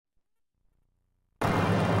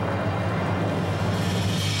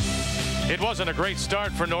It wasn't a great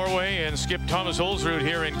start for Norway and skip Thomas Ulsrud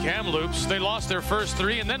here in Kamloops. They lost their first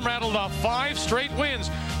 3 and then rattled off 5 straight wins.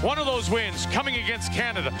 One of those wins coming against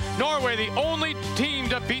Canada. Norway, the only team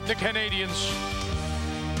to beat the Canadians.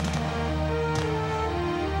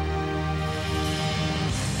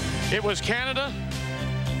 It was Canada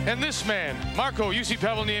and this man,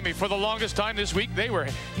 Uusipaavalniemi, for the longest time this week. They were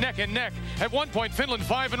neck and neck. At one point, Finland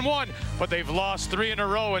 5-1, but they've lost 3 in a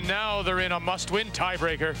row, and now they're in a must-win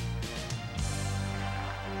tiebreaker.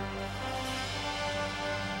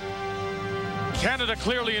 Canada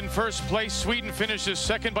clearly in first place. Sweden finishes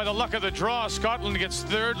second. By the luck of the draw, Scotland gets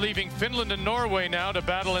third, leaving Finland and Norway now to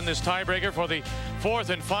battle in this tiebreaker for the 4th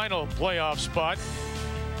and final playoff spot.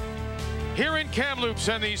 Here in Kamloops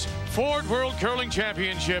and these Ford World Curling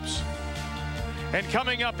Championships. And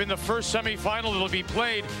coming up in the first semi-final, it'll be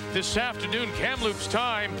played this afternoon, Kamloops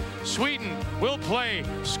time. Sweden will play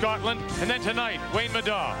Scotland, and then tonight, Wayne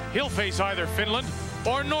Middaugh. He'll face either Finland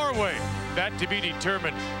or Norway. That to be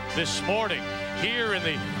determined this morning here in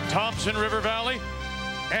the Thompson River Valley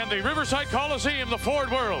and the Riverside Coliseum, the Ford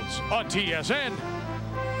Worlds on TSN.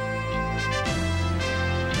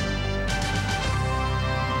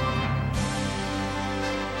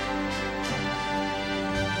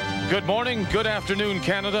 Good morning, good afternoon,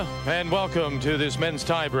 Canada, and welcome to this men's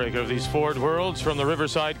tiebreaker of these Ford Worlds from the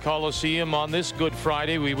Riverside Coliseum on this Good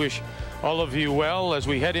Friday. We wish all of you well as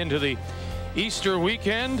we head into the Easter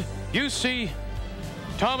weekend. You see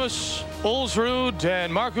Thomas Ulsrud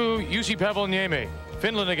and Uusipaavalniemi,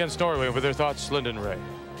 Finland against Norway. With their thoughts, Lyndon Ray.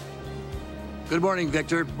 Good morning,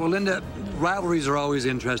 Victor. Well, Linda, rivalries are always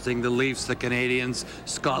interesting. The Leafs, the Canadians,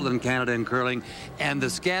 Scotland, Canada, and curling. And the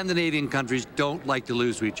Scandinavian countries don't like to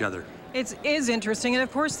lose to each other. It is interesting, and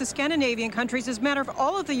of course the Scandinavian countries, as a matter of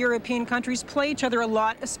all of the European countries, play each other a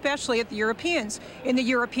lot, especially at the Europeans. In the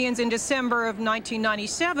Europeans in December of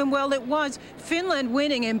 1997, well, it was Finland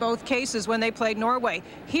winning in both cases when they played Norway.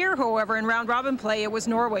 Here, however, in round-robin play, it was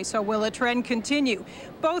Norway, so will a trend continue?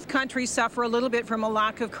 Both countries suffer a little bit from a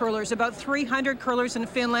lack of curlers. About 300 curlers in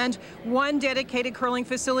Finland, 1 dedicated curling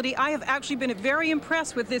facility. I have actually been very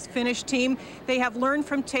impressed with this Finnish team. They have learned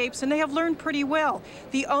from tapes, and they have learned pretty well.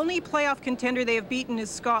 The only playoff contender they have beaten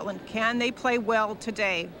is Scotland. Can they play well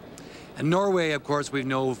today? And Norway, of course, we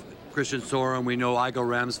know Christian Soren, we know Igo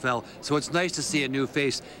Ramsfell, so it's nice to see a new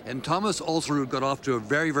face. And Thomas Ulsrud got off to a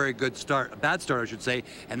very, very good start, a bad start, I should say,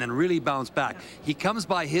 and then really bounced back. He comes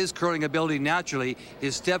by his curling ability naturally.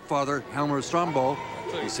 His stepfather, Helmer Strømbo,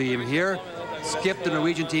 you see him here, skipped the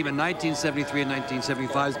Norwegian team in 1973 and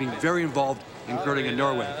 1975, has been very involved in curling in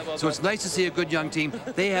Norway. So it's nice to see a good young team.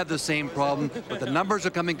 They have the same problem, but the numbers are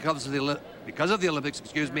coming because of the Olympics,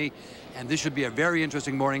 excuse me, and this should be a very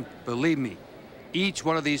interesting morning. Believe me, each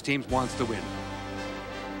one of these teams wants to win.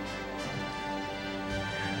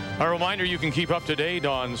 A reminder, you can keep up to date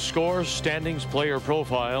on scores, standings, player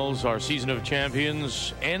profiles. Our season of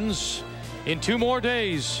champions ends in 2 more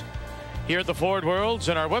days here at the Ford Worlds,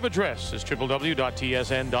 and our web address is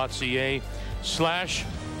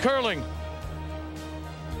www.tsn.ca/curling.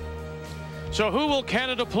 So who will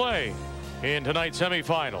Canada play in tonight's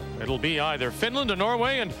semifinal? It'll be either Finland or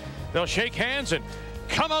Norway, and they'll shake hands and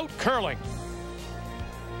come out curling.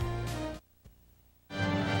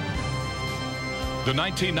 The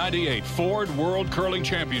 1998 Ford World Curling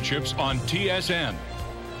Championships on TSN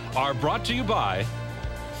are brought to you by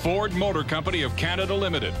Ford Motor Company of Canada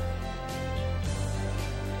Limited,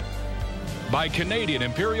 by Canadian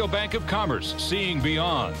Imperial Bank of Commerce, seeing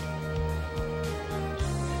beyond,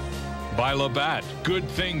 by Labatt, Good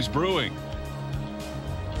Things Brewing,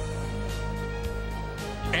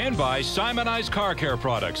 and by Simonized Car Care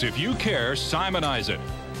Products. If you care, Simonize it.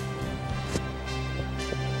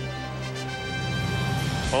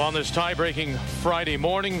 Well, on this tie-breaking Friday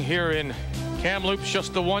morning here in Kamloops,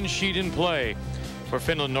 just the 1 sheet in play for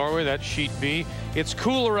Finland-Norway, that sheet B. It's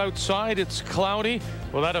cooler outside, it's cloudy.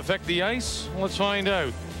 Will that affect the ice? Let's find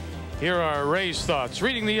out. Here are Ray's thoughts.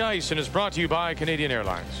 Reading the Ice, and is brought to you by Canadian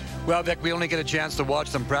Airlines. Well, Vic, we only get a chance to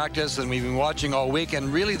watch them practice, and we've been watching all week,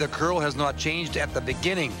 and really the curl has not changed at the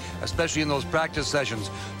beginning, especially in those practice sessions.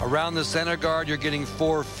 Around the center guard, you're getting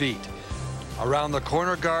 4 feet. Around the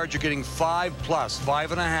corner guard, you're getting 5+,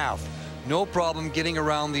 5.5. No problem getting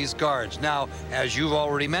around these guards. Now, as you've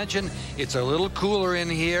already mentioned, it's a little cooler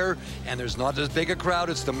in here, and there's not as big a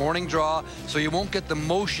crowd. It's the morning draw, so you won't get the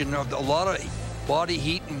motion of a lot of body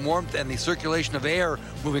heat and warmth and the circulation of air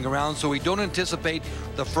moving around, so we don't anticipate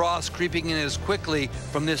the frost creeping in as quickly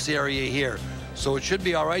from this area here. So it should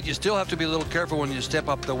be all right. You still have to be a little careful when you step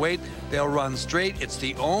up the weight. They'll run straight. It's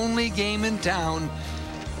the only game in town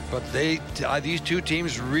But these two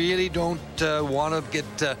teams really don't want to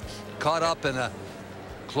get caught up in a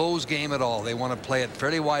close game at all. They want to play it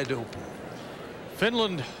fairly wide open.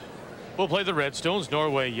 Finland will play the Redstones,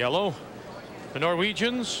 Norway yellow. The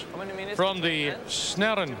Norwegians from the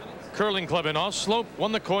Snæren Curling Club in Oslo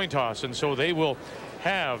won the coin toss, and so they will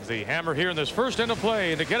have the hammer here in this first end of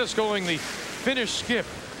play. And to get us going, the Finnish skip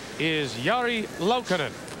is Jari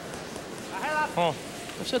Laukkanen. Oh,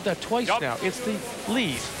 I've said that twice now. It's the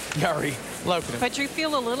lead, Jari Laukkanen. But you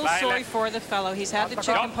feel a little sorry for the fellow. He's had the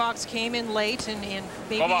chicken pox, came in late, and maybe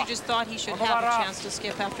you just thought he should have a chance to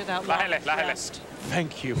skip after that long rest.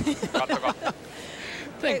 Thank you.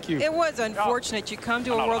 Thank you. It was unfortunate. You come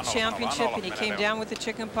to a world championship and he came down with the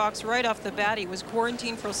chicken pox right off the bat. He was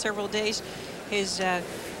quarantined for several days. His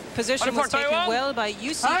position was taken well by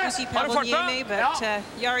Uusipaavalniemi, but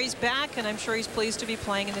Jari's back, and I'm sure he's pleased to be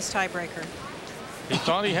playing in this tiebreaker. He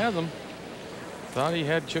thought he had them. Thought he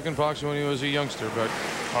had chicken pox when he was a youngster, but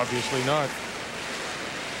obviously not.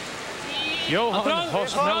 Johan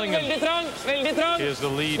Hosmellingen is the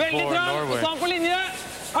lead for Norway.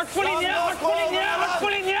 Hardt på linje, hardt på linje, hardt på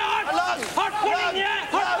linje, hardt på linje,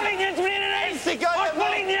 hardt på linje, så blir det race! Hardt på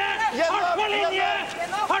linje, hardt på linje,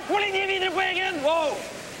 hardt på linje, videre på egen, wow!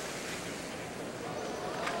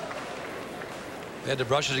 They had to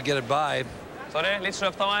brush it to get it by. Sorry, litt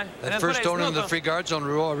sløpt av meg. That first stone into the free guard zone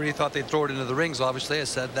rule, I really thought they'd throw it into the rings, obviously, I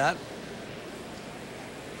said that.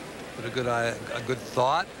 But a good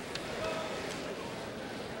thought.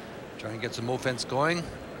 Trying to get some offense going.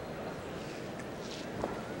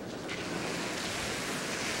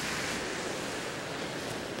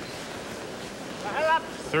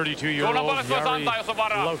 32-year-old Jari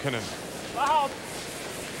Laukkanen.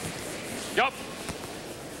 Jobb.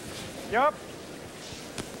 Jobb.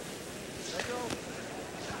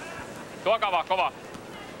 Tuo kova, kova.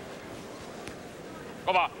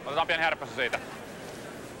 Kova. Otetaan pieni härpäsy siitä.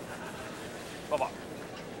 Kova.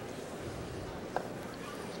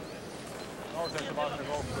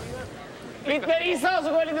 Litt mer is, så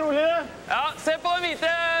går det litt roligere. Ja, se på den hvite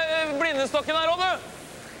blindestokken her også, du.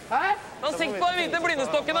 Hæ? Han sikt på den hvite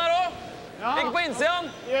blindestokken her også. Ja. Ikke på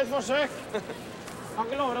innsiden. Gjør et forsøk. Kan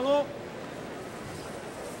ikke love deg noe.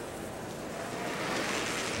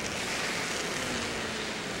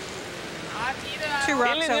 Two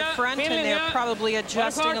rocks out front, and they're probably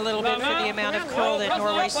adjusting a little bit for the amount of curl that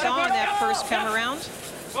Norway saw in that first come around.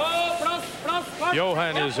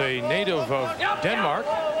 Johan is a native of Denmark.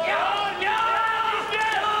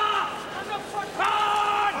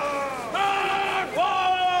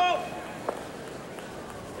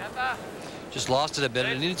 Just lost it a bit.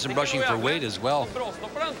 It needed some brushing for weight as well.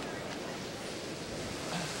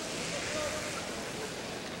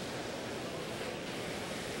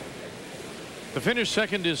 The Finnish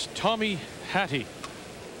second is Tommy Hattie.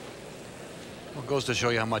 Well, it goes to show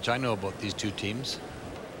you how much I know about these two teams.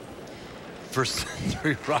 First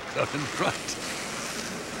three rocks out in front.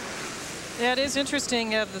 Yeah, it is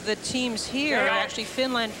interesting of the teams here. Actually,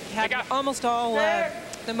 Finland had almost all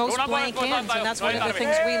the most blank ends, and that's one of the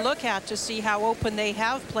things we look at to see how open they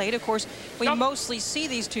have played. Of course, we mostly see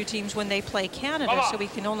these two teams when they play Canada, so we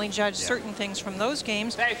can only judge certain things from those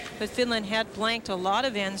games. But Finland had blanked a lot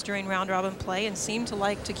of ends during round-robin play and seemed to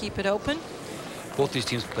like to keep it open. Both these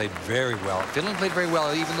teams played very well. Finland played very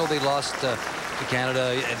well, even though they lost to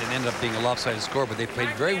Canada, and it ended up being a lopsided score, but they played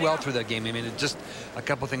very well through that game. I mean, it just a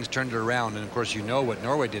couple things turned it around, and of course you know what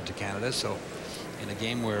Norway did to Canada. So in a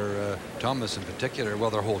game where Thomas in particular, well,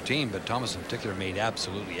 their whole team, but Thomas in particular made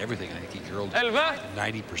absolutely everything. I think he curled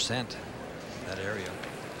 90% in that area.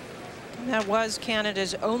 And that was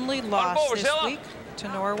Canada's only loss this week to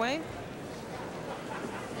Norway.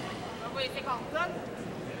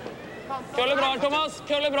 Curler bra, Thomas.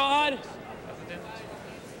 Curler bra her.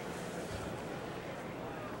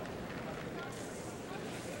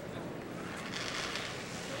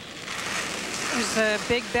 There's a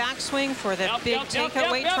big backswing for the big takeout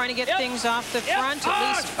weight, trying to get things off the front,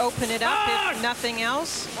 at least open it up if nothing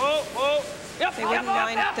else. They wouldn't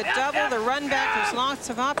mind the double, the run back. There's lots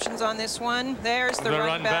of options on this one. There's the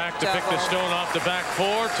run back to pick the stone off the back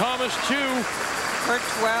four. Thomas 2 for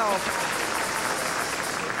 12.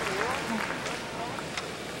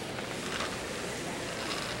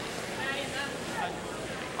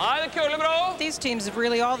 These teams,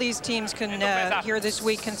 really all these teams can here this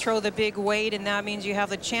week can throw the big weight, and that means you have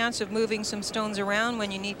the chance of moving some stones around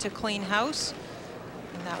when you need to clean house,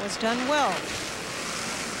 and that was done well.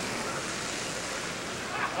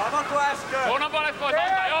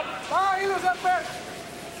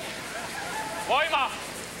 Voima!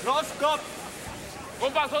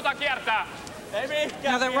 Kumpaan suuntaan kiertää?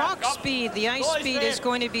 Now the rock speed, the ice speed is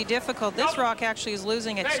going to be difficult. This rock actually is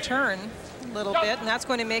losing its turn a little bit, and that's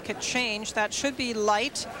going to make a change. That should be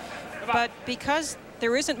light, but because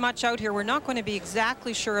there isn't much out here, we're not going to be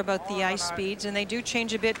exactly sure about the ice speeds, and they do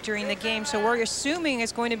change a bit during the game, so we're assuming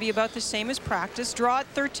it's going to be about the same as practice. Draw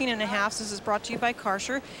at 13.5. This is brought to you by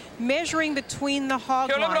Karcher. Measuring between the hog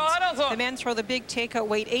lines. The men throw the big takeout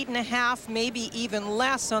weight, 8.5, maybe even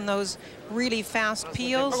less on those really fast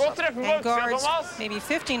peels, and guards maybe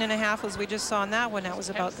 15.5, as we just saw on that one. That was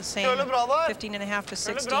about the same, 15.5 to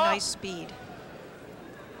 16 ice speed.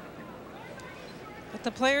 But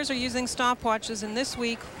the players are using stopwatches, and this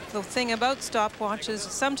week, the thing about stopwatches,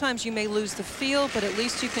 sometimes you may lose the feel, but at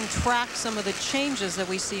least you can track some of the changes that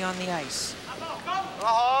we see on the ice.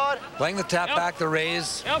 Playing the tap back, the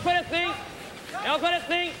raise.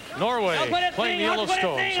 Norway playing the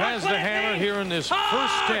Yellowstones has the hammer here in this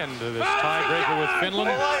first end of this tiebreaker with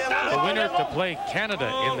Finland. The winner to play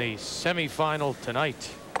Canada in the semi-final tonight.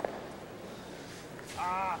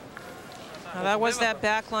 Now that was that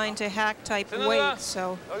backline to hack type weight,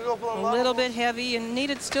 so a little bit heavy and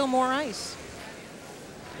needed still more ice.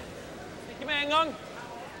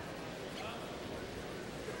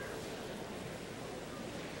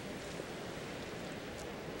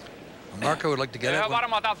 Marco would like to get it. Those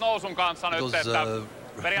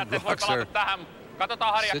rocks are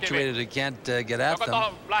situated, he can't get at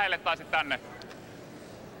them.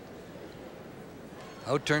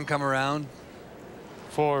 Out turn, come around.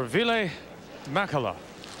 For Ville Makala.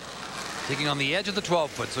 Taking on the edge of the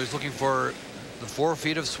 12-foot, so he's looking for the 4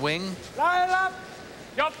 feet of swing.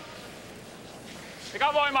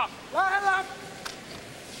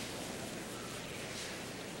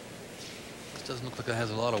 This doesn't look like it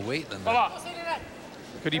has a lot of weight in there.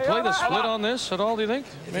 Could he play the split on this at all, do you think?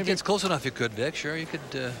 If it gets close enough, you could, Vic. Sure, you could.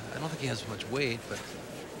 I don't think he has much weight, but.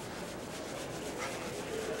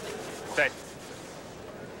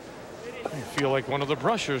 You feel like one of the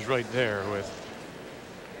brushers right there with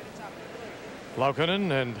Laukkanen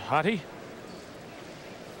and Hati.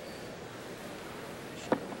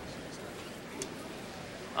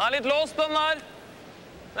 Litt låst den der.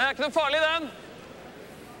 Det ikke noe farlig, den.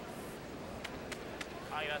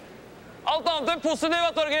 Alt annet enn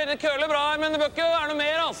positiv, Torgeir. Det køler bra her, men det bør ikke være noe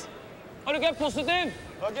mer, altså. Har du ikke positiv?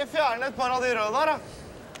 Du har ikke fjernet et par av de røde der, da?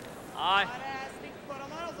 Nei.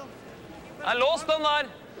 Det er låst den der.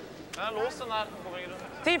 Det er låst den der.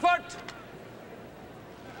 10 fart!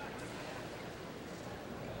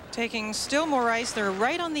 Taking still more ice. They're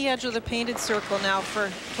right on the edge of the painted circle now for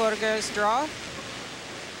Torgeir's draw.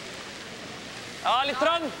 Ja, litt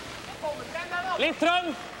trang. Litt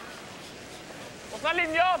trang. Og så er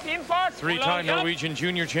linja, fin fart. Three-time Norwegian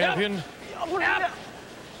junior champion.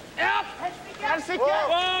 Ja!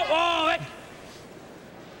 Vekk!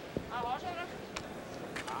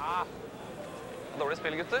 Dårlig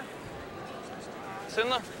spill, gutter. Synd,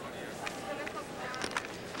 da.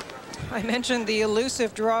 I mentioned the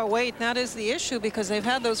elusive draw weight. That is the issue because they've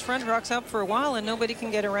had those front rocks up for a while and nobody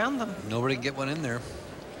can get around them. Nobody can get one in there.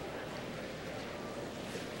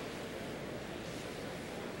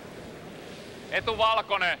 Etu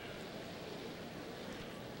Valkonen.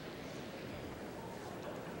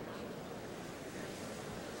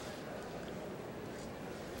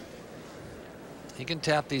 He can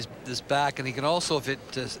tap this back, and he can also, if it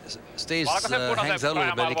stays hangs out a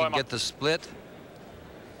little bit, he can get the split,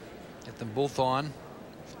 get them both on.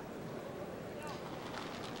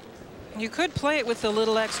 You could play it with a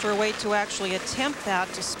little extra weight to actually attempt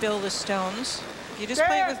that to spill the stones. If you just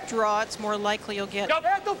play it with draw, it's more likely you'll get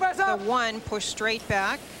the one pushed straight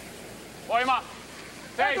back.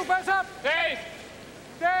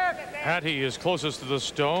 Hattie is closest to the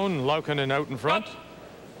stone. Laukkanen out in front.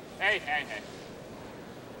 Hey.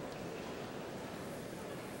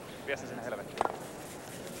 Vie sen sinne helvettiin.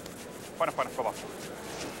 Paina kovaa.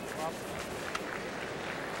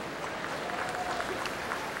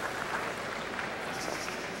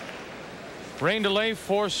 Rain delay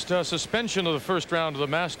forced suspension of the first round of the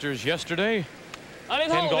Masters yesterday.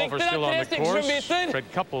 10 golfers still on the course.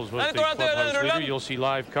 Fred Couples was the clubhouse leader. You'll see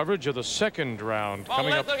live coverage of the second round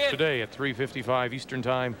coming up today at 3:55 Eastern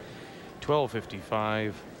Time,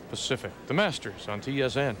 12:55 Pacific. The Masters on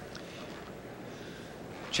TSN.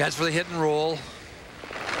 Chance for the hit and roll.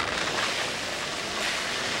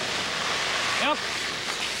 Yep.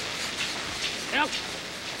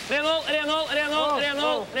 3-0.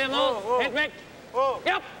 Helt vekk.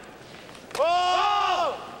 Yep.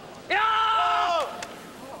 Ja!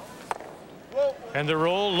 And the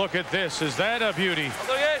roll, look at this. Is that a beauty?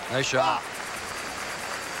 Nice shot.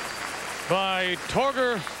 By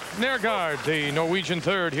Torgeir Nergård, the Norwegian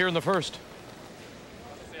third here in the first.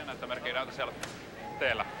 Pistemerkki näytä siellä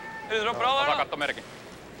teellä. Takattomerkki.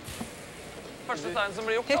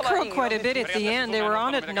 It curled quite a bit at the end. They were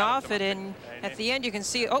on it and off it, and at the end you can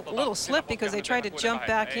see, oh, a little slip because they tried to jump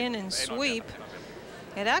back in and sweep.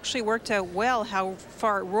 It actually worked out well how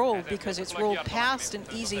far it rolled because it's rolled past an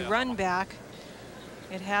easy run back.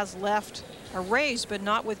 It has left a raise, but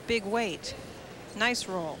not with big weight. Nice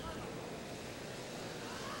roll.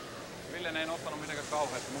 Villen ei nostanut mitenkään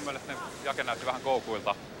kauheasti. Mun mielestä ne jake näytti vähän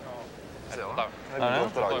koukuilta. Jeg har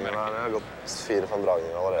gått dragninger. Jeg har gått 4-5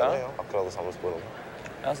 dragninger allerede. Akkurat det samme sporet.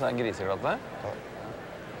 Ja, så det griseglatt der? Ja.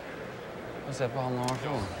 Se på han nå.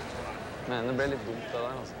 Men det ble litt dumt det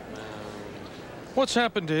der, altså. What's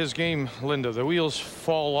happened to his game, Linda? The wheels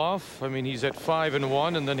fall off. I mean, he's at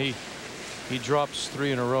 5-1, and then he drops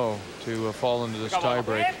 3 in a row to fall into this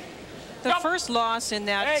tiebreak. The first loss in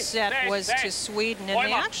that set was to Sweden, and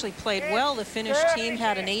they actually played well. The Finnish team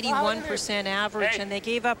had an 81% average, and they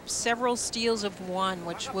gave up several steals of 1,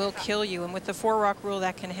 which will kill you. And with the 4-rock rule,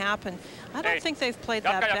 that can happen. I don't think they've played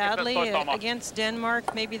that badly against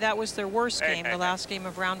Denmark. Maybe that was their worst game, the last game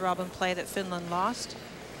of round-robin play that Finland lost.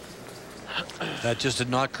 That just did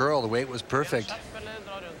not curl. The weight was perfect.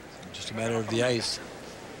 Just a matter of the ice.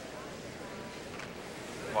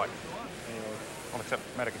 Vai? Oliko se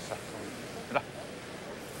merkissä? Mitä?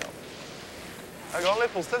 Jeg ga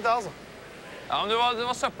litt positivt, det, altså. Ja, men du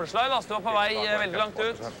var søppelslag, da, så du var på vei veldig langt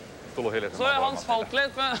ut. Så Hans falt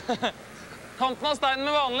litt med kanten av steinen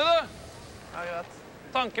med vanlig, du. Ja, greit.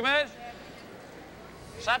 Tanke mer.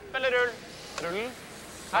 Skjerp eller rull? Rullen.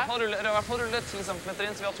 I hvert fall rulle 10 centimeter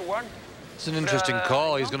inn, så vi har toeren. It's an interesting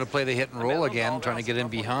call. He's going to play the hit and roll again, trying to get in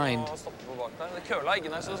behind.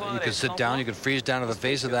 You could sit down, you could freeze down to the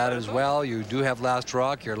face of that as well. You do have last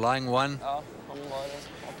rock, you're lying 1.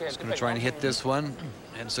 He's going to try and hit this one.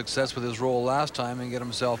 Had success with his roll last time and get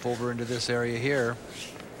himself over into this area here.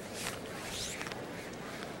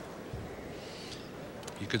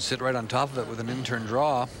 You could sit right on top of it with an in-turn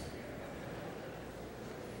draw.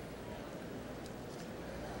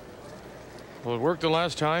 Well, it worked the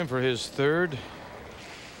last time for his third.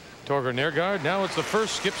 Torger Nergard. Now it's the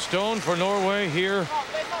first skip stone for Norway here.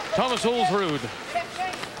 Thomas Ulsrud.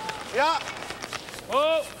 Ja!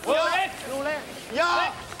 Oh,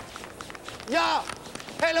 Ja! Ja!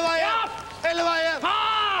 Hele veien! Hele veien!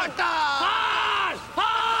 Hardt!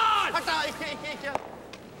 Hardt! Ikke!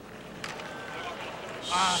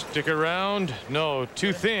 Stick around. No,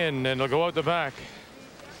 too thin, and it'll go out the back.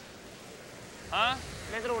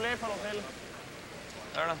 Litt rolig i forhold til.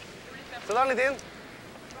 Så da litt inn.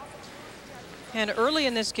 And early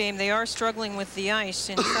in this game, they are struggling with the ice.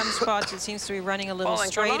 In some spots, it seems to be running a little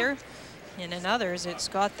straighter. And in others, it's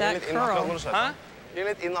got that curl. Gi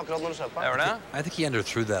litt inn akkurat når du skjøper. I think he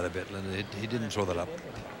underthrew that a bit, Linda. He didn't throw that up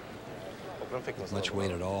much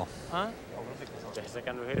weight at all. Se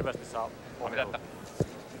käynyt hirveästi saa ohjalla.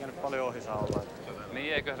 Se käynyt paljon ohi saa olla.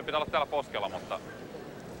 Niin, eikö se pitää olla täällä poskella, mutta...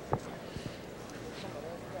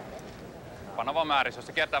 Panna vaan määrissä. Jos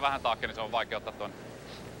se kiertää vähän taakse, niin se on vaikea ottaa tuonne.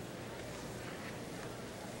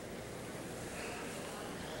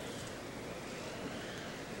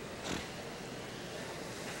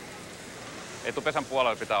 Etupesän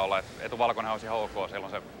puolella pitää olla, että etuvalkoinen olisi ihan ok. Siellä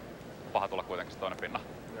on se paha tulla kuitenkin se toinen pinna.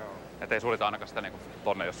 Että ei sulita ainakaan sitä niin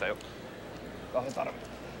tonne, jos ei ole.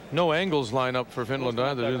 No angles line up for Finland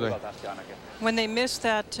either, do they? When they missed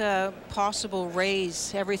that possible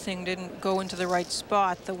raise, everything didn't go into the right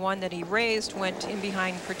spot. The one that he raised went in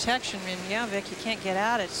behind protection, and yeah, Vic, you can't get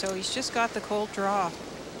at it, so he's just got the cold draw.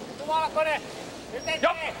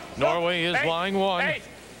 Norway is lying 1.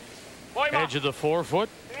 Edge of the 4-foot.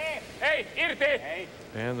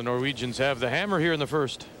 And the Norwegians have the hammer here in the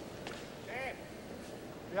first.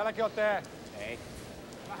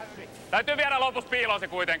 Täytyy viedä lopussa piiloon se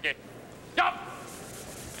kuitenkin. Ja!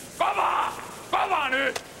 Kovaa! Kovaa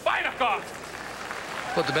nyt! Painakaa!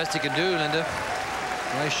 But the best he can do, Linda.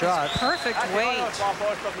 Nice shot. Perfect weight.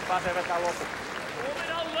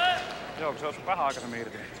 Joo, kun se olisi vähän aikaisemmin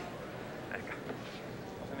irti. Ehkä.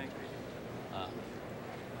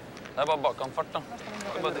 Det var bakanfart, da.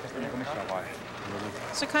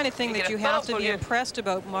 It's the kind of thing that you have to be impressed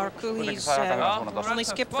about, Markku. He's only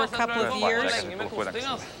skipped for a couple of years,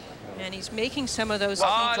 and he's making some of those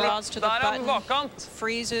draws to the button,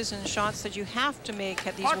 freezes and shots that you have to make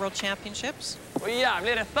at these World Championships.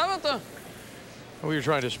 We were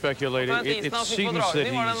trying to speculate. It seems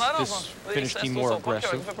that this Finnish team more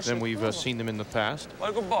aggressive than we've seen them in the past.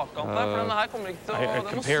 If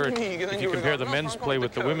you compare the men's play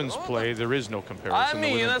with the women's play, there is no comparison.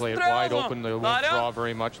 The women play it wide open. They won't draw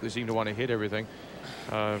very much. They seem to want to hit everything.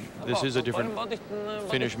 this is a different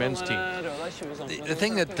Finnish men's team. The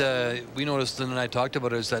thing that we noticed and I talked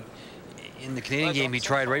about is that in the Canadian game, he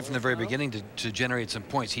tried right from the very beginning to generate some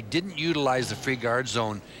points. He didn't utilize the free guard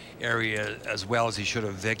zone area as well as he should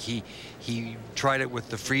have, Vic. He tried it with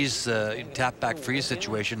the freeze, tap back freeze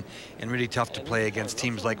situation, and really tough to play against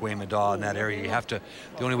teams like Wayne-Madaw in that area. You have to,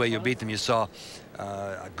 the only way you beat them, you saw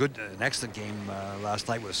an excellent game last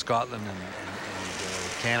night with Scotland and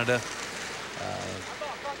Canada.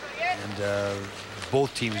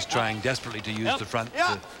 Both teams trying desperately to use the front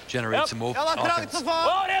to generate some offense.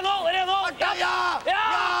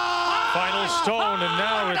 Final stone, and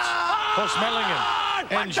now it's Kosmellingen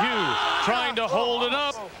and Jew trying to hold it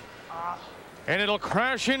up. And it'll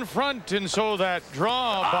crash in front, and so that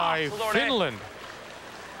draw by Finland.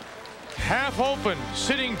 Half open,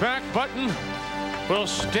 sitting back button will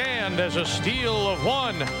stand as a steal of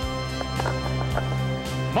 1.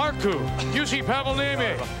 Markku,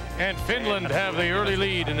 Uusipaavalniemi, and Finland have the early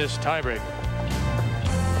lead in this tiebreak.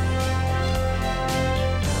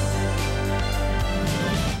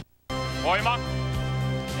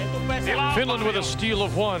 Finland with a steal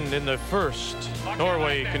of 1 in the first.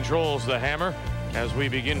 Norway controls the hammer as we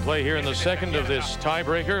begin play here in the second of this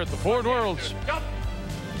tiebreaker at the Ford Worlds.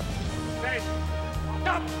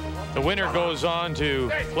 The winner goes on to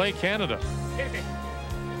play Canada.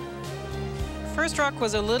 First rock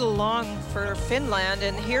was a little long for Finland,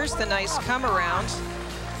 and here's the nice come around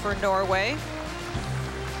for Norway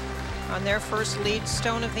on their first lead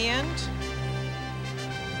stone of the end.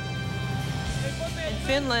 And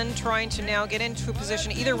Finland trying to now get into a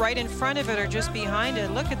position either right in front of it or just behind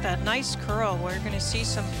it. Look at that nice curl. We're going to see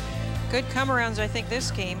some good come arounds, I think,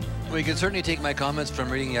 this game. Well, you can certainly take my comments from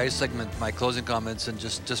reading the ice segment, my closing comments, and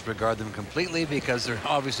just disregard them completely, because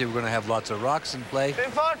obviously we're going to have lots of rocks in play.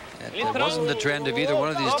 It wasn't the trend of either one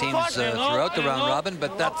of these teams throughout the round robin,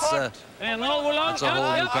 but that's a whole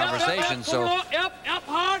new conversation. So a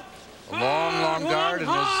long guard, and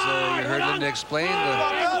as you heard Linda explain,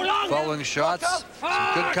 the following shots,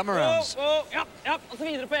 some good come-arounds.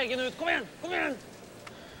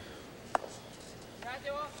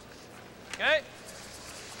 Okay.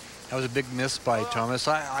 That was a big miss by Thomas.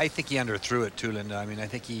 I think he underthrew it too, Linda. I mean, I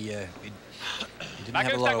think he didn't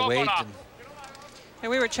have a lot of weight. And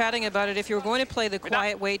we were chatting about it. If you were going to play the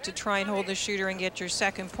quiet weight to try and hold the shooter and get your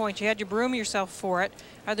second point, you had to broom yourself for it.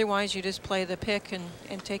 Otherwise, you just play the pick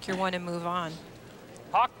and take your 1 and move on.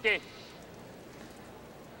 Hockey.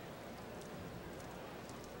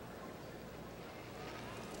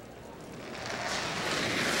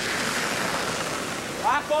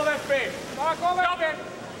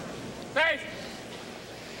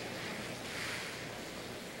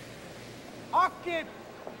 Hakki!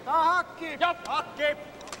 Tää hakki! Jop. Hakki!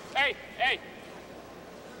 Ei!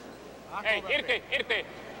 Ei, irti!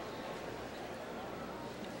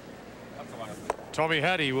 Tommy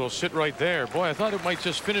Hattie will sit right there. Boy, I thought it might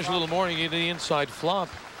just finish a little more and get the inside flop.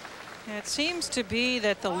 It seems to be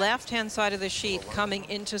that the left-hand side of the sheet coming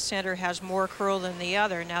into center has more curl than the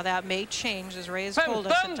other. Now that may change, as Ray has told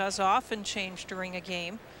us. It does often change during a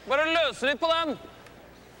game. Bare løse litt på den.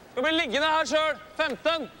 Du blir liggende her selv.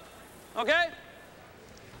 15. Okay?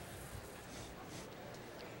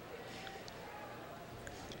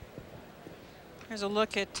 Here's a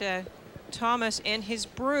look at Thomas and his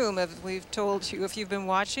broom. We've told you, if you've been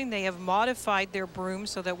watching, they have modified their broom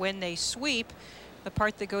so that when they sweep, the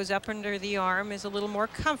part that goes up under the arm is a little more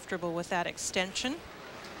comfortable with that extension.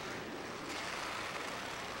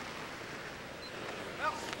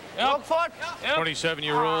 Yep.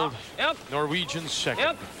 27-year-old Norwegian second.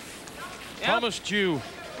 Yep. Thomas Jew.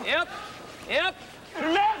 Yep.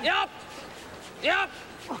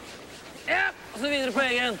 Og så videre på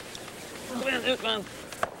egen. Kom igjen, utvendt.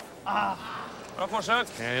 Bra forsøk.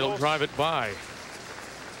 And he'll drive it by.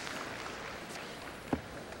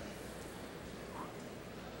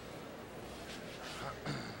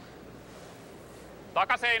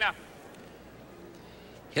 Takaseinä.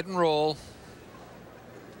 Hit and roll.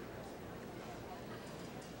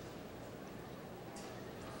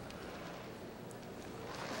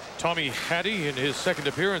 Tommy Hattie in his second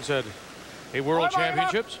appearance at a World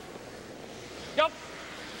Championships. Yep.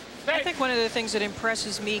 I think one of the things that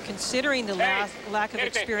impresses me, considering the lack of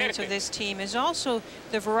experience of this team, is also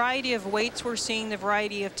the variety of weights we're seeing, the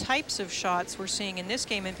variety of types of shots we're seeing in this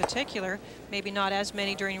game in particular. Maybe not as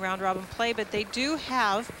many during round robin play, but they do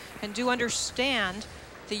have and do understand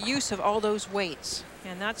the use of all those weights.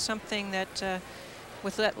 And that's something that,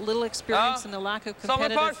 with that little experience and the lack of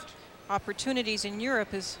competitive opportunities in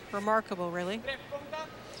Europe, is remarkable, really.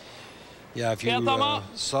 Yeah, if you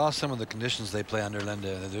saw some of the conditions they play under,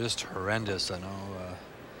 Linda, they're just horrendous. I know.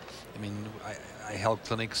 I mean, I held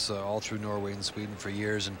clinics all through Norway and Sweden for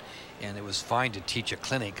years, and it was fine to teach a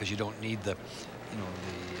clinic because you don't need the, you know,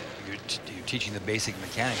 you're teaching the basic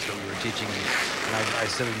mechanics. But we were teaching, and I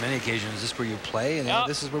said on many occasions, is this where you play? And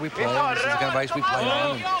this is where we play. And this is the kind of ice we play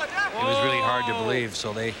on. And it was really hard to believe.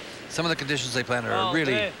 So some of the conditions they play under are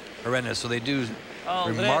really horrendous. So they do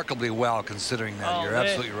remarkably well considering that. You're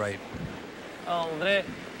absolutely right. Aldri.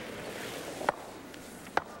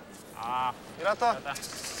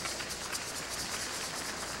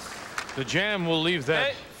 The jam will leave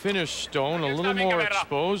that finish stone a little more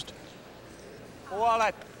exposed.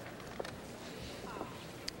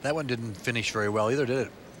 That one didn't finish very well either, did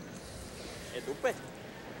it?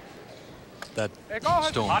 That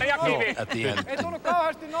stone at the end.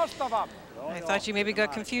 I thought you maybe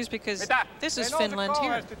got confused because this is Finland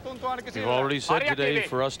here. You've already said today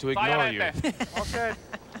for us to ignore you. Okay.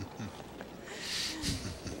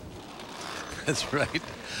 That's right.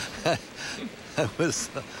 That was...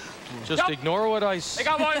 Just ignore what I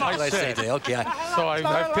said. Okay. So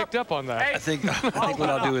I've picked up on that. I think what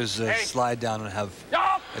I'll do is slide down and have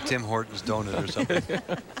a Tim Hortons donut or something.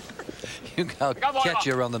 I'll catch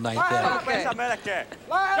you around the 9th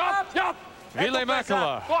inning. Ville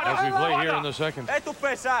Mäkelä as we play here in the second.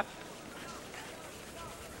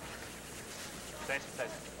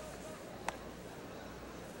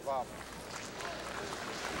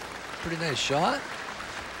 Pretty nice shot.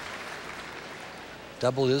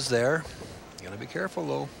 Double is there. You gotta be careful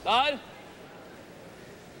though.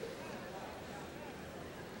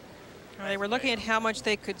 They were looking at how much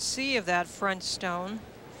they could see of that front stone.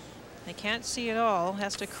 They can't see it all.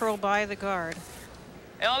 Has to curl by the guard.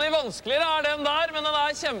 En av de vanskeligere den der, men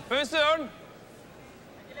den kjempe hvis du gjør den.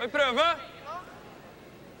 Skal vi prøve?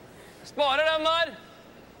 Sparer den der.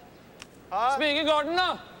 Smyger garden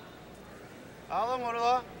da. Ja, det må du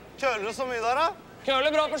da. Køler du så mye der da?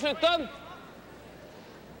 Køler bra på slutten.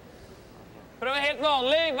 Prøv helt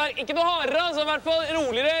vanlig. Ikke noe hardere, altså i hvert fall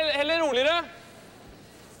roligere, heller roligere.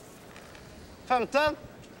 15.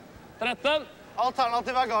 13.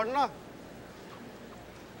 Alternativ er garden da.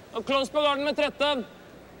 Og close på garden med 13.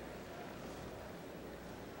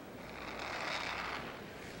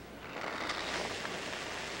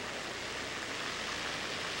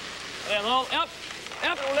 Renhold, ja.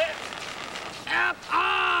 Ja, rolig. Ja,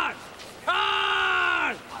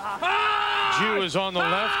 Jew is on the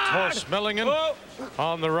left, Horst Mellingen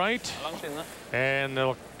on the right, and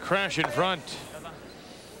they'll crash in front.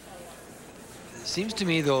 It seems to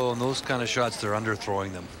me, though, in those kind of shots, they're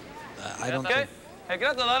underthrowing them. I don't think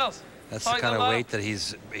that's the kind of weight that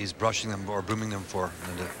he's brushing them or booming them for.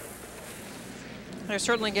 They're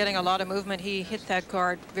certainly getting a lot of movement. He hit that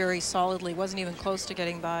guard very solidly. Wasn't even close to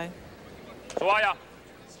getting by. Suoja.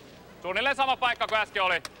 Suunnilleen sama paikka kuin äsken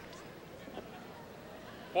oli.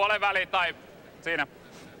 Puolen väliin tai siinä.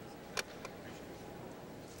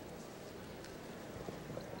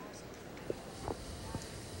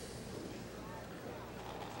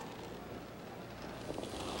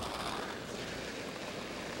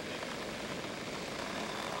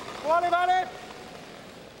 Puoliväli!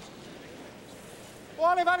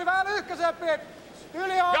 Puoliväli vähän lyhkäisempi!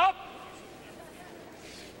 Yli on! Joo!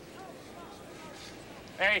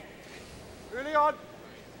 Ei! Yli on!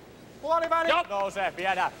 Puoliväli! Joo! Nousee,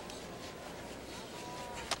 viedä!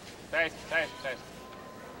 Seis.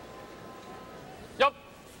 Joo!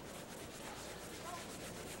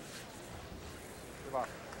 Hyvä.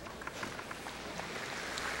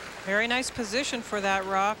 Very nice position for that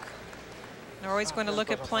rock. Norway's going to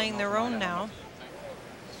look at playing their own now.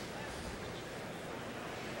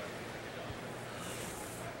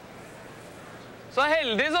 Så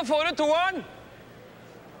heldig så får du toeren.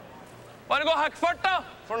 Bare gå hackfart da.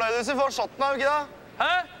 Fornøyd hvis vi får shotten av, ikke da?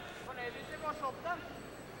 Hæ? Fornøyd hvis vi får shotten.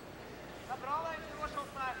 Det er bra det, hvis vi får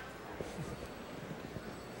shotten her.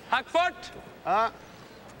 Hackfart. Ja.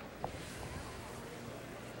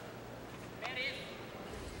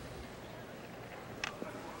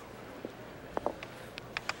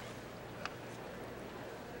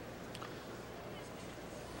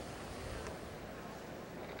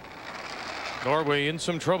 Norway in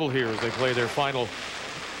some trouble here as they play their final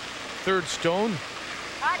third stone.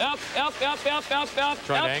 Yep.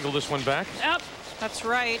 Trying to angle this one back. Yep. That's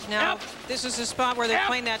right. Now, this is a spot where they're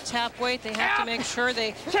playing that tap weight. They have to make sure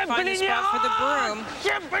they find a spot for the broom.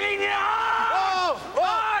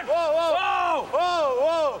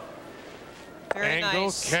 Whoa! Very Angle,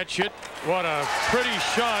 nice. catch it. What a pretty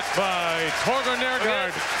shot by Torger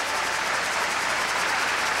Nergard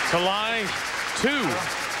to lie 2.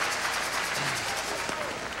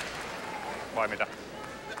 Vai mitä?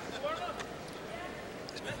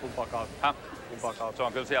 Kumpaa kautta? Se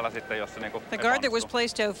on kyllä siellä sitten, jos se niinku The guard that was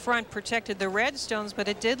placed out front protected the redstones, but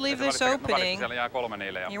it did leave this opening. Siellä jää 3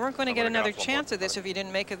 niille. You weren't going to get another chance at this if you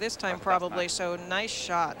didn't make it this time, probably. So nice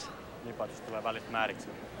shot. Niin paitsi tulee välistä määriksi.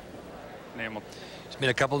 Niin, mutta He's made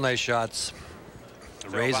a couple nice shots.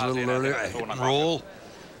 Raise a little earlier, roll.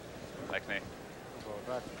 Eiks niin?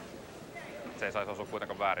 Se ei saisi osua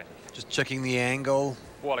kuitenkaan väärin. Just checking the angle.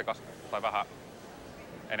 Puolikas tai vähän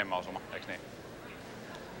enemmän osuma, eiks niin?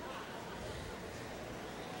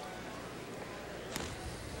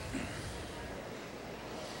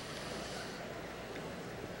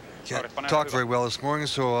 Can't talk very well this morning,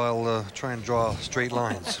 so I'll try and draw straight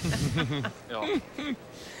lines.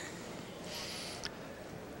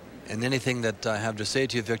 And anything that I have to say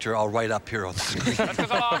to you, Victor, I'll write up here on the screen. Pitäisikö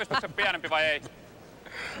se olla aavistuksen pienempi vai ei?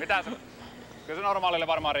 Mitä se? Kyllä se normaalille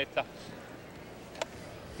varmaan riittää.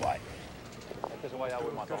 Vai? Ettei se vaan jää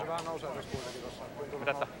uimaan tuohon. Se vähän nousee kuitenkin tossa.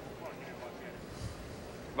 Mitä että?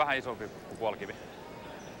 Vähän isompi kuin puolikivi.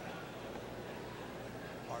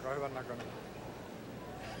 Aika hyvän näköinen.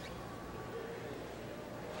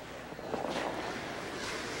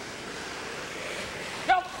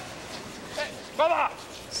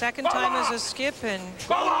 Second time as a skip and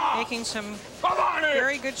making some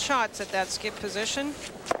very good shots at that skip position.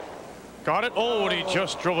 Got it. Oh, and he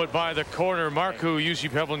just drove it by the corner. Markku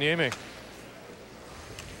Uusipaavalniemi.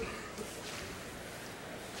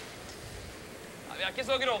 Vi har ikke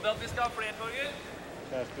så grådig at vi skal ha flere, Torger.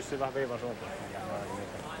 Se pysyy vähän viivan suuntaan.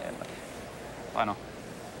 Ainoa.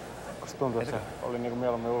 Musta tuntuu, että se oli niinku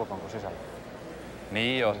mieluummin ulkon kuin sisällä.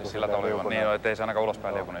 Niin joo, siis sillä tavalla. Niin joo, ettei se ainakaan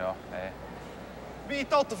ulospäin liukunut, joo. Ei. Byt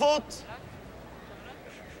 8 fot!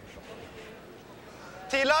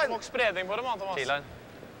 T-line! Nok spredning på dem, Thomas. T-line.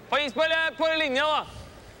 På is på linja, da!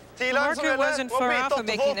 T-line som Markku gjelder, wasn't og far byt off of 8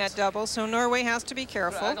 making that fot! double, so Norway has to be Det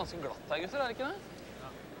careful. er ganske glatt her, gutter, er det ikke det?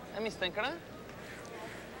 Jeg mistenker det.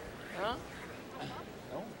 Ja.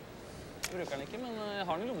 Jo. Jeg bruker den ikke, men jeg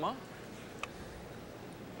har den i lomma.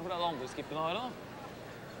 For det er det andre skippen jeg har, da.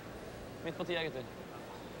 Midt på 10, gutter.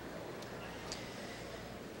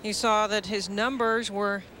 You saw that his numbers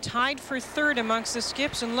were tied for third amongst the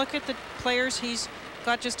skips, and look at the players he's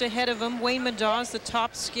got just ahead of him. Wayne Madaw's the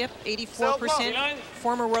top skip, 84%.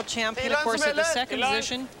 Former world champion, of course, at the second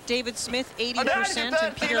position. David Smith, 80%,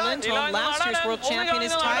 and Peter Lindholm, last year's world champion,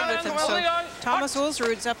 is tied with him. So Thomas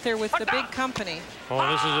Ulsrud's up there with the big company.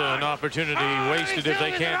 Oh, this is an opportunity wasted if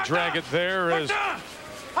they can't drag it there, as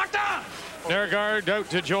Nergard out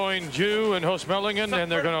to join Jew and Hosmellingen,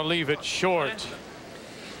 and they're going to leave it short.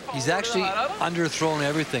 He's actually underthrown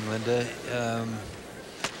everything, Linda.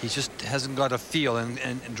 He just hasn't got a feel,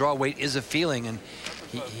 and draw weight is a feeling, and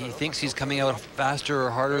he thinks he's coming out faster or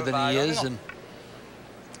harder than he is, and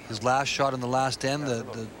his last shot on the last end,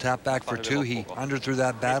 the tap back for 2, he underthrew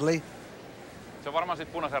that badly. Se on varmaan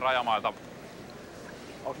sit punaisen rajamailta.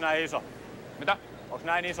 Onks näin iso? Mitä? Onks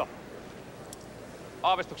näin iso?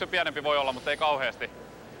 Aavistuksen pienempi voi olla, mutta ei kauheasti.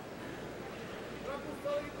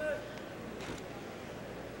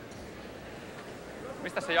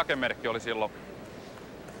 Mistä se jakemerkki oli silloin?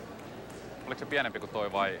 Oliko se pienempi kuin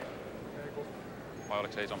toi vai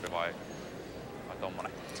oliko se isompi vai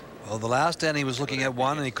tommonen? Well, the last end he was looking at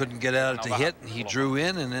 1 and he couldn't get at it to hit. He drew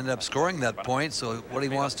in and ended up scoring that point. So what he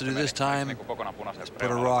wants to do this time is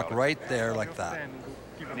put a rock right there like that.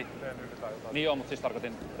 Niin joo, mutta siis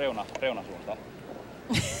tarkoitin reunasuuntaan.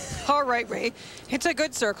 All right, Ray. It's a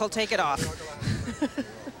good circle. Take it off.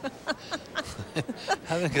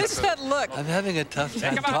 Look. I'm having a tough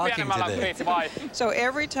time talking today. So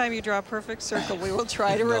every time you draw a perfect circle, we will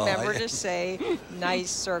try to remember to say, nice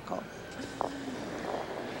circle.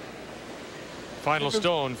 Final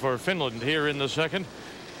stone for Finland here in the second.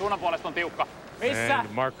 Suunnan puolesta on tiukka. And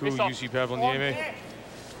Markku Uusipaavalniemi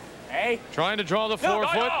trying to draw the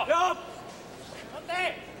 4-foot.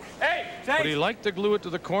 Would he like to glue it to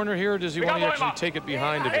the corner here, or does he want to actually take it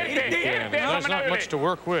behind a bit? There's not much to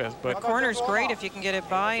work with, but... The corner's great if you can get it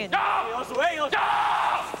by. And...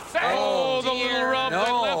 Oh, the little rub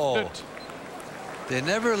that left it. They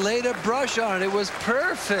never laid a brush on it. It was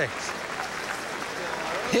perfect.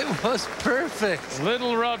 It was perfect.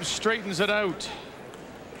 Little rub straightens it out.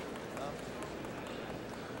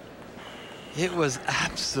 It was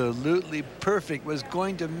absolutely perfect. It was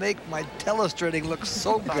going to make my telestrating look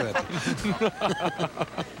so good.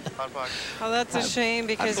 Oh, that's a shame,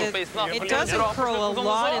 because it doesn't curl a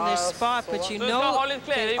lot in this spot, but you know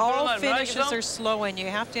that all finishes are slow, and you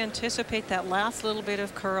have to anticipate that last little bit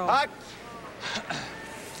of curl.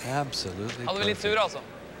 Absolutely Hadde vi litt tur, altså.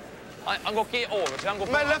 Han går ikke i oversiden, han går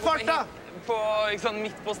på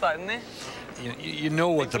midt på steinen i. you know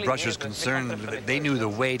what the brusher's concerned. They knew the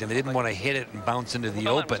weight, and they didn't want to hit it and bounce into the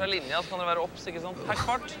open.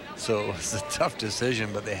 So it's a tough decision,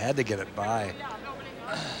 but they had to get it by.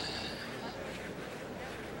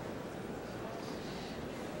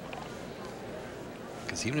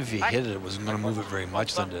 Because even if he hit it, it wasn't going to move it very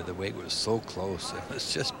much under. The weight was so close. It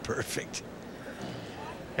was just perfect.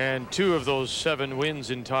 And 2 of those 7 wins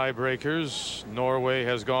in tiebreakers, Norway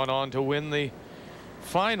has gone on to win the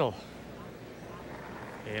final.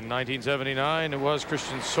 In 1979, it was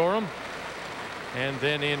Christian Sorum. And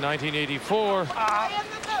then in 1984,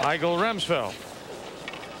 Eigil Remsfeld.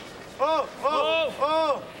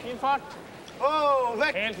 Fin fart.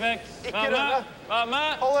 Vekk. Helt vekk. Ikke røre. Vær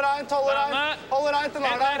med. Hold reint, hold reint. Hold reint til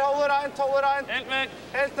laget her. Hold reint, hold reint. Helt vekk.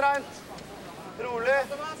 Helt reint. Rolig.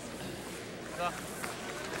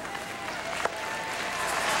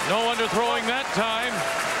 No underthrowing that time.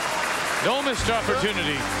 No missed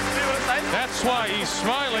opportunity. That's why he's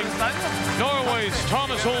smiling. Norway's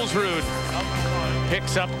Thomas Ulsrud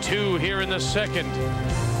picks up 2 here in the second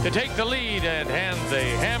to take the lead and hand the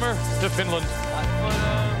hammer to Finland.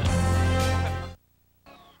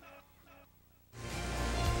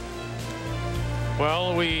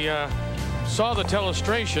 Well, we saw the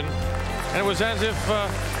telestration, and it was as if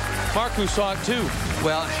Markku saw it too.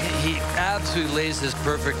 Well, he absolutely lays this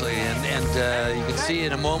perfectly, and you can see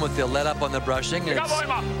in a moment they'll let up on the brushing. And it's,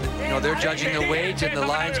 you know, they're judging the weight, and the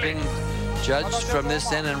line's being judged from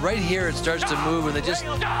this end. And right here, it starts to move, and they just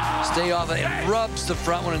stay off it. It rubs the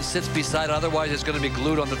front one and sits beside it. Otherwise, it's going to be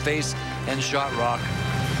glued on the face and shot rock.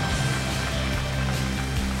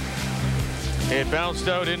 It bounced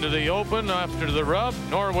out into the open after the rub.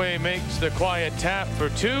 Norway makes the quiet tap for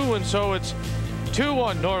 2, and so it's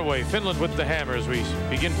 2-1 Norway. Finland with the hammer as we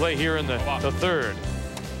begin play here in the third.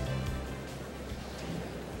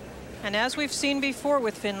 And as we've seen before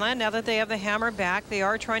with Finland, now that they have the hammer back, they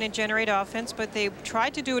are trying to generate offense, but they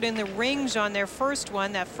tried to do it in the rings on their first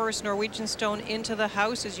one, that first Norwegian stone into the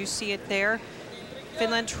house, as you see it there.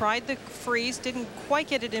 Finland tried the freeze, didn't quite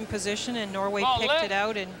get it in position, and Norway picked it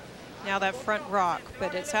out, and now that front rock.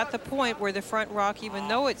 But it's at the point where the front rock, even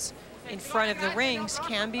though it's in front of the rings,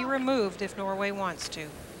 can be removed if Norway wants to.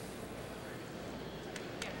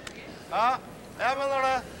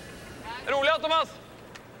 Rolig, Thomas.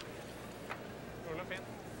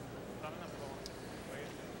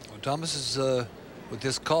 Well, Thomas is, with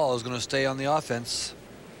this call, is going to stay on the offense.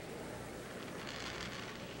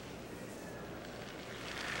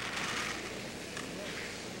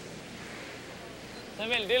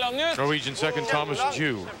 Norwegian second, Thomas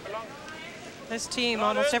Jew. This team,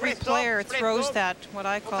 almost every player throws that, what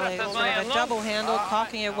I call a sort of a double handle,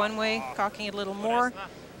 cocking it one way, cocking it a little more,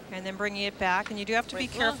 and then bringing it back. And you do have to be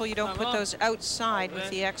careful you don't put those outside with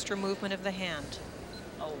the extra movement of the hand.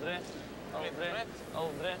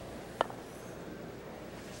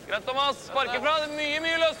 Greit, Thomas. Sparke fra. Det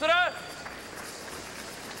mye løsere.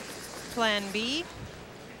 Plan B.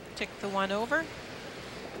 Tick the one over.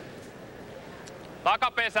 Back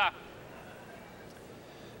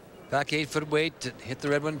 8-foot weight, hit the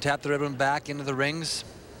red one, tap the red one back into the rings.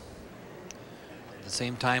 At the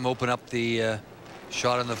same time, open up the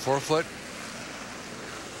shot on the 4-foot.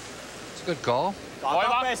 It's a good call.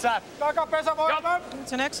 It's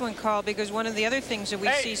an excellent call, because one of the other things that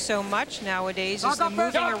we see so much nowadays is the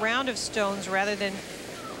moving around of stones rather than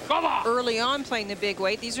early on playing the big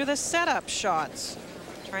weight. These are the setup shots.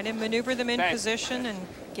 Trying to maneuver them in position and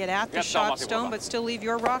get at the shot stone, but still leave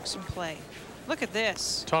your rocks in play. Look at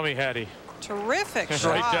this. Tommy Hattie. Terrific shot.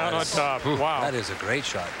 Right down on top. Wow. That is a great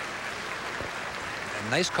shot. And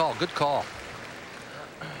nice call, good call.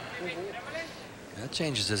 That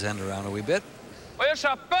changes his end around a wee bit. Og gjør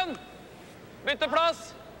kjappen. Bytte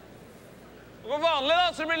plass. Gå vanlig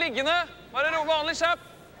da, så det blir liggende. Bare vanlig kjapp.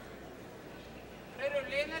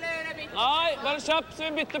 Nei, bare kjapp, så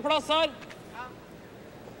vi bytter plass her.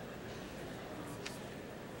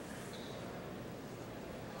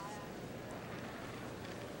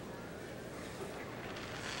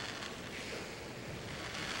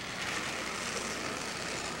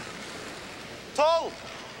 12.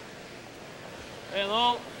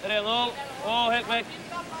 Renhold, renhold. Og helt vekk.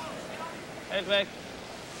 Helt vekk.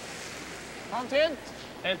 Han fint.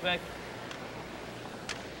 Helt vekk.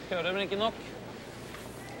 Kjører, men ikke nok.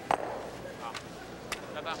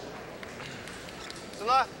 Sånn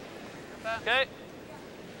da. Ok.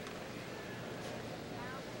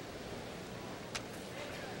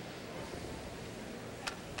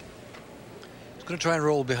 Going to try and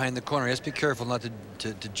roll behind the corner. Just be careful not to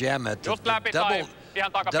jam it. The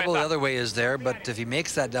double the other way is there, but if he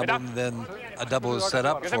makes that double, then a double is set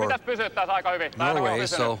up for Norway.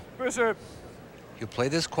 So You play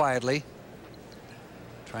this quietly.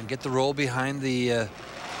 Try and get the roll behind the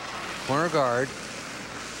corner guard.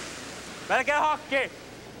 Melkein hakki!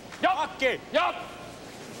 Hakki! Japp!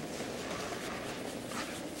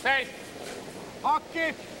 Seis!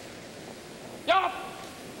 Hakki! Japp!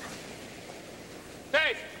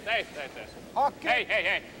 Seis! Seis! Hakki!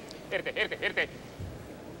 Hei! Irti!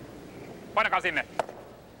 Painakaa sinne.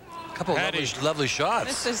 Couple lovely shots.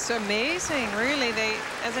 This is amazing, really. They,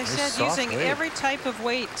 as I said, using every type of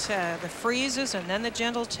weight, the freezes and then the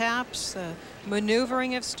gentle taps, the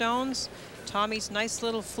maneuvering of stones. Tommy's nice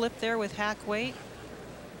little flip there with hack weight.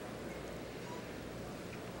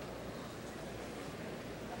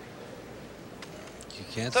 You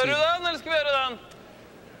can't Tør see. du den, eller skal vi gjøre den?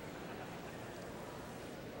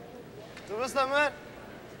 Du bestemmer.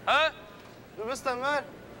 Hæ? Du bestemmer.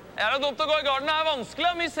 Er det dumt å gå i garden? Det er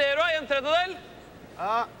vanskelig. Mye ser du, 1/3.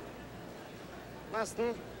 Ja.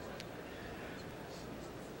 Nesten.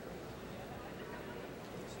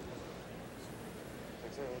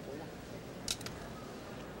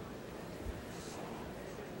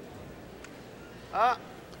 Ja.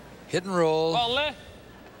 Hit and roll. Vanlig.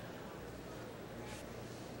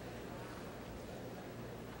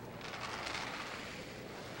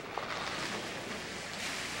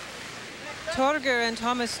 Torger and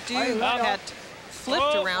Thomas had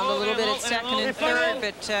flipped around a little bit at second and third,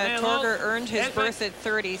 but Torger earned his berth at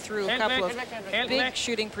 30 through a couple of big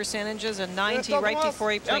shooting percentages, a 90 right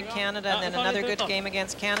before he played Canada, and then another good game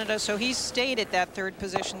against Canada. So he's stayed at that third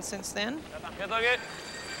position since then.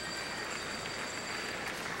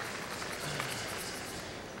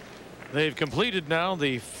 They've completed now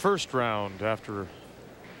the first round after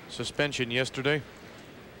suspension yesterday.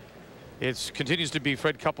 It continues to be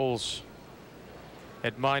Fred Couples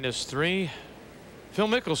at -3. Phil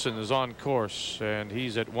Mickelson is on course, and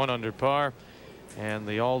he's at 1 under par. And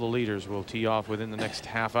all the leaders will tee off within the next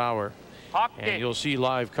half hour. And you'll see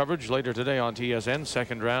live coverage later today on TSN.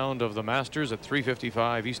 Second round of the Masters at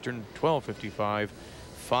 3:55 Eastern, 12:55,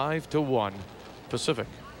 5-1 Pacific.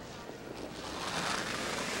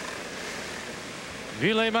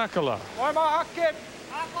 Ville Mäkelä. Voimaa hakki!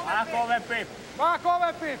 Vähän kovempi! Vähän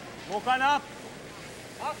kovempi! Mukana!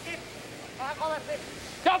 Hakki! Vähän kovempi!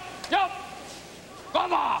 Japp!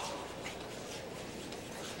 Kova!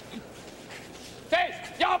 Seis!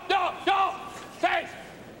 Japp! Seis!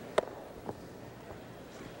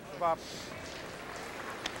 Hyvä.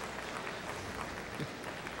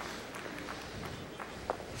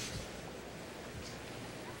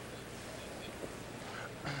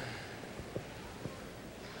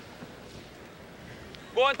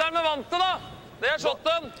 Gå etter med vantet, da! Det er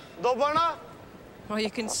shotten! Dobbelen, da? Well, you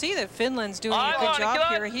can see that Finland's doing a good job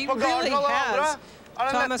here. He really has.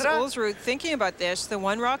 Thomas Ulsrud thinking about this. The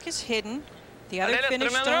one rock is hidden. The other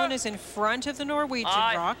Finnish stone is in front of the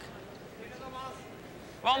Norwegian rock.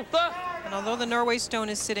 And although the Norway stone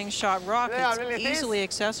is sitting shot rock, it's easily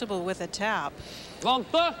accessible with a tap. It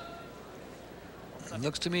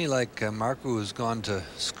looks to me like Markku has gone to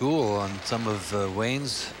school on some of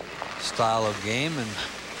Wayne's style of game, and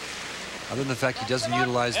other than the fact he doesn't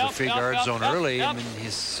utilize the free guard zone early, I mean,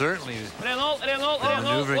 he's certainly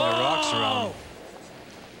maneuvering the rocks around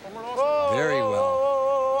very well.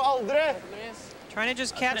 Trying to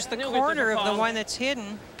just catch the corner of the one that's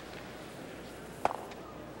hidden.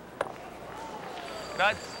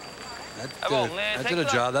 That did a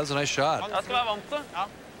job. That was a nice shot.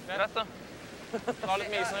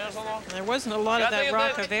 There wasn't a lot of that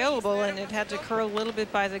rock available, and it had to curl a little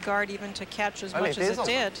bit by the guard even to catch as much as it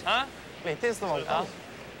did. It's been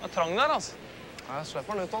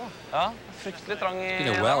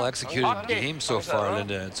a well-executed game so far,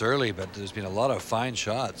 Linda. It's early, but there's been a lot of fine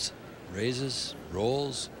shots. Raises,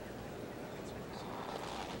 rolls.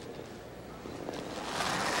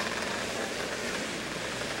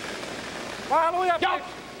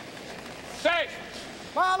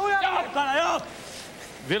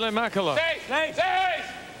 Ville Mäkelä.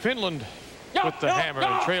 Finland with the hammer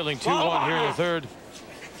and trailing 2-1 here in the third.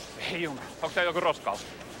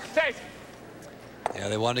 Yeah,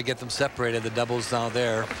 they wanted to get them separated, the doubles down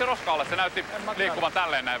there.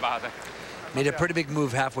 Made a pretty big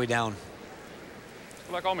move halfway down.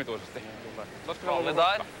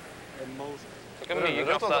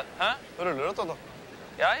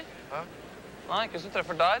 Jeg? Nei, ikke så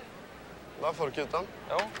treffer der. Da får du ikke ut den.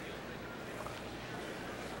 Jo.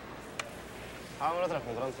 Her må du treffe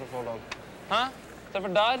omtrent for å få den. Hæ?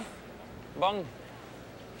 Treffer der. Bang.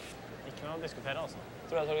 Ikke noe å diskutere, altså.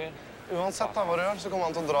 Tror jeg, Torger. Uansett hva du gjør, så kommer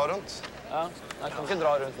han til å dra rundt. Ja, jeg kan ikke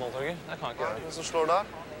dra rundt nå, Torger. Jeg kan ikke gjøre det. Hvis du slår der.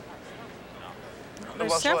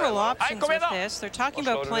 there's several options with this. They're talking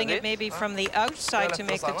about playing it maybe from the outside to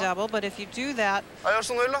make the double, but if you do that,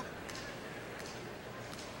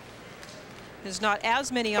 there's not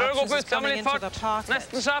as many options as coming into the pocket.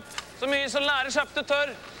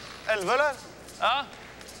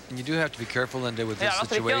 And you do have to be careful, Linda, with this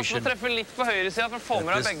situation. This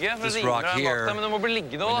rock here,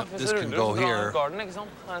 this can go here.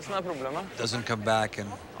 Doesn't come back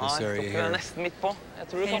in this area here.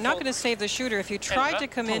 And you're not going to save the shooter. If you tried to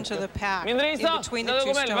come into the pack in between the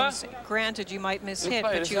two stones, granted you might miss hit,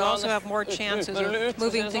 but you also have more chances of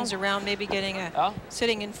moving things around, maybe getting a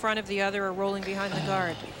sitting in front of the other or rolling behind the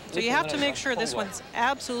guard. So you have to make sure this one's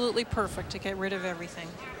absolutely perfect to get rid of everything.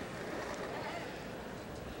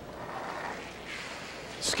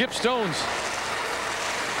 Skip stones.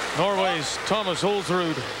 Norway's Thomas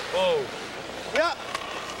Ulsrud. Oh. Yeah.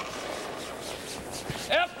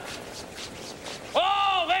 Yep.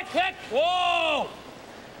 Oh, väck. Whoa.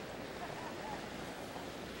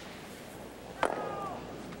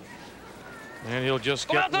 And he'll just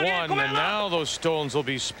get one, and now those stones will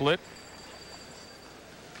be split.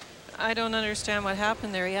 I don't understand what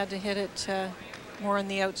happened there. He had to hit it more on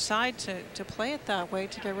the outside to play it that way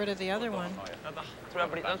to get rid of the other one.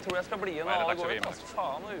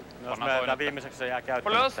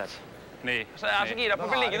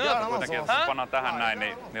 Pannaan tähän näin,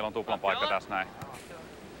 niin niillä on tuplan paikka tässä näin.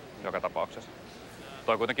 Joka tapauksessa.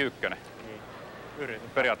 Toi kuitenkin ykkönen.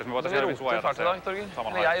 Periaatteessa me voitaisiin hyvin suojata se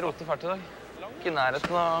samalla Jeg er roter fart i dag. Ikke i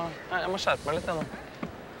nærheten av... Jeg må skjerpe meg litt ennå.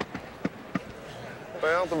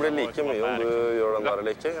 Ja, det blir like mye om du gjør den der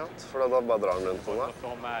eller ikke, ja. For da bare drar den rundt på der.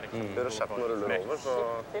 Gjør det kjapt når du ruller over,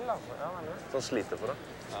 så sliter for det.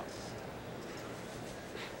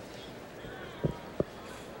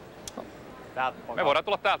 Me voidaan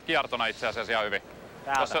tulla täältä kiertona itse asiassa ihan hyvin.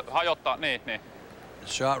 Jos hajottaa, niin.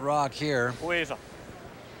 Shot rock here. Uisa.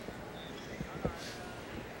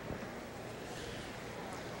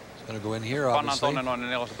 It's going to go in here, Pannaan obviously. tonne noin, niin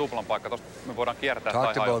niillä on se tuplan paikka. Tossa me voidaan kiertää tai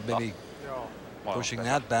Talked about hajottaa. maybe pushing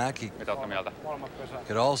that back. He Mitä olette mieltä?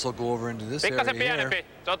 could also go over into this area Pikkasen here. pienempi.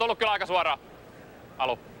 Se on tullut kyllä aika suoraan.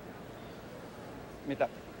 Alu. Mitä?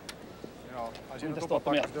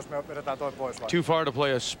 Too far to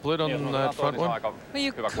play a split on that front one? Well,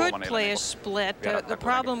 you could play a split. The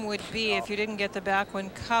problem would be if you didn't get the back one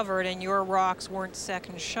covered and your rocks weren't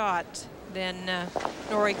second shot, then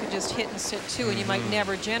Norway could just hit and sit too, and you might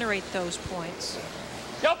never generate those points.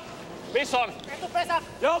 Jopp! Missä on?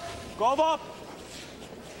 Jopp! Kova!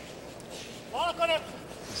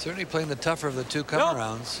 Certainly playing the tougher of the two come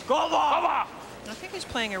rounds. Kova! I think he's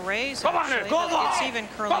playing a raise, actually. It's even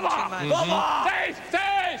curling too much.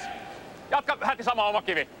 Seis! Jatka heti sama oma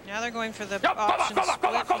kivi. Now they're going for the option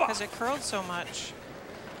split because it curled so much.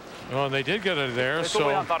 Oh, and they did get it there,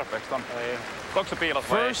 so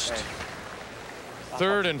first,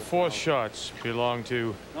 third and fourth shots belong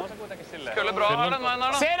to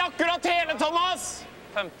Finland. Ser akkurat hele, Thomas!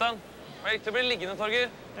 15. Det blir liggende, Torger.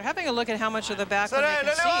 They're having a look at how much of the back one they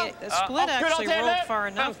can see. The split actually rolled far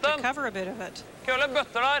enough to cover a bit of it. Kølle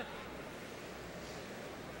bøtter der.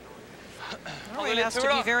 Norway has to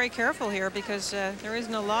be very careful here because there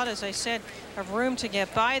isn't a lot, as I said, of room to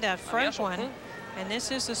get by that front one. And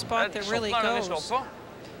this is the spot that really goes. Well,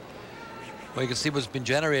 you can see what's been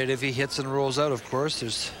generated if he hits and rolls out, of course.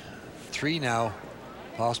 There's 3 now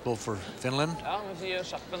possible for Finland.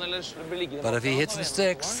 But if he hits and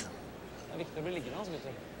sticks,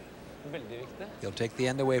 he'll take the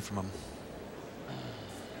end away from him.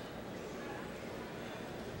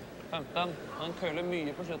 15. Han køler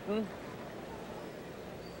mye på slutten.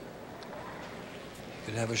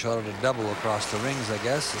 Could have a shot at a double across the rings, I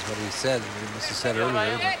guess, is what he said. He must have said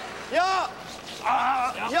earlier.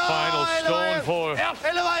 Final stone for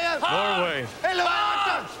Norway.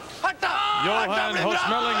 Johan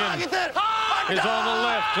Hosmellingen is on the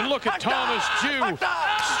left. And look at Thomas Jew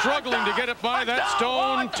struggling to get it by that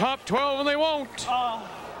stone. Top 12, and they won't.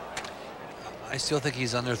 I still think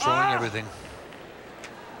he's underthrowing everything.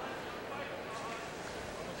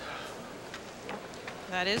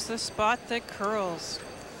 That is the spot that curls.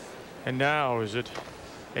 And now, is it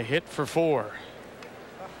a hit for 4?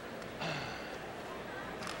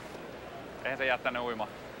 Eihän se jää tänne uimaan.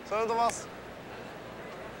 Se on Thomas.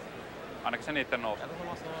 Ainakin se niitten nousi.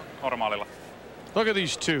 Normaalilla. Look at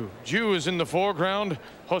these two. Jew is in the foreground.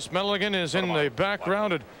 Hosmellingen is in the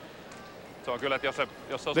background. Se on kyllä, että jos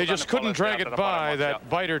se They just couldn't drag it by that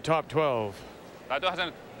biter top 12. Täytyyhän se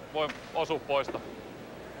nyt voi osua poista.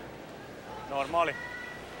 Normaali.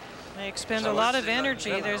 They expend a lot of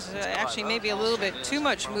energy. There's actually maybe a little bit too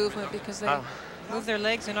much movement because they move their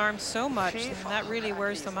legs and arms so much, and that really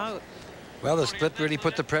wears them out. Well, the split really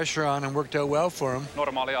put the pressure on and worked out well for him.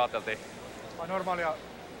 Normaalia ajateltiin. Normaalia.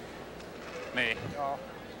 Niin. Joo.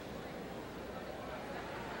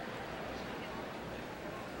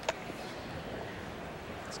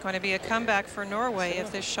 It's going to be a comeback for Norway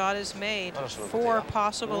if this shot is made. 4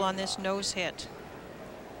 possible on this nose hit.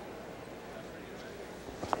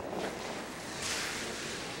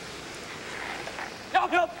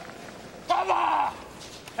 Yup, yup. Baba!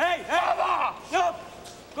 Hey, hey! Baba! Yup!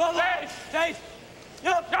 Baba! Hey!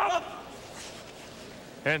 Yup, yup!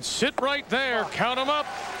 And sit right there, count them up.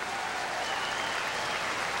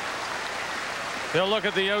 They'll look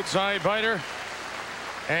at the outside biter.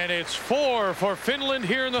 And it's 4 for Finland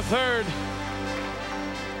here in the third.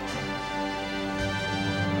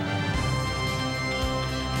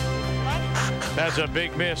 That's a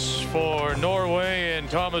big miss for Norway and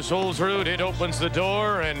Thomas Ulsrud. It opens the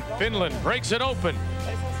door and Finland breaks it open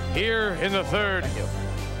here in the third.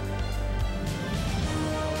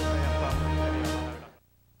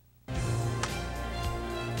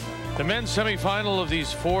 The men's semifinal of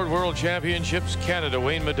these Ford World Championships, Canada,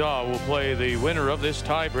 Wayne Middaugh will play the winner of this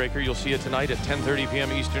tiebreaker. You'll see it tonight at 10:30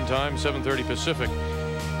 p.m. Eastern Time, 7:30 Pacific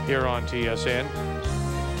here on TSN.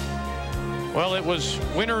 Well, it was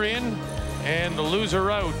winner in and the loser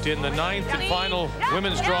out in the 9th and final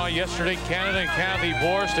women's draw yesterday. Canada and Kathy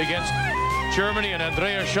Borst against Germany and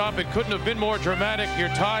Andrea Schopp. It couldn't have been more dramatic. You're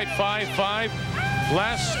tied 5-5.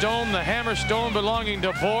 Last stone, the hammer stone belonging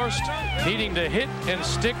to Borst, needing to hit and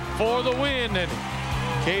stick for the win. And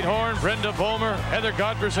Kate Horn, Brenda Bomer, Heather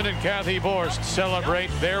Godberson, and Kathy Borst celebrate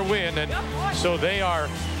their win. And so they are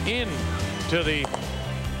in to the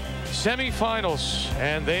semifinals,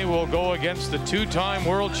 and they will go against the 2-time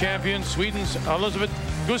world champion, Sweden's Elizabeth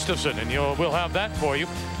Gustafsson. And we'll have that for you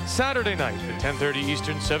Saturday night at 10:30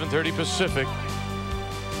 Eastern, 7:30 Pacific.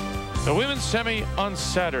 The women's semi on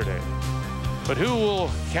Saturday. But who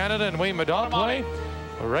will Canada and Wayne Middaugh play?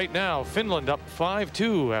 Well, right now, Finland up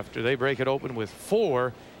 5-2 after they break it open with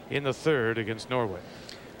 4 in the third against Norway.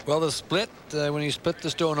 Well, the split, when he split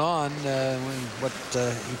the stone on, what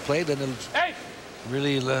he played, and it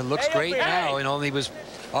really looks great now. You know, he was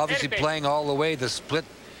obviously playing all the way the split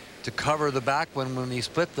to cover the back when he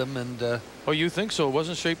split them. And oh, you think so? It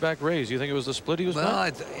wasn't straight back raise. You think it was the split he was playing? Well,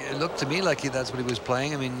 it looked to me like that's what he was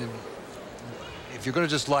playing. I mean, if you're going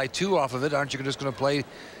to just lie 2 off of it, aren't you just going to play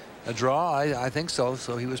a draw? I think so.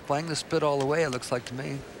 So he was playing the split all the way, it looks like to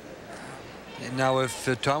me. And now, if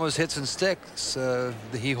Thomas hits and sticks,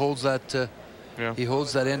 he holds that. He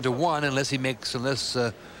holds that into 1, unless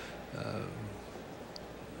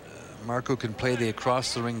Marco can play the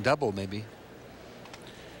across the ring double, maybe.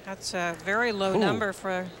 That's a very low number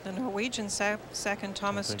for the Norwegian second,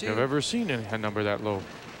 Thomas I don't think I've ever seen a number that low.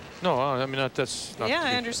 No, I mean, that's not. Yeah,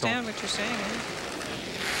 I understand what you're saying.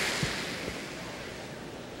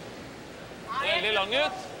 Veldig lang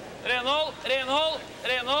ut. Renhold, renhold,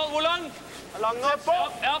 renhold. Hvor lang? Lang nok.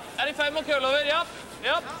 Ja, er i ferd med å køle over. Ja,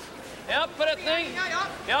 ja. Ja, på retning.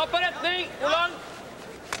 Ja, på retning. Hvor lang?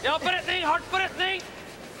 Ja, på retning. Hardt på retning.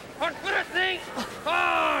 Hardt på retning.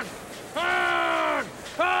 Hard! Hard!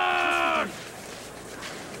 Hard!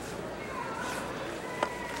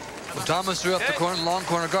 Well, Thomas threw up the corner, long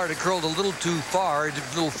corner guard. It curled a little too far, a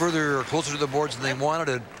little further or closer to the boards than they wanted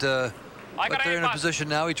it. But they're in a position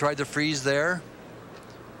now. He tried to freeze there.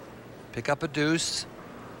 Pick up a deuce.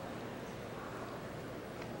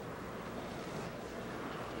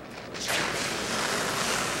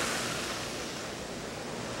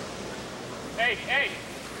 Hey, hey.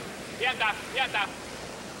 Jänta, jänta.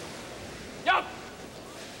 Yup.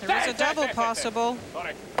 There is a double possible.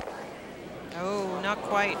 Sorry. Oh, not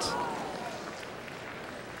quite.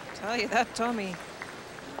 Tell you that, Tommy.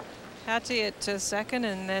 Hattie at second,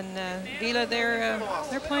 and then Vila, they're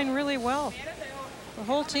playing really well. The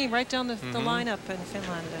whole team, right down the lineup in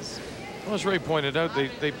Finland is. Well, as Ray pointed out,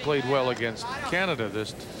 they played well against Canada.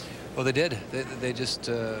 Well, they did. They just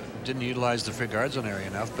didn't utilize the free guard zone area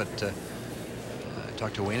enough. But I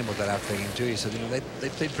talked to Wayne about that after the game too. He said, you know, they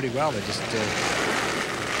played pretty well. They just.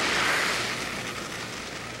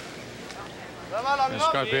 And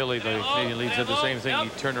Scott Bailey, the Canadian lead, said the same thing. You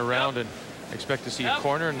turn around and expect to see a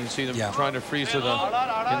corner and see them trying to freeze in the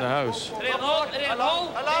house.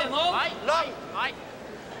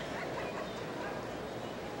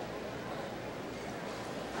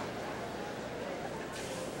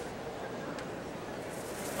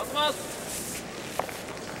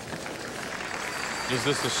 Is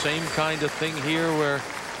this the same kind of thing here where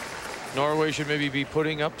Norway should maybe be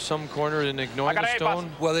putting up some corner and ignoring the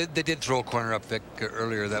stone? Well, they did throw a corner up, Vic,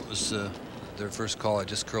 earlier. That was their first call. I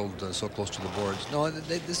just curled so close to the boards. No,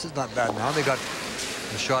 this is not bad now. They got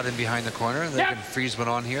The shot in behind the corner. They can freeze one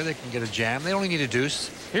on here. They can get a jam. They only need a deuce.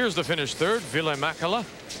 Here's the finished third, Ville Mäkelä.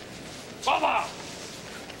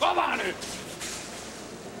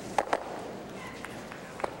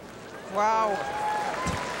 Wow.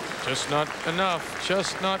 Just not enough,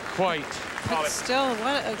 just not quite. But still,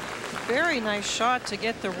 what a very nice shot to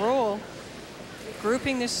get the roll.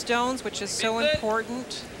 Grouping the stones, which is so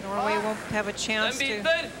important. Norway won't have a chance to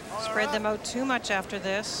spread them out too much after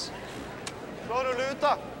this. Slå rulle ut,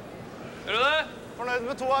 da. Gjør du det? Fornøyd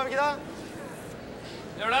med 2, er vi ikke det?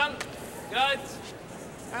 Gjør den. Greit.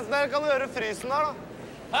 Enten dere kan gjøre frysen der, da.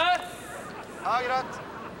 Hæ? Ja, greit.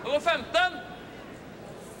 Det går 15.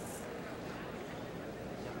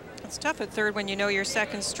 It's tough at third when you know your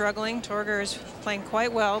second's struggling. Torger is playing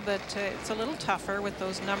quite well, but it's a little tougher with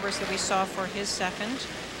those numbers that we saw for his second.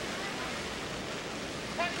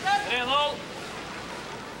 3-0.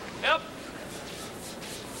 Japp.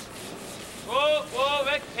 Gå,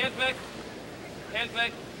 vekk, helt vekk. Helt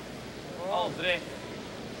vekk. Aldri.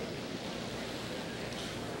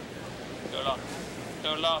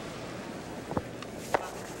 Kjøla.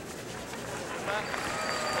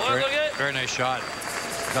 Very nice shot.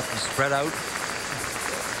 Got them spread out.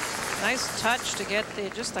 Nice touch to get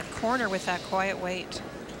just the corner with that quiet weight.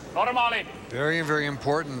 Very, very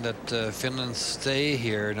important that Finland stay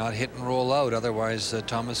here, not hit and roll out. Otherwise,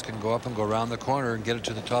 Thomas can go up and go around the corner and get it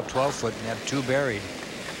to the top 12 foot and have 2 buried.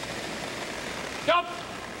 Jump.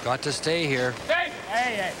 Got to stay here.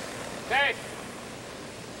 Hey.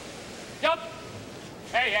 Jump.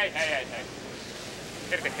 Hey.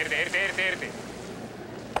 Irti.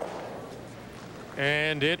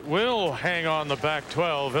 And it will hang on the back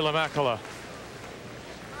 12, Ville Mäkelä.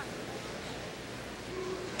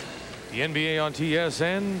 The NBA on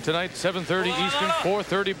TSN tonight, 7:30 Eastern,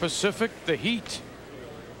 4:30 Pacific. The Heat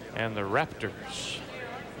and the Raptors.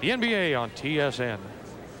 The NBA on TSN.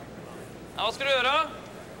 Hva skal du gjøre?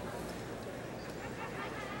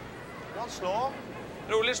 Kan slå.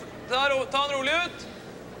 Rolig. Ta den rolig ut.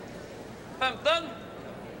 15.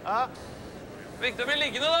 Ja. Viktig å bli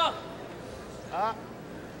liggende, da. Ja.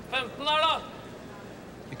 15 her, da.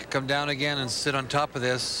 You could come down again and sit on top of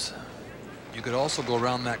this. You could also go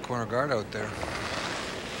around that corner guard out there.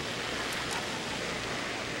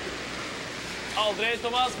 Aldri,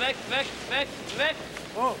 Thomas. Vekk.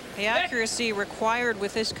 Whoa. The accuracy required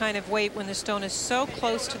with this kind of weight when the stone is so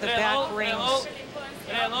close to the back rings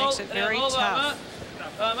makes it very tough.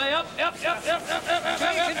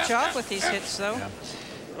 Doing a good job with these hits, though.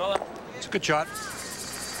 Yeah. It's a good shot.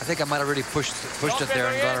 I think I might have already pushed it there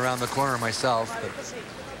and gone around the corner myself. But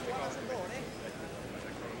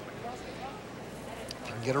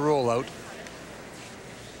can get a roll out.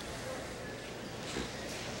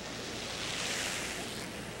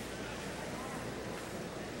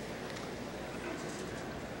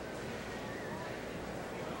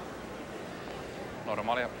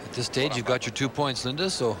 At this stage, you've got your 2 points, Linda,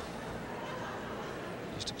 so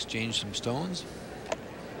just exchange some stones.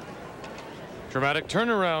 Dramatic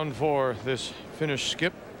turnaround for this Finnish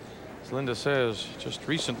skip. As Linda says, just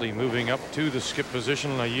recently moving up to the skip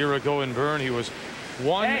position. A year ago in Bern, he was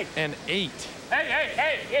 1 and 8.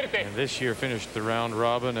 And this year finished the round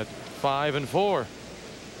robin at 5 and 4.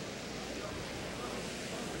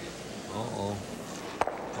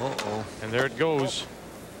 And there it goes.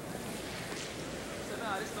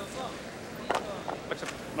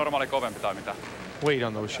 Weight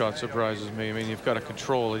on those shots surprises me. I mean, you've got to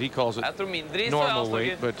control it. He calls it normal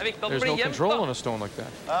weight, but there's no control on a stone like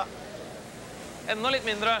that. Enda litt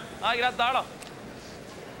mindre. Nei, greit der, da.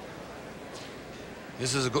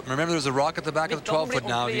 This is a good. Remember, there's a rock at the back of the 12 foot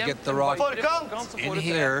now. If you get the rock in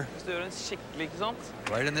here,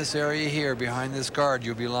 right in this area here, behind this guard,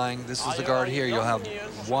 you'll be lying. This is the guard here. You'll have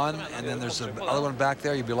 1, and then there's another one back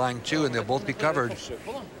there. You'll be lying 2, and they'll both be covered.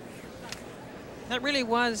 That really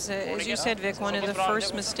was, as you said, Vic, one of the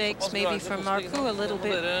first mistakes maybe from Markku, a little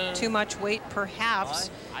bit too much weight, perhaps.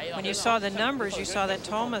 When you saw the numbers, you saw that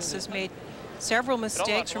Thomas has made several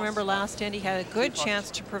mistakes. Remember, last end he had a good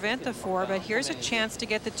chance to prevent the 4, but here's a chance to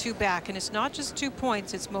get the 2 back. And it's not just 2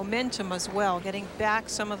 points, it's momentum as well, getting back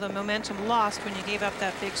some of the momentum lost when you gave up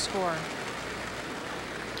that big score.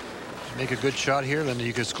 Make a good shot here, then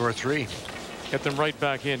you could score 3. Get them right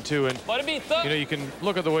back in, too. And, you know, you can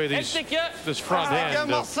look at the way this front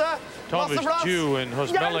end of Thomas Jew and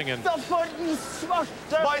Husmellingen.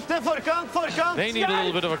 They need a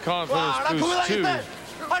little bit of a confidence boost, too.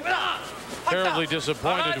 Terribly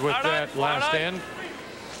disappointed with that last end.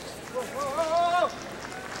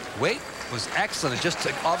 Weight was excellent. It just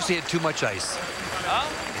obviously had too much ice.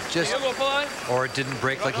 It just, or it didn't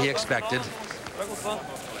break like he expected.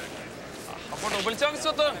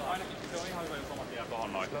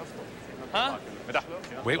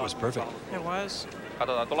 Weight was perfect. It was.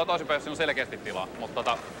 Katsotaan, tuolla toisinpäin, jos siinä on selkeästi tilaa,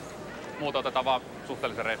 mutta muuten otetaan vaan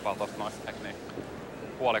suhteellisen reippaalla tosta noin, eikö niin?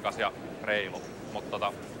 Puolikas ja reilu,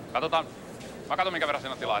 mutta katsotaan, mä katson minkä verran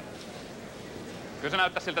siinä on tilaa. Kyllä se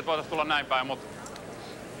näyttää siltä, että voitaisiin tulla näin päin, mutta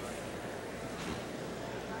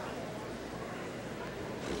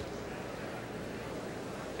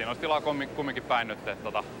siinä olisi tilaa kumminkin päin nyt,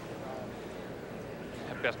 että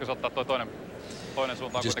pitäisikö se ottaa toi toinen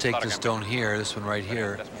suuntaan Just kuitenkin take the tarkemmin. stone here, this one right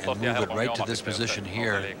here, and move it right to this position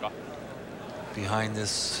here, behind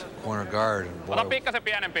this corner guard. And boy, Ota pikkasen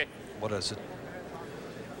pienempi. what is it?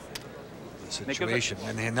 The situation.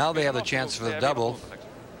 And now they have the chance for the double.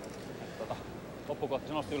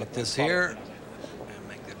 Get this here, and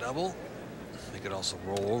make the double. They could also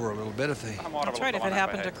roll over a little bit if they... That's right, if it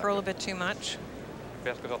happened to curl a bit too much.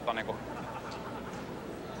 Pitäisikö se ottaa niinku...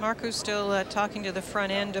 Markku's still talking to the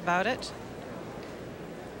front end about it.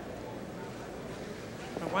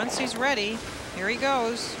 But once he's ready, here he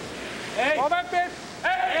goes.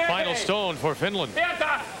 Final stone for Finland.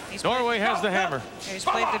 Norway has the hammer. He's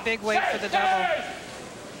played the big weight for the double.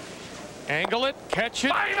 Angle it, catch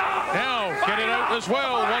it. Now get it out as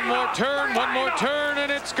well. One more turn,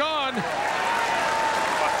 and it's gone.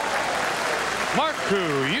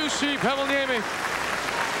 Markku Uusipaavalniemi.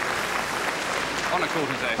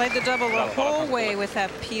 Played the double the whole way with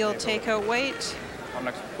that peel takeout weight.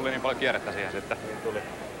 Onneksi tuli niin paljon kierrettä siihen sitten. Tuli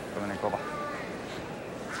niin kova.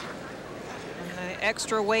 And the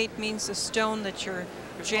extra weight means the stone that you're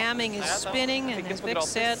jamming is spinning, and as Vic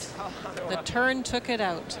said, the turn took it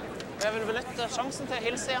out. Jeg vil benytte sjansen til å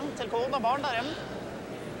hilse hjem til kona og barn der hjemme.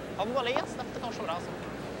 Han var litt, dette kanskje bra.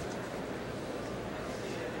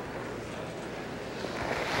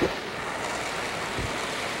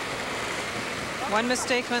 One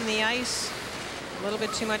mistake on the ice, a little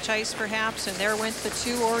bit too much ice perhaps, and there went the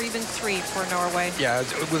 2 or even 3 for Norway. Yeah,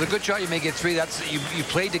 with a good shot you may get 3. That's you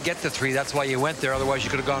played to get the 3. That's why you went there. Otherwise you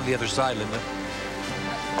could have gone to the other side, Linda.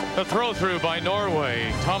 The throw through by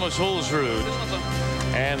Norway, Thomas Ulsrud.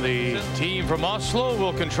 And the team from Oslo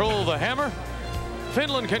will control the hammer.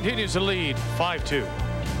 Finland continues to lead 5-2.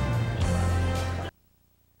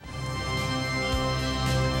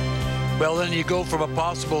 Well, then you go from a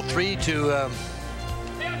possible 3 to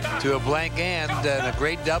a blank end, and a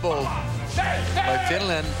great double by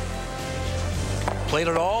Finland. Played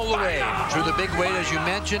it all the way through the big weight, as you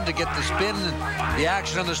mentioned, to get the spin, the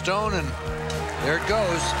action on the stone, and there it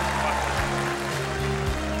goes.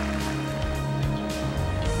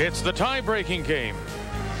 It's the tie-breaking game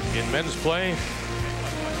in men's play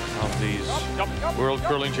of these World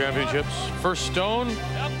Curling Championships. First stone.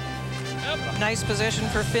 Nice position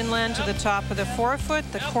for Finland to the top of the forefoot.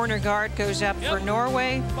 The corner guard goes up for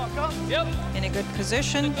Norway in a good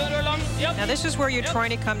position. Now this is where you're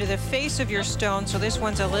trying to come to the face of your stone, so this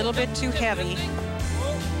one's a little bit too heavy.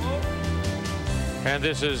 And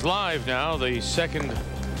this is live now, the second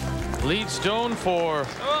lead stone for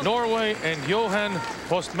Norway and Johan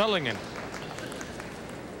Postmelingen.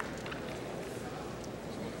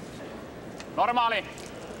 Normaali.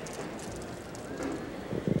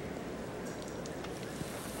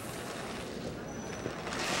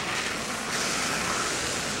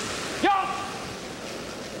 Ja!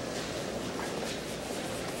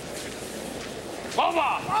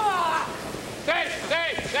 Kova! Seis!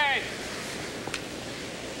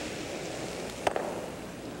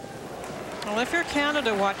 Well, if you're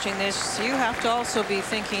Canada watching this, you have to also be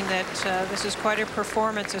thinking that this is quite a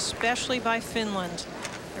performance, especially by Finland.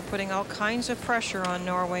 They're putting all kinds of pressure on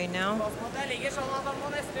Norway now.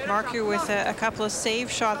 Markku with a couple of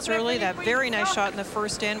save shots early. That very nice shot in the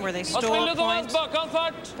first end where they stole a point.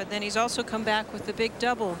 But then he's also come back with the big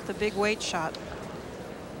double, the big weight shot.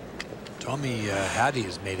 Tommy Hattie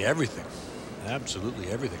has made everything,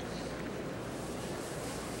 absolutely everything.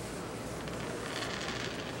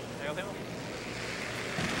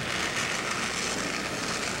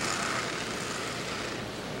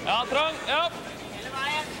 Ja, trang. Japp.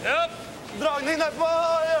 Japp. Dragning der på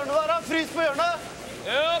hjørnet der, frys på hjørnet.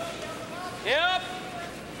 Japp. Japp.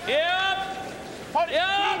 Japp. Bakken!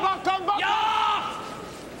 Ja!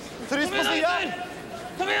 Frys på siden.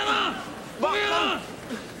 Kom igjen da! Kom igjen da!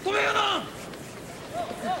 Kom igjen da!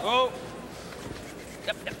 Oh.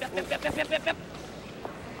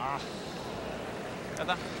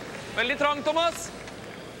 Japp. Veldig trang, Thomas.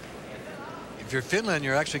 If you're Finland,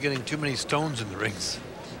 you're actually getting too many stones in the rings.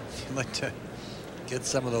 You'd like to get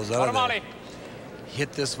some of those out of there.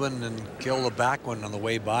 Hit this one and kill the back one on the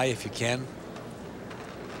way by if you can.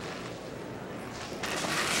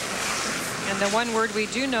 And the one word we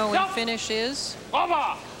do know in Finnish is?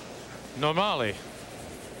 Normally.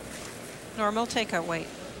 Normal takeout weight.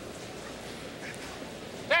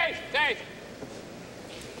 Yeah,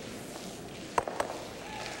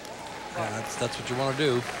 that's what you want to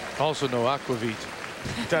do. Also no aquavit.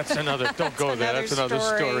 That's another, don't go there, that's another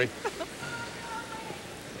story.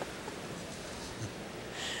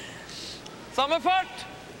 Samme fart!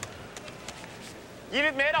 Gi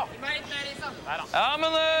litt mer, da. Ja,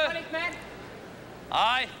 men...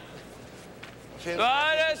 Nei. Du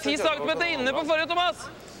 10 centimeter inne på forrige, Thomas.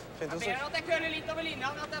 Jeg ber at jeg køller litt over linja,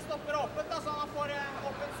 men at jeg stopper åpent, da, så han får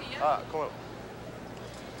åpen side. Ja, kom igjen.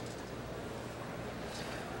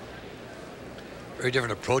 Very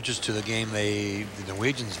different approaches to the game. The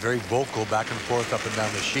Norwegians very vocal back and forth up and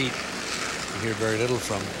down the sheet. You hear very little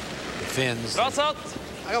from the Finns. Bra satt.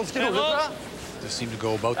 They seem to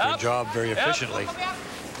go about their job very efficiently.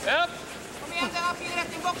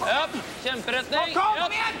 Kjemperetning.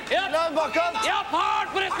 Ja,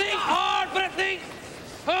 hardt på retning! Hardt på retning!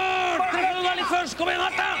 Hardt! Trekker du deg litt først? Kom igjen,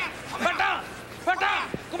 Harta! Harta!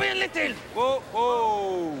 Kom igjen litt til!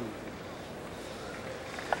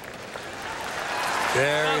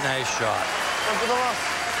 Very nice shot.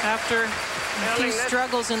 After a few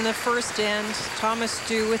struggles in the first end, Thomas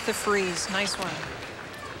Dew with the freeze. Nice one.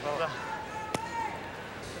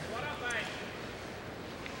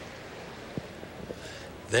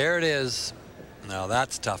 There it is. Now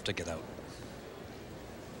that's tough to get out.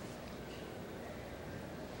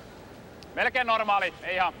 Melkein normaali,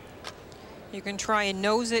 ei ihan. You can try and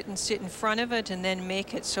nose it and sit in front of it and then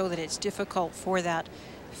make it so that it's difficult for that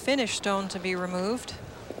finish stone to be removed.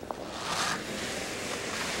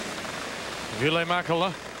 Ville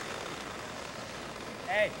Mäkelä.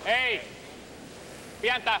 Ei!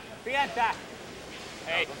 Pientä!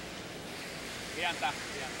 Ei! Pientä!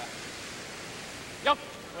 Jop!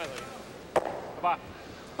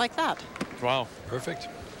 Like that. Wow. Perfect.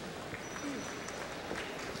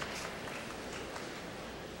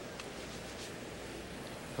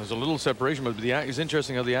 There's a little separation, but it's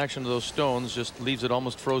interesting how the action of those stones just leaves it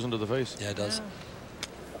almost frozen to the face. Yeah, it does.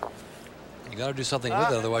 You got to do something with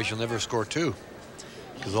it, otherwise you'll never score two.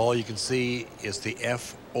 Because all you can see is the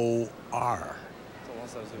F-O-R.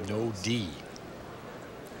 No D.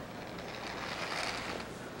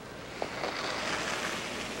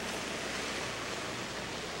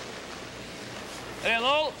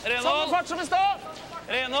 Renhold. Samme fart som I stad.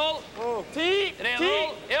 Renhold. 10.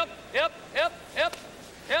 Renhold. Japp.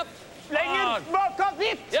 Lenger. Bakkant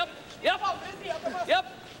hit. Japp.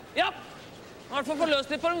 I hvert fall få løst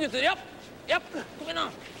litt på dem, gutter. Japp. Kom inn da.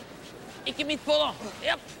 Ikke midt på da.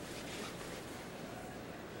 Japp.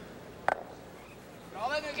 Bra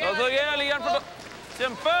det, Norge. Da, Torgeir, ligger den for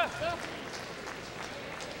kjempe.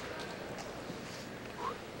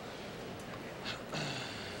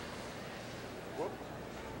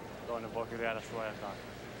 Toinen voi kyllä jäädä suojataan.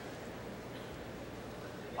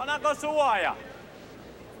 Annako suoja?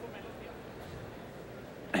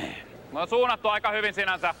 No suunnattu aika hyvin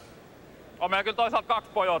sinänsä. On meillä kyllä toisaalta 2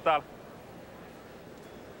 pojoa täällä.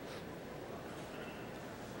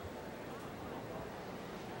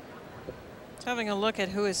 Having a look at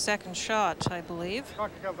who is second shot, I believe.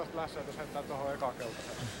 Kaikki keltaiset lässeet, jos heittää tuohon eka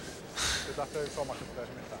keltaisen. Nyt lähtee yksi omaksi, ettei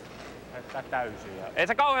se mitään. Heittää täysin. Ei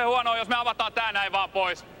se kauhean huonoa, jos me avataan tää näin vaan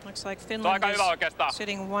pois. Looks like Finland is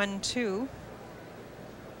sitting 1-2.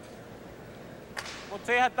 Mut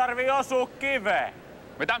siihen tarvii osua kiveen.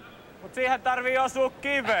 Mitä? Mut siihen tarvii osua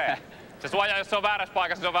kiveen. Se suoja, jos se on väärässä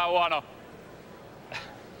paikassa, se on vähän huono.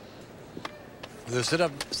 They're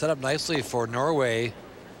set up nicely for Norway.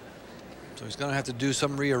 So he's going to have to do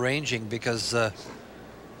some rearranging because a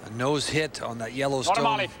nose hit on that yellow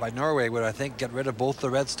stone by Norway would, I think, get rid of both the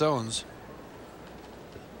red stones.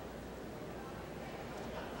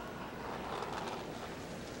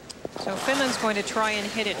 So Finland's going to try and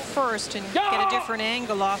hit it first and get a different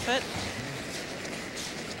angle off it.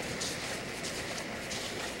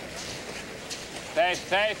 Stay.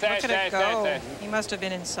 He must have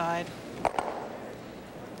been inside.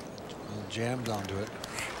 Jammed onto it.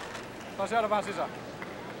 Tää on siellä vähän sisään.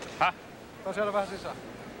 Häh? Tää on siellä vähän sisään.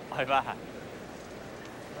 Ai vähän.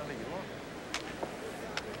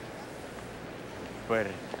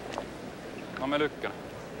 Peri. No me lykkänä.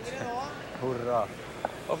 Hurraa.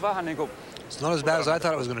 On vähän niinku... It's not as bad as I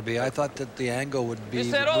thought it was going to be. I thought that the angle would be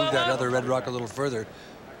to move that other red rock a little further.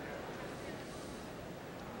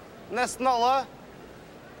 Nesten alle.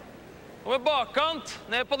 Over bakkant.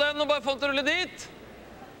 Ned på den og bare få den til å rulle dit.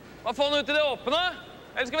 Bare få den ut I det åpne.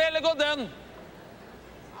 Eller skal vi heller gå den?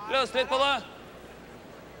 Løs litt på det.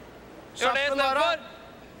 Gjør det I stedet for.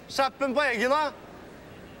 Kjappen på eggene.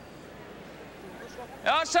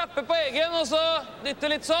 Ja, kjappe på egen, og så dytte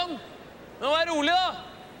litt sånn. Nå vær rolig, da.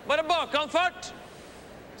 Bare bakkantfart.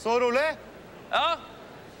 Så rolig? Ja.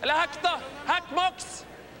 Eller hack, da. Hack maks.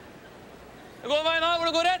 Det går veien her, hvor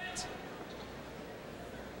det går rett.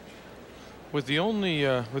 With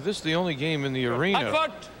this the only game in the arena,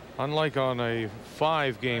 unlike on a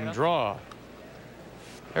 5-game draw,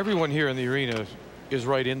 everyone here in the arena is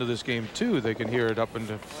right into this game too. They can hear it up,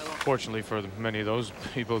 and fortunately for many of those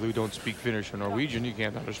people who don't speak Finnish or Norwegian, you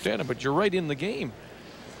can't understand it, but you're right in the game.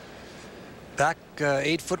 Back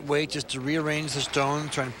 8-foot weight just to rearrange the stone,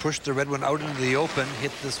 trying to push the red one out into the open,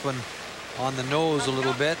 hit this one on the nose a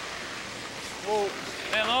little bit.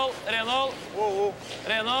 Renhold, Renhold.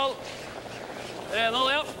 Renhold.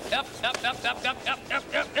 Renhold, yep.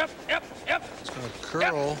 It's going to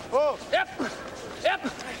curl. Yep.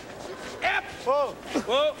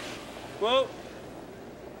 Whoa.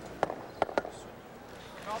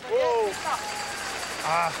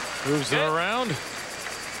 Moves it around.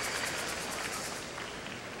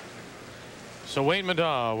 So Wayne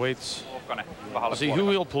Mada waits to see who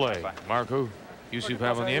will play. Marco,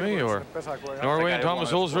 Uusipaavalniemi, or Norway and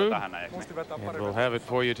Thomas Ulsrud. And we'll have it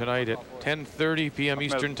for you tonight at 10:30 p.m.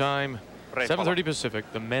 Eastern Time, 7:30 Pacific,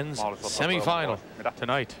 the men's semi-final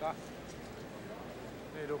tonight.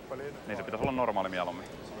 Niin se pitäisi olla normaali mieluummin.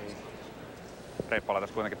 Reippaalla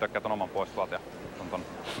tässä kuitenkin tökkää ton oman pois tuolta ja ton.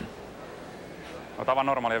 Otetaan vaan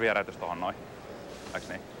normaalia vieräytys tohon noin. Eiks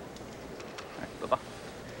niin?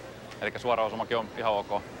 Elikkä suora osumakin on ihan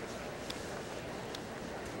ok.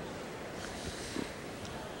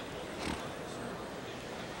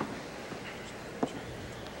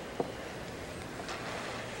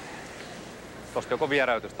 Tosta joko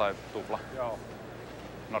vieräytys tai tupla. Joo.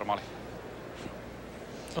 Normaali.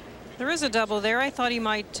 There is a double there. I thought he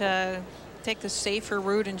might take the safer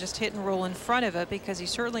route and just hit and roll in front of it, because he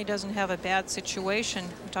certainly doesn't have a bad situation.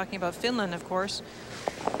 I'm talking about Finland, of course.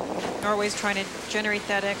 Norway's trying to generate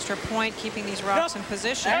that extra point, keeping these rocks in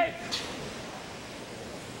position. Hey!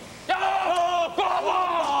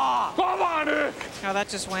 Kova nyt! Oh, that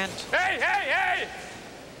just went. Hey!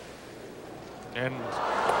 And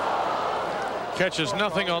catches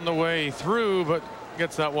nothing on the way through, but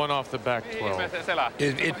gets that one off the back 12.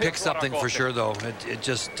 It picked something for sure, though. It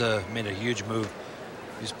just made a huge move.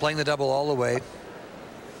 He's playing the double all the way.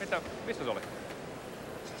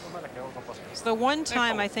 So the one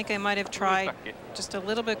time I think I might have tried just a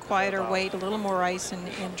little bit quieter weight, a little more ice,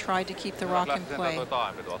 and tried to keep the rock in play.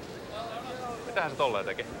 Mitähän se tolleen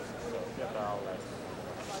teki?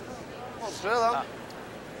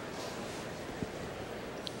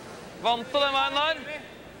 Vant på den veien der.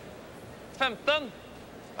 15.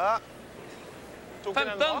 Ja.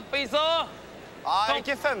 15 på isa. Nei,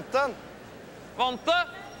 ikke 15. Vant det.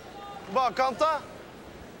 Bakkant da.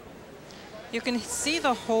 You can see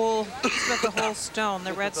the whole stone,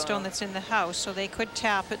 the red stone that's in the house, so they could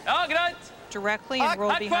tap it directly and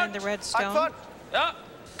roll behind the red stone.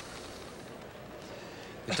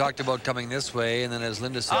 They talked about coming this way, and then as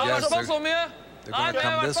Linda suggests, they're going to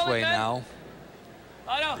come this way now.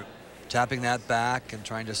 Tapping that back and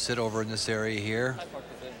trying to sit over in this area here.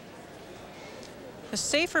 The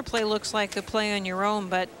safer play looks like the play on your own,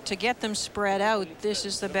 but to get them spread out, this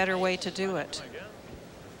is the better way to do it.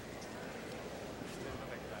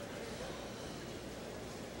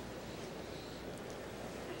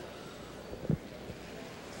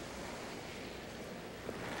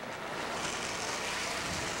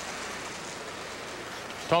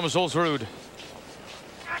 Thomas Ulsrud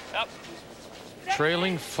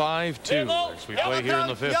trailing 5-2 as we play here in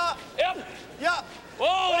the fifth.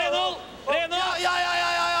 Whoa, Renhold!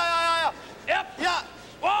 Ja!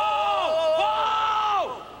 Whoa!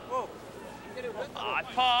 Ah,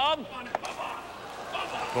 faen!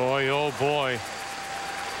 Boy, oh boy.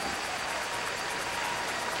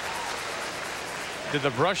 Did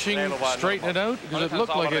the brushing straighten it out? Because it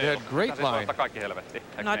looked like it had great line.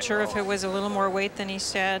 I'm not sure if it was a little more weight than he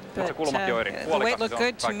said, but the weight looked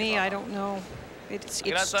good to me. I don't know. It's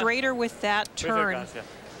straighter with that turn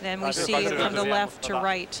than we see it from the left to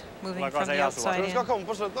right, moving from the outside in.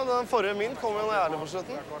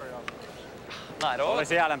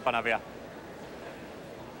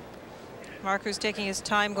 Marco's taking his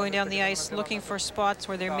time going down the ice, looking for spots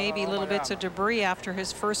where there may be little bits of debris after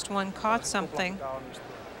his first one caught something.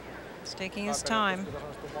 He's taking his time.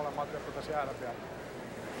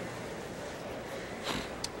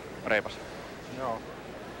 Reipas.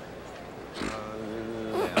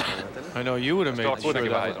 I know you would have made sure that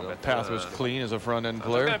the path was clean as a front-end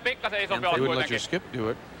player. You wouldn't let your skip do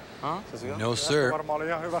it. No, sir.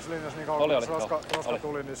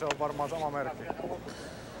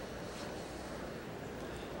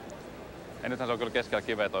 Ei, nythän se on kyllä keskellä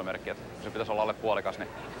kiveä toi merkki, että se pitäisi olla alle puolikas, niin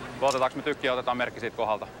luotetaanko me tykkiä ja otetaan merkki siitä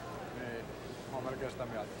kohdalta? Niin, mä oon melkein sitä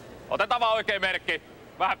mieltä. Otetaan vaan oikein merkki,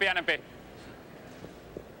 vähän pienempi.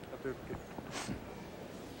 Ja tykki.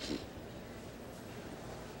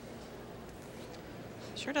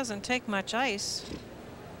 Sure doesn't take much ice.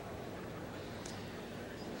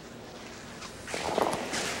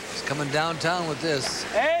 He's coming downtown with this.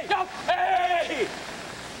 Ei! Ja, ei!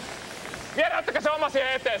 Vieräyttäkö se oma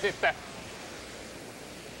siihen eteen sitten?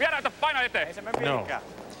 Vieräytä, paina eteen. Ei se mene mihinkään.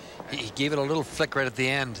 He gave it a little flick right at the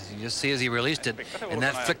end. You just see as he released it, and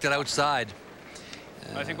that flicked it outside.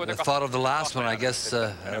 The thought of the last one, I guess,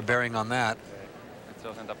 had a bearing on that. Se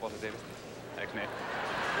on sentään positiivista. Eiks niin?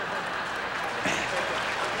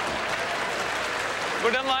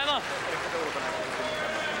 Good liner.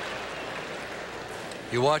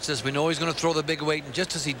 You watch this, we know he's going to throw the big weight, and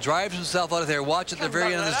just as he drives himself out of there, watch at the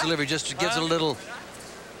very end of this delivery, just gives it a little,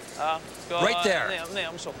 right there.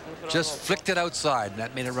 Just flicked it outside, and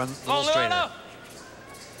that made it run a little straighter.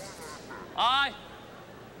 Ai!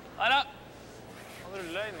 Aina!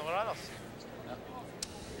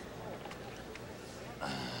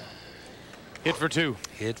 Hit for two.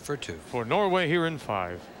 Hit for two. For Norway here in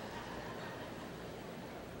 5.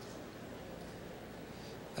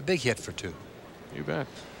 A big hit for two. You bet.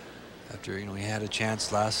 After, you know, he had a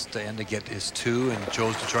chance last end to get his 2 and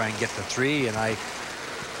chose to try and get the 3, and I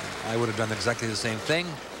would have done exactly the same thing,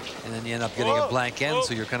 and then you end up getting a blank end,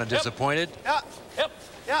 so you're kind of disappointed.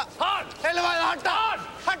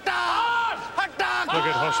 Look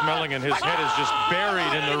at Hoosmellingen. His head is just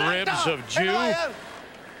buried in the ribs of Jew.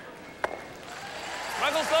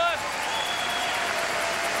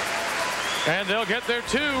 And they'll get their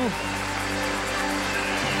 2.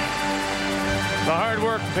 The hard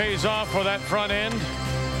work pays off for that front end.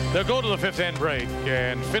 They'll go to the 5th end break,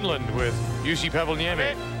 and Finland with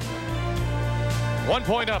Uusipaavalniemi. 1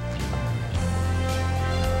 point up.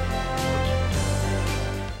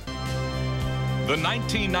 The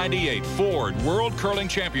 1998 Ford World Curling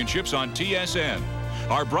Championships on TSN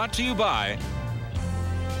are brought to you by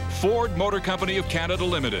Ford Motor Company of Canada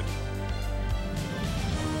Limited,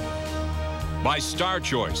 by Star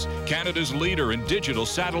Choice, Canada's leader in digital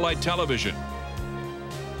satellite television,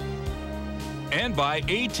 and by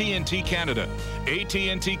AT&T Canada.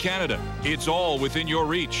 AT&T Canada, it's all within your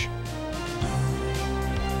reach.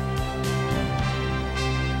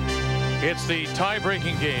 It's the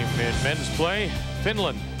tie-breaking game in men's play.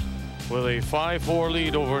 Finland with a 5-4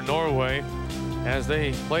 lead over Norway as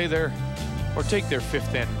they play their, or take their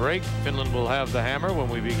 5th end break. Finland will have the hammer when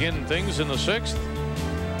we begin things in the 6th.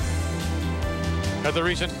 At the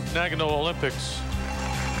recent Nagano Olympics,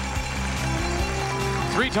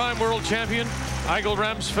 3-time world champion Egil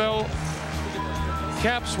Ramsfjell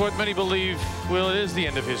caps what many believe, well, it is the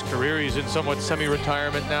end of his career. He's in somewhat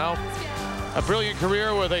semi-retirement now. A brilliant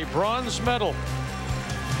career with a bronze medal.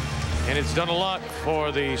 And it's done a lot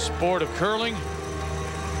for the sport of curling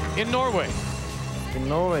in Norway. In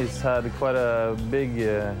Norway, it's had quite a big,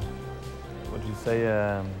 what do you say,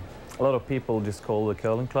 a lot of people just call the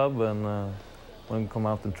curling club and want to come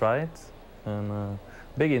out and try it. And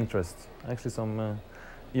big interest. Actually, some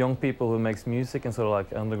young people who makes music and sort of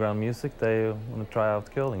like underground music, they want to try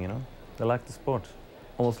out curling, you know. They like the sport.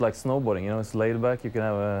 Almost like snowboarding, you know, it's laid back, you can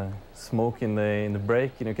have a smoke in the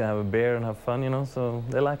break, and you can have a beer and have fun, you know, so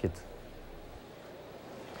they like it.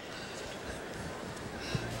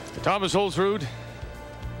 Thomas Ulsrud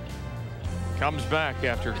comes back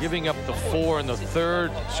after giving up the 4 in the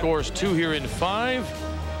 3rd, scores 2 here in 5.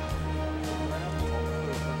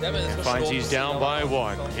 And finds he's down by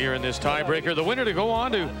 1 here in this tiebreaker. The winner to go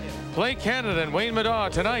on to play Canada and Wayne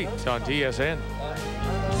Middaugh tonight on TSN.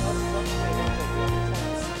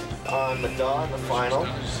 On Middaugh in the final,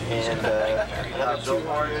 and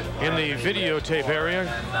in the videotape area,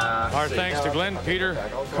 our thanks to Glenn, Peter,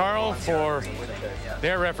 Carl for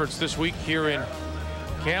their efforts this week here in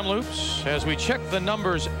Kamloops as we check the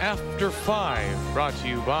numbers after 5, brought to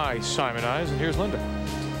you by Simon Eyes. And here's Linda.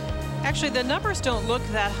 Actually, the numbers don't look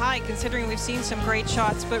that high considering we've seen some great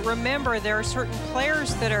shots, but remember there are certain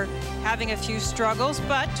players that are having a few struggles,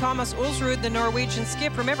 but Thomas Ulsrud, the Norwegian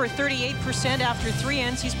skip, remember 38% after 3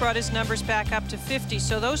 ends, he's brought his numbers back up to 50,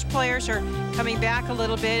 so those players are coming back a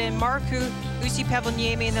little bit, and Markku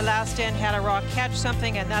Uusipaavalniemi in the last end had a raw catch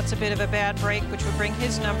something, and that's a bit of a bad break, which would bring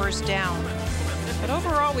his numbers down. But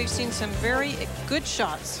overall, we've seen some very good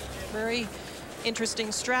shots, very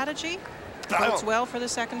interesting strategy. Bodes well for the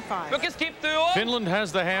second 5. Finland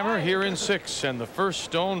has the hammer here in 6, and the first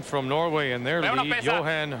stone from Norway in their lead.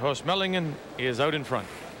 Johan Hoosmellingen is out in front.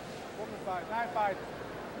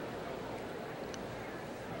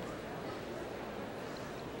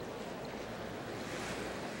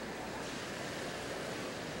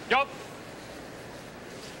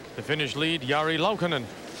 The Finnish lead, Jari Laukkanen.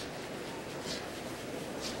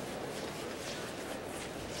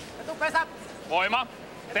 Voima.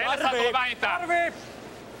 Teille sattuu vähintään.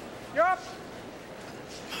 Jop.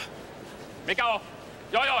 Mikä on?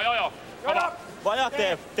 Joo. Kova. Vajaa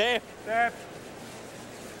tee.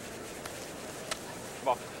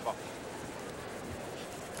 Kova.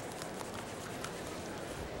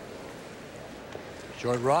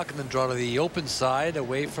 Short rock and then draw to the open side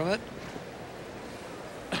away from it.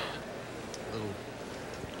 A little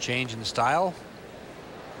change in the style.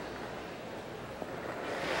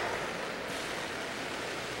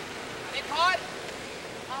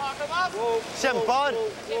 Kjempar.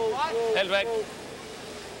 Helt vekk.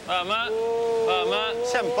 Vær med.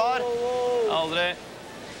 Kjempar. Aldri.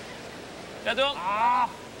 Greit, Johan.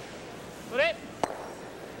 Sorry.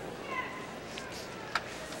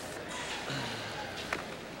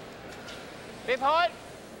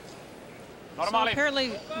 So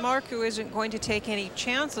apparently Markku isn't going to take any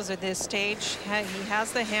chances at this stage. He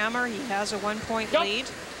has the hammer, he has a 1-point lead.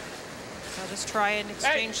 So just try and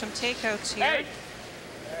exchange some takeouts here.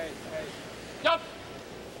 Yup.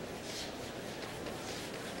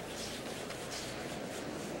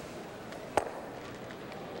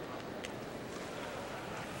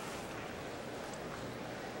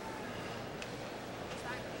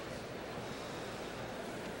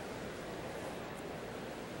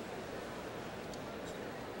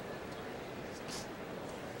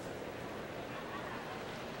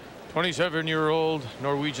 Twenty-seven-year-old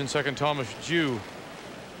Norwegian second Thomas Jew.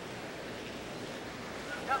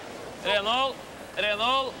 3-0.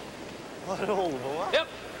 3-0. Hva er det du holder på med?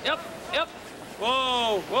 Japp.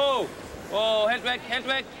 Wow. Helt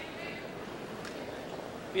vekk.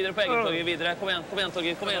 Videre på egentorget, videre. Kom igjen,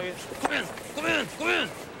 Torgeir. Kom igjen.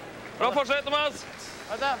 Bra fortsett, Thomas.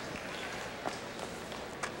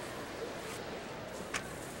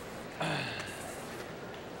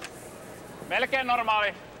 Melkein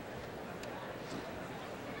normaali.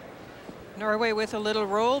 Norway with a little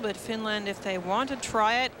roll, but Finland, if they want to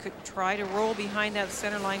try it, could try to roll behind that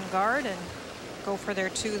center line guard and go for their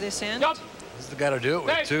 2 this end. This is the guy to do it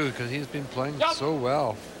with, too, because he's been playing so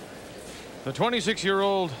well. The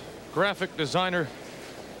 26-year-old graphic designer,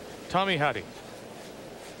 Tommy Hattie.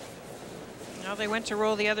 Now they went to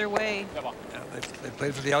roll the other way. Yeah, they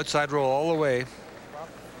played for the outside roll all the way.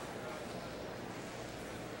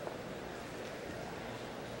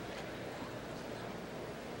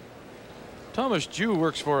 Thomas Jew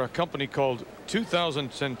works for a company called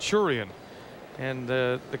 2000 Centurion, and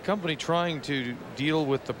the company trying to deal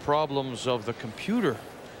with the problems of the computer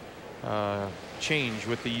change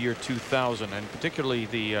with the year 2000, and particularly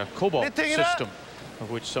the COBOL system,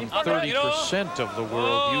 of which some 30% of the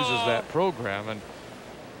world uses that program, and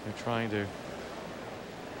they're trying to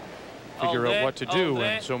figure out what to do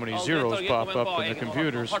when so many zeros pop up in the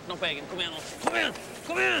computers.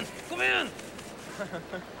 Kom igjen.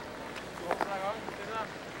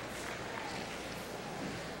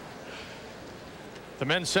 The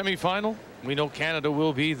men's semi-final, we know Canada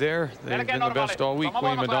will be there. They've been the best all week.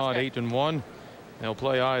 Queen Madad 8-1. They'll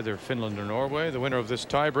play either Finland or Norway. The winner of this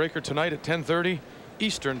tiebreaker tonight at 10:30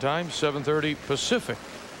 Eastern Time, 7:30 Pacific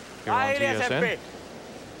here on TSN.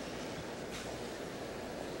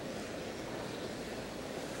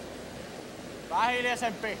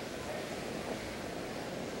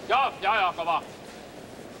 Joo, kova.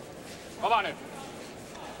 Kova nyt.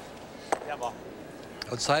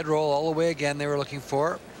 Outside roll all the way again they were looking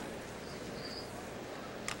for.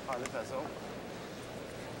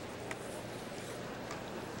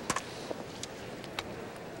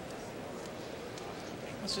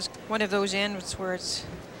 It's just one of those ends where it's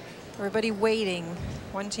everybody waiting.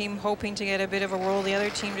 One team hoping to get a bit of a roll, the other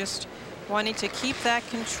team just wanting to keep that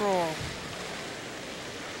control.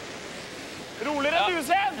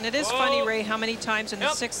 And it is funny, Ray, how many times in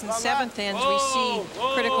the 6th and 7th ends we see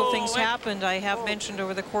critical things happen. I have mentioned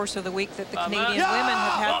over the course of the week that the Canadian women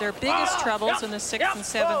have had their biggest troubles in the 6th and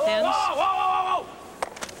 7th ends.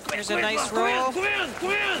 There's a nice roll.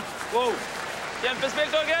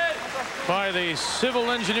 By the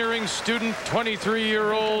civil engineering student,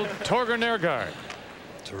 23-year-old Torger Nergard.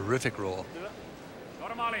 Terrific roll.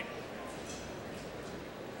 Normaali.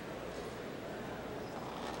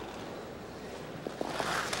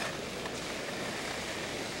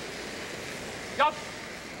 Yup.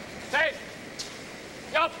 Stay.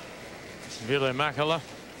 Yup. Ville Mäkelä.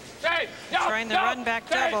 Stay. Yup. Trying the run back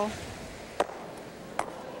double.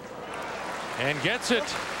 And gets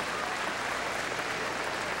it.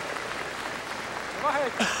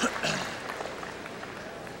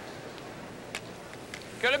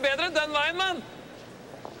 Gjør det bedre den veien, mann.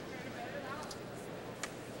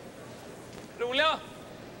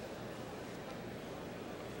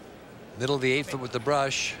 Middle of the 8 foot with the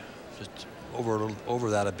brush, just over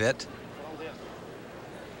that a bit.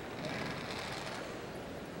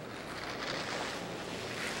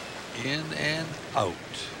 In and out.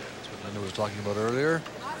 That's what Linda was talking about earlier.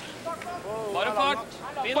 Bare fart.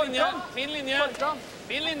 Fin linje. Fin linje.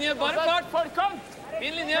 Fin linje. Bare fart.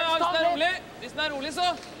 Fin linje. Hvis den er rolig. Hvis den er rolig,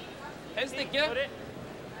 så helst ikke.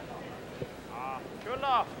 Kul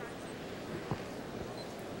da.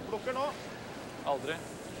 Plukker nå. Aldri.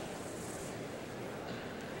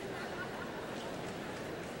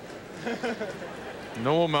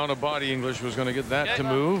 No amount of body English was going to get that to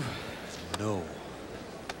move. No.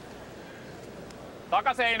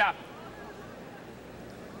 Takaseinä.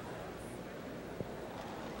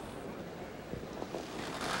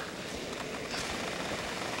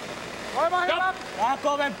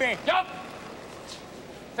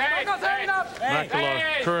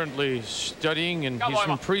 Makela currently studying, and he's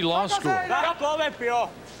from pre-law school.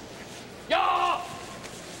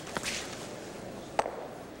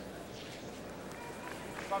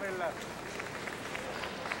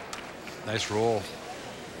 Nice roll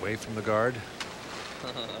away from the guard.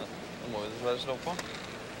 Nå må vi dessverre slå på. Han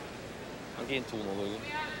kan ikke inn 2 nå, Borgen.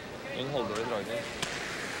 Hun holder i dragning.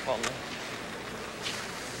 Vanlig.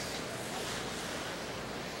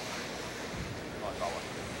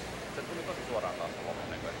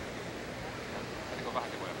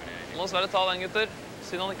 Må dessverre ta den, gutter.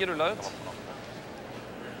 Siden han ikke rullet ut.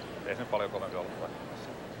 Ei se nyt paljon kovempi ollut vai?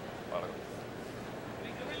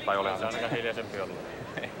 Tai oli se ainakaan hiljaisempi ollut.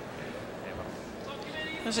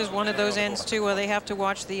 This is one of those ends, too, where they have to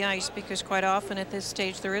watch the ice because quite often at this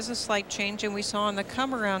stage there is a slight change, and we saw in the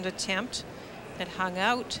come-around attempt that hung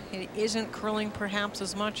out. It isn't curling perhaps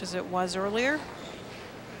as much as it was earlier.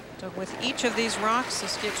 So with each of these rocks, the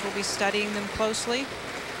skips will be studying them closely.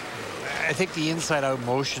 I think the inside-out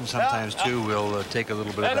motion sometimes, too, will take a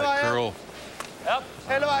little bit of that curl out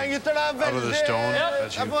of the stone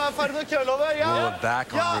as you roll it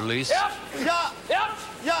back on release.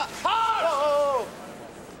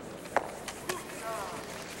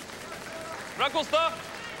 Bra, Kosta!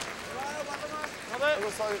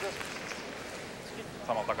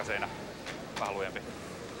 Samalla takaseinä. Vähän lujempi.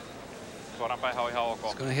 Suoraan päin on ihan ok.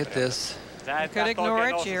 It's going to hit this. You could ignore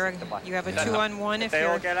it. You have a 2-on-1 if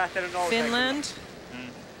you're Finland.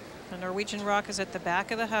 The Norwegian rock is at the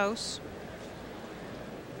back of the house.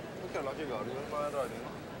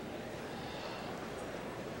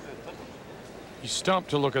 He stopped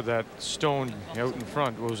to look at that stone out in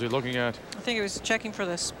front. What was he looking at? I think he was checking for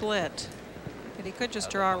the split, but he could just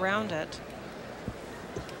draw around it.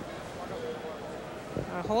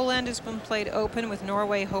 The whole end has been played open with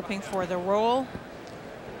Norway hoping for the roll.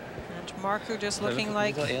 And Markku just looking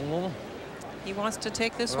like he wants to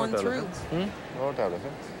take this one through.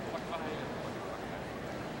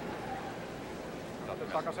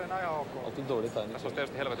 Tässä olisi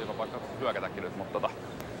tietysti helvetin hyvä paikka hyökätäkin nyt, mutta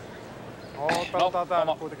pelataan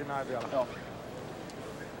täällä kuitenkin näin vielä.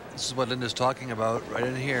 This is what Linda's talking about right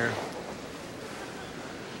in here.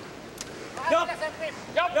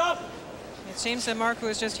 It seems that Markku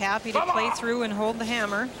is just happy to play through and hold the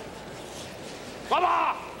hammer.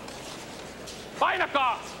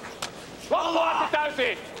 Painakaa! Loppuun asti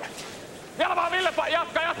täysin! Vielä vaan Ville,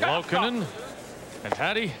 jatka! Laukkanen and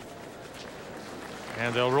Hattie.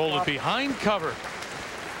 And they'll roll it behind cover.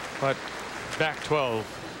 But back 12.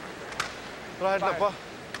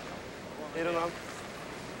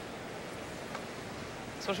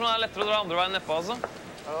 Spørsmålet er lettere å dra andre veien nedpå, altså.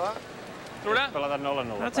 Tror det?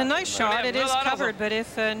 That's a nice shot. It is covered, but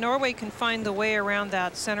if Norway can find the way around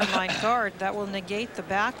that center line guard, that will negate the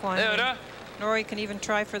back one. Norway can even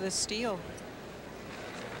try for the steal.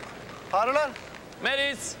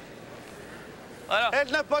 Mer is!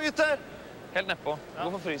 Helt nedpå, gutter! Helt nedpå.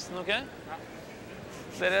 Gå for frysen, ok?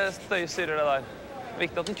 Dere styrer det der.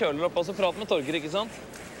 Viktig at den køler opp også. Prat med Torger, ikke sant?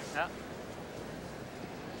 Ja.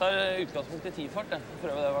 Tar utgangspunkt i 10-fart, det.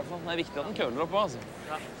 Prøver det i hvert fall. Det er viktig at den køler opp også, altså.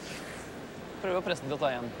 Ja. Prøv å presse den til å ta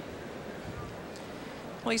igjen.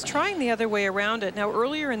 Well, he's trying the other way around it. Now,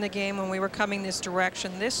 earlier in the game when we were coming this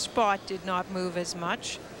direction, this spot did not move as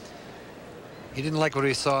much. He didn't like what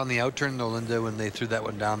he saw on the outturn, though, Linda, when they threw that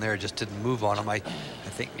one down there. It just didn't move on him. I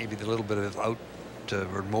think maybe the little bit of out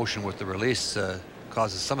or motion with the release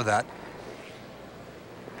causes some of that.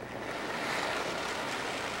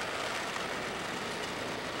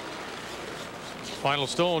 Final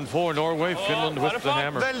stone for Norway. Finland with the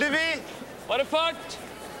hammer. Veldig vid! Bare fart!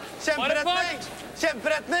 Kjemperetning!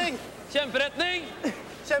 Kjemperetning! Kjemperetning!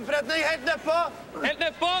 Kjemperetning! Helt nedpå! Helt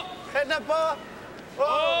nedpå! Helt nedpå!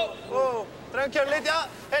 Oh! Oh!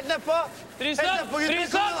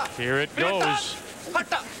 Here it goes.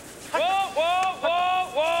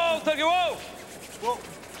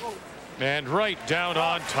 And right down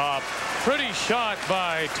on top. Pretty shot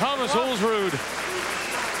by Thomas Ulsrud.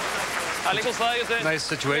 Nice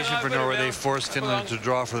situation for Norway. They forced Finland to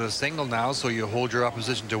draw for the single now, so you hold your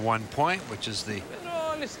opposition to 1 point, which is the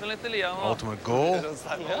ultimate goal. And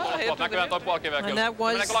that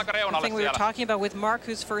was the thing we were talking about with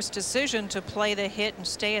Markku's first decision to play the hit and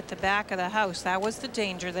stay at the back of the house. That was the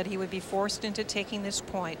danger, that he would be forced into taking this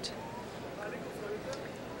point.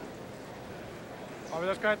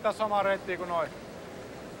 Pitäisikö heittää samaa reittiä kuin noin? Se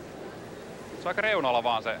on aika reunalla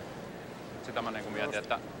vaan se. Sitä mä niin mietin,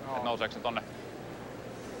 että nouseeko se tonne.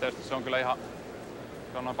 Tietysti se on kyllä ihan,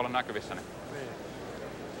 se on noin paljon näkyvissä. Niin.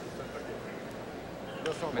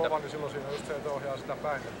 Jos se on kova, niin silloin siinä just se, että ohjaa sitä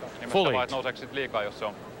päin. Fully. Vaan, että nouseeko sit liikaa, jos se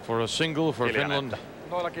on for a single for Finland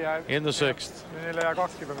in the sixth. Niin niille jää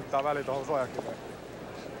 20 mittaa väliin tuohon suojakiveen.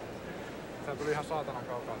 Sehän tuli ihan saatanan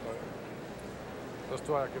kaukaa tuosta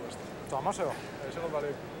suojakivestä. Sama se on. Ei sillä ole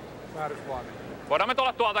väliä määrys vaan. Voidaan me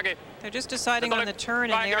tulla tuoltakin. They're just deciding on the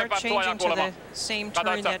turn, and they are changing to the same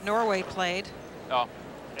turn that Norway played. Joo.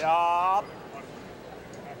 Ja.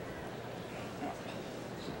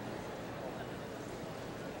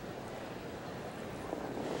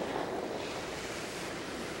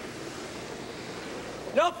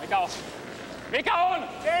 Joo. Mikä on? Mikä on?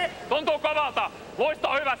 Tuntuu kovalta. Luisto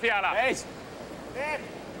on hyvä siellä. Ei.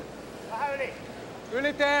 Vähän yli.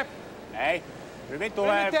 Yli tee. Ei. Hyvin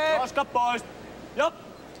tulee. Koska pois. Jop.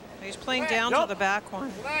 He's playing down to the back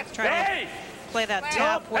one. Trying to play that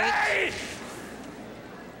tap weight.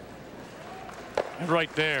 And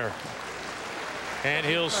right there. And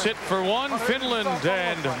he'll sit for one. Finland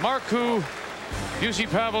and Markku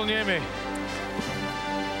Uusipaavalniemi.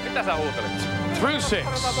 Mitä sä huutelit? Through 6.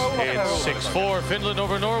 It's 6-4 Finland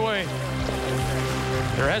over Norway.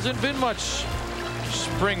 There hasn't been much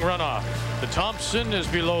spring runoff. The Thompson is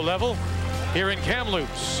below level here in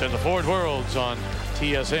Kamloops and the Ford Worlds on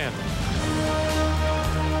TSN.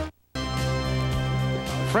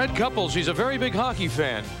 Fred Couples, he's a very big hockey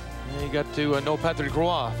fan. He got to know Patrick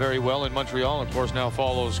Roy very well in Montreal, of course now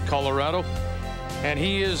follows Colorado. And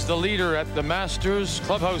he is the leader at the Masters,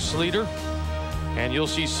 clubhouse leader. And you'll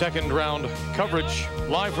see second round coverage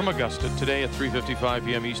live from Augusta today at 3:55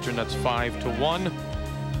 p.m. Eastern. That's 5 to 1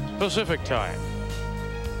 Pacific time.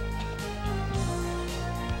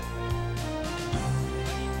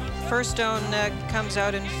 First stone comes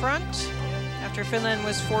out in front after Finland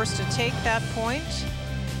was forced to take that point.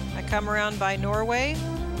 A come around by Norway.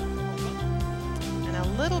 And a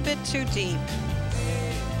little bit too deep.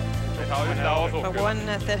 But one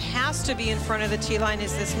that has to be in front of the tee line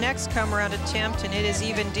is this next come around attempt, and it is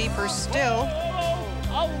even deeper still.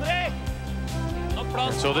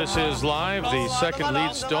 And so this is live, the second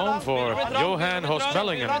lead stone for Johan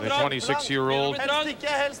Hosmellingen, the 26-year-old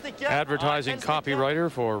advertising copywriter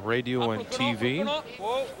for radio and TV.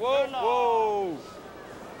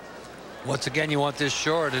 Once again, you want this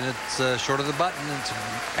short, and it's short of the button. It's an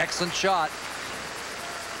excellent shot.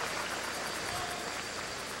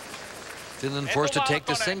 Finland forced to take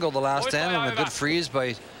the single the last end, and a good freeze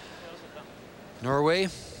by Norway.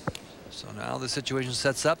 So now the situation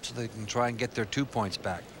sets up so they can try and get their 2 points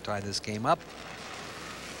back, tie this game up.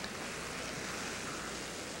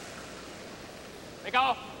 I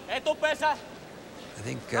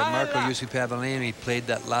think Markku Uusipaavalniemi played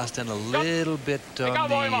that last end a little bit on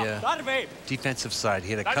the defensive side.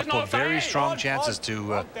 He had a couple of very strong chances to, you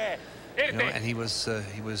know, and he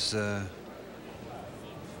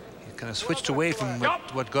kind of switched away from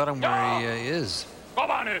what got him where he is.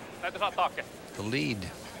 The lead.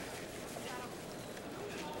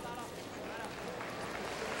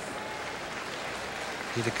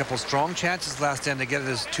 He had a couple strong chances last end to get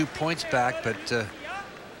his 2 points back, but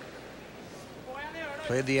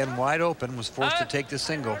played the end wide open, was forced to take the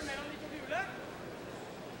single.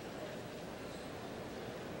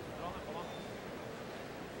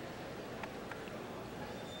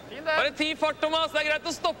 Bare 10 fart, Thomas. Det er greit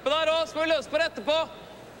å stoppe der også, så får vi løse på det etterpå.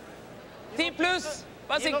 10 pluss.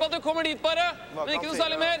 Vær sikker på at du kommer dit bare, men ikke noe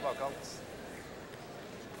særlig mer.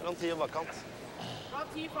 Mellom 10 og bakkant. Du har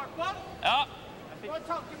 10 fart på? Ja. Du har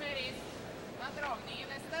tanke mer inn. Det er dragningen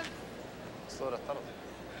nesten. Står rett her, da.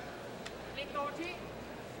 Litt over 10.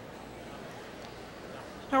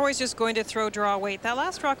 Norway's just going to throw draw weight. That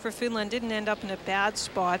last rock for Finland didn't end up in a bad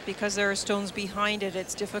spot because there are stones behind it.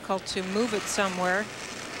 It's difficult to move it somewhere.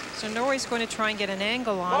 So Norway's going to try and get an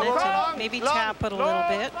angle on it and maybe tap it a little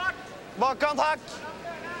bit. Bakkant hakk!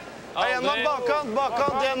 Gjennom bakkant,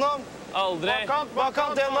 bakkant, gjennom. Aldri.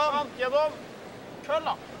 Bakkant gjennom. Gjennom. Køll,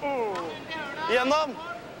 da. Gjennom.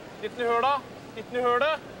 Litt i høla. Litt i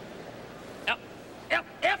hølet.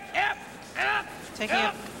 Taking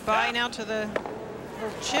it by now to the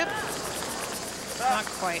little chip. Not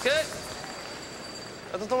quite.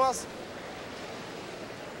 Vet du, Thomas?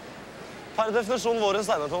 Per definisjon våre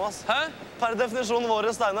steiner, Thomas. Hæ? Per definisjon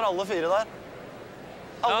våre steiner, alle fire der.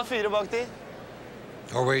 Alle fire bak de.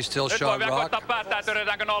 Norway still Nyt voi shot vielä rock. koittaa päättää, että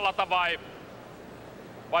yritetäänkö nollata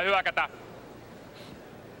vai hyökätä.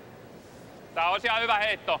 Tää olisi ihan hyvä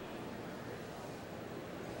heitto.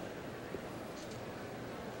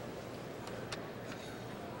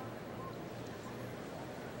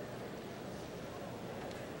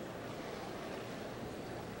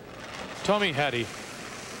 Tommy Hattie.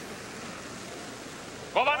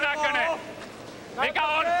 Kovan näköinen! Mikä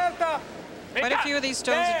on? Quite a few of these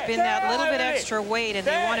stones have been that little bit extra weight, and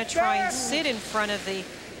they want to try and sit in front of the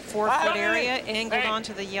 4-foot area, angled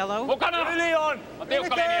onto the yellow. Mukana! On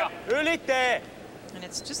tiukka linja. And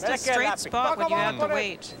it's just a straight spot when you have the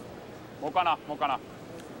weight. Mukana, mukana.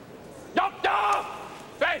 Ja!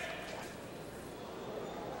 Seis!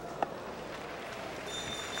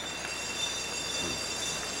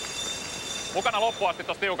 Mukana loppuun asti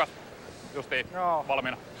tossa tiukas. Justiin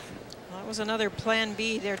valmiina. Well, that was another plan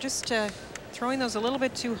B. They're just throwing those a little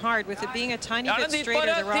bit too hard. With it being a tiny bit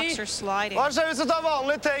straighter, the rocks are sliding. Hva skjer hvis du tar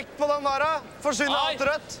vanlig take på den der, da? Forsvinner alt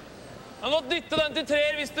rødt. Du må dytte den til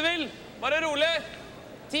 3 hvis du vil. Bare rolig.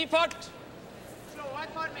 10 fart. Slå av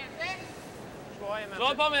et par meter. Slå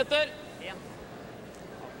av et par meter.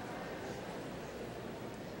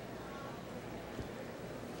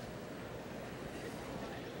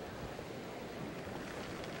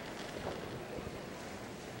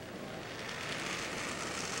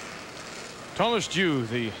 Thomas Dew,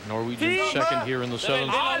 the Norwegian second here in the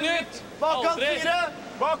seventh. Bakkant 4.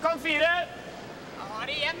 Bakkant 4.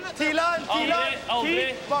 Tilan.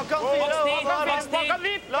 Bakkant 4.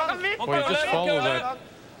 Well, you just follow that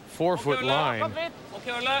 4-foot line.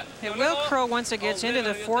 It will crow once it gets into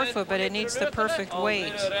the 4-foot, but it needs the perfect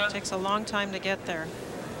weight. It takes a long time to get there.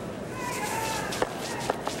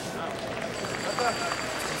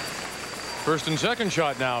 First and second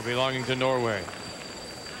shot now belonging to Norway.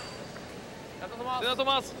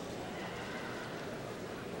 Thomas.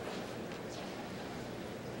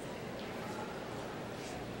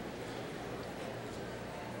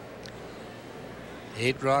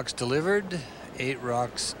 8 rocks delivered, 8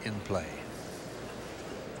 rocks in play.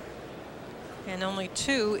 And only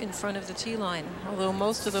 2 in front of the tee line, although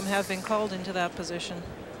most of them have been called into that position.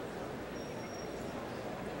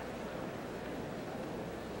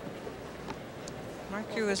 Mark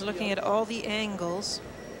Crew is looking at all the angles.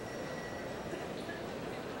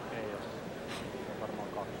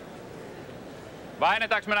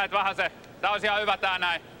 Vähennetäänkö me näitä vähän se? Tää olisi ihan hyvä tää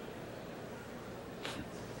näin.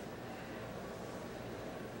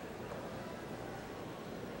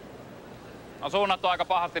 On suunnattu aika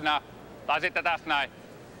pahasti nää. Tai sitten tästä näin.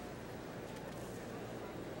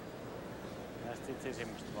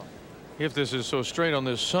 If this is so straight on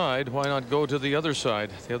this side, why not go to the other side,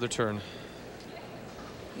 the other turn?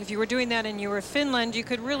 If you were doing that and you were Finland, you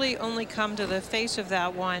could really only come to the face of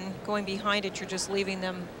that one. Going behind it, you're just leaving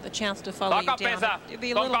them the chance to follow you down. It'd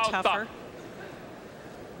be a little tougher.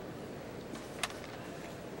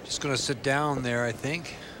 Just going to sit down there, I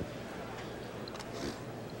think.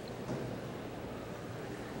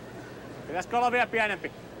 Pitäisikö olla vielä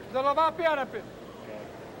pienempi? Pitää olla vähän pienempi.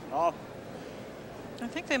 No. I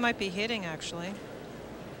think they might be hitting, actually.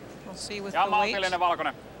 We'll see with Ja the weight. maltillinen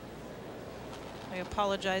valkoinen. I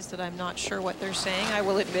apologize that I'm not sure what they're saying. I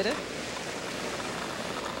will admit it.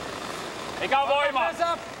 Mikä on voima?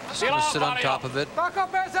 Just going to sit on top of it.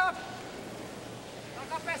 Takapesä!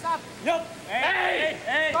 Takapesä! Jop! Ei!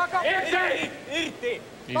 Irti!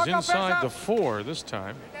 He's inside the 4 this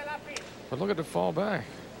time. But look at it fall back.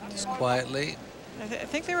 Just quietly. I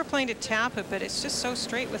think they were playing to tap it, but it's just so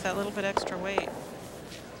straight with that little bit extra weight.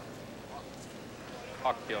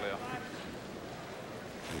 Hakki oli jo.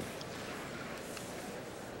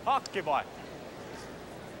 Hakki vai?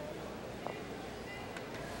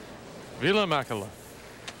 Ville Mäkelä.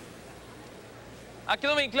 Er ikke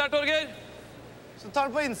noen vinkler, Torgeir? Så tar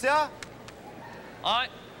den på innsida. Nei.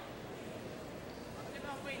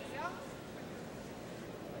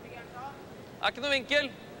 Er ikke noen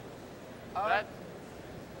vinkel. Greit.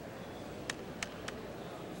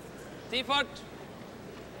 10 fart.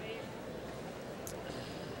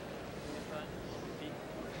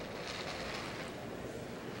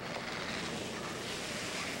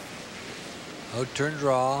 Out turn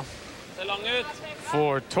draw. Ser lang ut.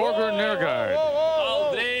 For Torger Nergard.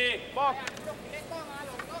 Aldri.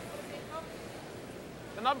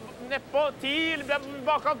 Den nedpå 10,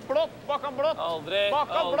 bakan blått. Aldri,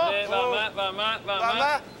 vær med.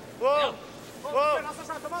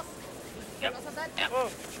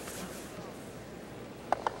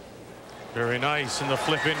 Very nice, and the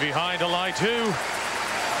flip in behind a lie too.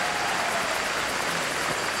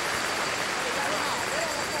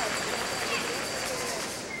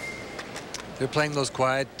 They're playing those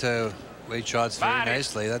quiet weight shots very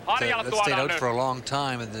nicely. That stayed out for a long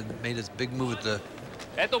time and then made its big move at the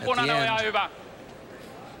end.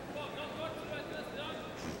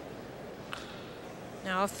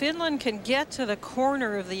 Now, if Finland can get to the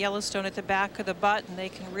corner of the Yellowstone at the back of the button, they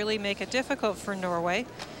can really make it difficult for Norway.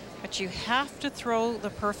 But you have to throw the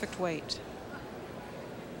perfect weight.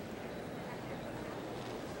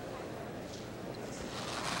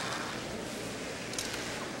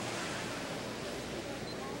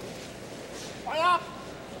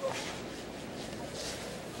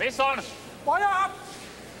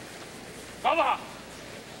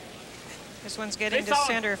 This one's getting to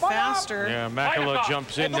center faster. Yeah, Mäkelä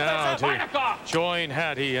jumps in now to join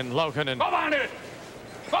Hattie and Laukkanen.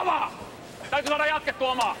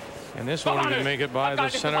 And this won't even make it by the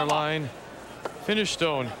center line finish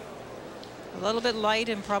stone. A little bit light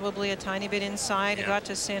and probably a tiny bit inside. It got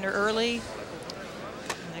to center early.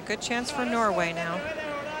 And a good chance for Norway now.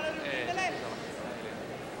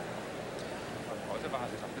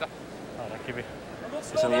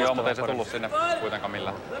 Joo, mutta ei se tullut sinne kuitenkaan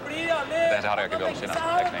millään. Eihän se harjakivi ollut siinä,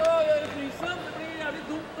 eikö niin?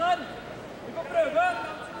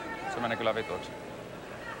 Se meni kyllä vituiksi.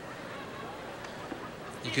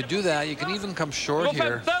 You could do that. You can even come short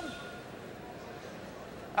here.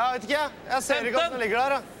 Jeg vet ikke. Jeg ser ikke at den ligger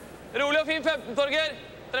der. Rolig og fin 15, Torger.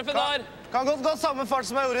 Treffe der. Kan godt gå samme fart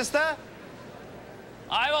som jeg gjorde i sted.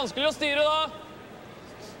 Nei, vanskelig å styre da.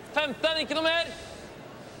 15, ikke noe mer.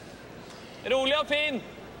 Rolig og fin.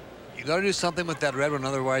 You got to do something with that red one,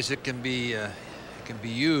 otherwise it can be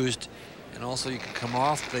used, and also you can come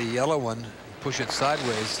off the yellow one and push it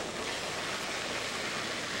sideways.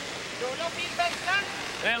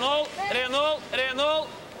 Renhold.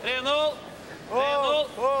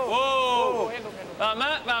 Wow. Vær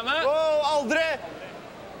med. Aldri.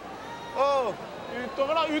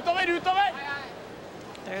 Utover.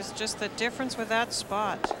 There's just the difference with that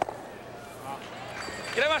spot.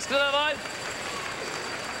 Ikke det verste det der.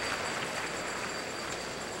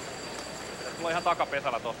 Mulla on ihan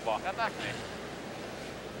takapesällä tossa vaan. Niin.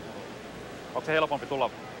 Onko se helpompi tulla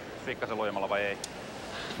pikkasen lujemmalla vai ei?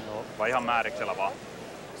 No. Vai ihan määriksellä vaan?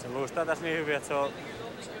 Se luistaa tässä niin hyvin, että se on...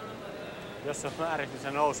 Jos se on määriksi, niin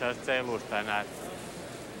se nousee ja se ei luista enää.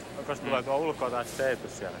 Onko se tulee tuo ulkoa tai se ei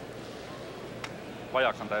tule siellä?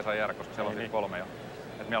 Vajaksanta ei saa jäädä, koska siellä on siis 3 jo.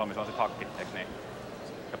 Et mieluummin se on sit hakki, eiks niin?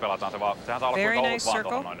 Ja pelataan se vaan. Sehän saa olla kuinka ollut vaan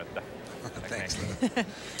tuohon noin nyt. Thanks.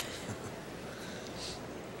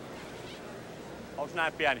 Onks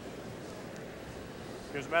näin pieni?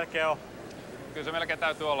 Kyllä se melkein on. Kyllä se melkein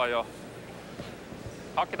täytyy olla jo.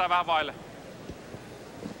 Hakki tai vähän vaille.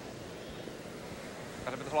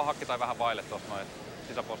 Se pitäisi olla hakki tai vähän vaille tuosta noin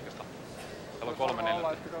sisäposkesta. Siellä on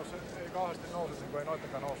 3-4. Ei kauheasti nouse, niin kuin ei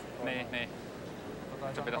noitakaan noussut. Niin.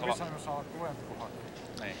 Se pitäisi olla lujempi kuin hakki.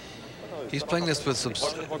 Niin. He's playing this with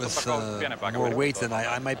more weight than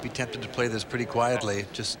I might be tempted to play this pretty quietly.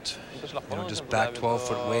 Just back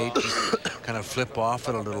 12-foot weight, just kind of flip off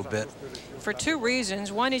it a little bit. For two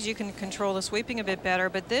reasons. One is you can control the sweeping a bit better,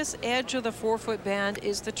 but this edge of the 4-foot band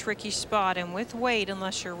is the tricky spot. And with weight,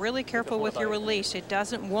 unless you're really careful with your release, it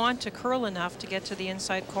doesn't want to curl enough to get to the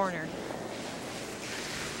inside corner.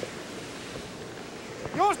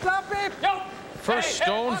 First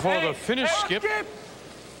stone for the Finnish skip.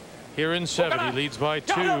 Here in 7, he leads by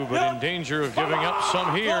 2, but in danger of giving up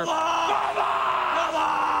some here.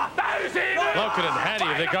 Laukkanen and Hattie,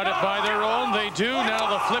 have they got it by their own? They do. Now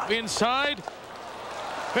the flip inside.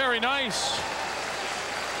 Very nice.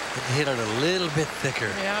 Had to hit it a little bit thicker.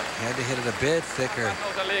 Yeah. Had to hit it a bit thicker.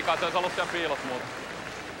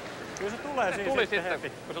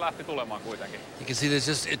 You can see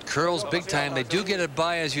there's it curls big time. They do get it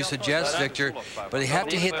by, as you suggest, Victor, but they have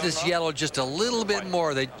to hit this yellow just a little bit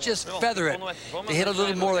more. They just feather it. They hit a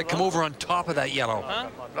little more, they come over on top of that yellow.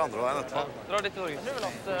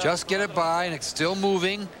 Just get it by, and it's still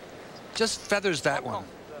moving. Just feathers that one.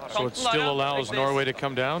 So it still allows Norway to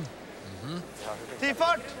come down?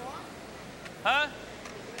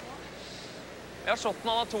 Jeg har shotten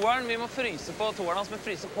av toeren. Vi må fryse på toeren hans, men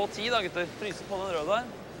fryse på 10 da, gutter. Fryse på den røde der,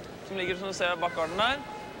 som ligger som du ser bak garden der.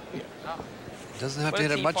 Doesn't have to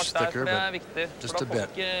hit it much thicker, but just a bit.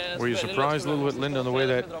 Were you surprised a little bit, Linda, on the way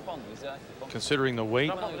that, considering the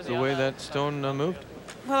weight, the way that stone moved?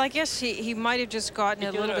 Well, I guess he might have just gotten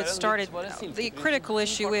it a little bit started. The critical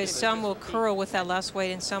issue is some will curl with that less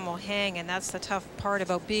weight and some will hang, and that's the tough part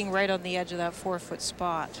about being right on the edge of that 4-foot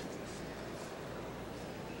spot.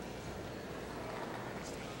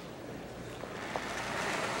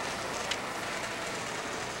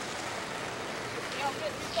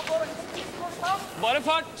 Bare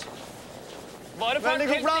fart! Bare fart,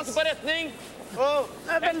 helst ikke på retning!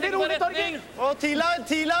 Veldig rolig, Torgeir! T-line,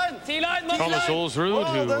 T-line! T-line! Thomas Ulsrud,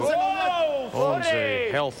 who owns a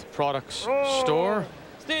health products store.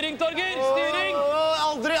 Styring, Torgeir! Styring!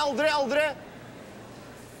 Aldri, aldri, aldri!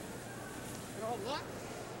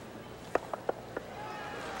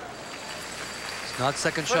 It's not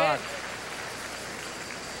second shot.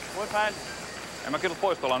 Voi päin. En mä kyllä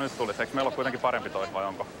poistolla nyt tulisi. Eikö meillä ole kuitenkin parempi tois vai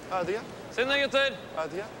onko? Sinne, gutter!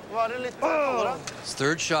 It's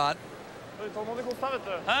third shot.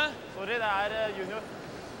 Hæ? Sorry, det junior.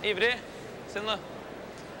 Ivrig. Sinne.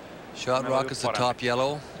 Shot rock is the top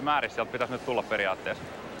yellow. Se määris sieltä pitäisi nyt tulla periaatteessa.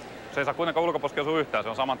 Se ei saa kuitenkaan ulkoposki osua yhtään, se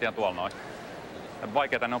on saman tien tuolla noin.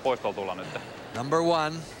 Vaikea tänne on poistolla tulla nyt. Number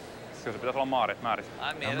 1. Kyllä se pitäisi olla määris.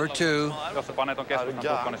 Number 2. Jos sä paneet on keskustan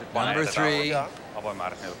tukko, niin sit paneet Number 3. Avoin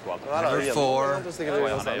määris niiltä tuolta. Number 4.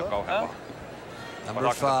 Suojahan ei oo kauhean paha. Number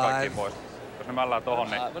 5. Jos ne mällää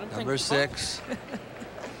tohon, niin... Number 6.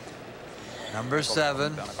 Number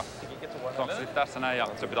 7. Onko se sit tässä näin ja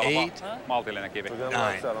se pitää olla maltillinen kivi?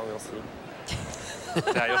 9.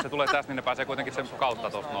 Sehän, jos se tulee tästä, niin ne pääsee kuitenkin sen kautta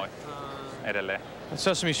tosta noin edelleen.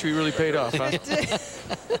 Sesame Street really paid off, huh?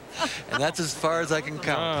 And that's as far as I can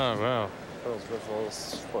count. Oh, wow.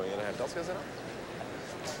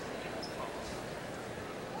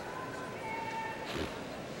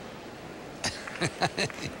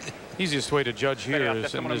 Easiest way to judge here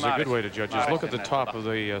is, and there's a good way to judge, is look at the top of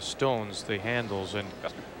the stones, the handles, and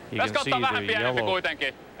you can see the yellow a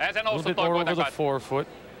little bit more over the 4-foot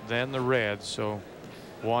than the red. So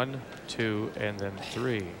 1, 2, and then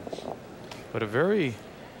 3. But a very,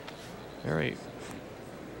 very,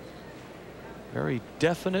 very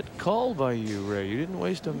definite call by you, Ray. You didn't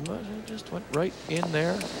waste a much, you just went right in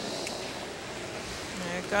there.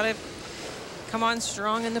 You've got to come on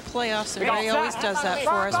strong in the playoffs, and Ray always does that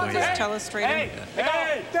for us with his telestrator.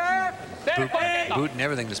 Boot and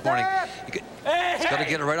everything this morning. It's got to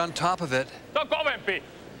get right on top of it.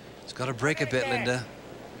 It's got to break a bit, Linda.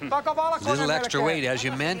 A little extra weight, as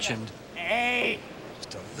you mentioned.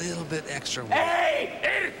 Just a little bit extra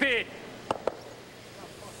weight.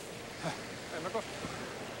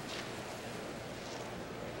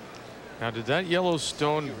 Now, did that yellow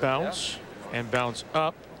stone bounce and bounce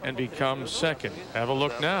up and become second? Have a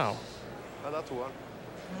look now.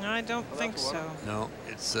 I don't think so. No,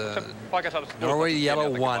 it's Norway yellow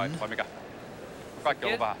 1.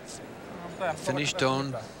 Finnish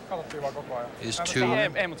stone is 2.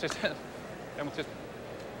 Ei, mut siis...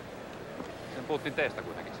 Sen puhuttiin teestä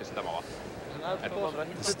kuitenkin, siis sitä mä vaan.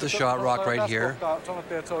 This is the shot rock right here.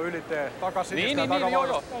 Sanottiin, että se on yli tee. Takaisin. Niin,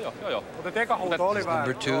 joo. Mutta eka huuto oli vähän.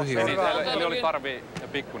 Number 2 here. Eli oli tarvi ja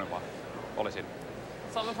pikkunen vaan. Oli siinä.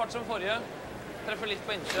 Samme fart som forrige. Treffer litt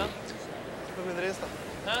på innsida. På mindre is, da.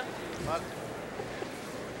 Hæ?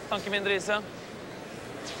 Tanke mindre is, ja.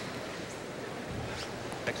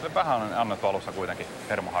 Eikö sille vähän annettu alussa kuitenkin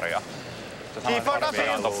hermoharjaa? Se sanoi, että tarvii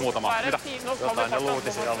antaa muutama. Mitä? Jotain ne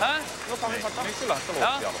luuti siellä. Hæ? Nå kan vi farta. Niin kyllähän se luuti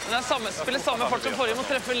Ja, alussa. men det er spiller samme fart som forrige. Må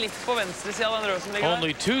treffe litt på venstre siden av den røde som ligger der.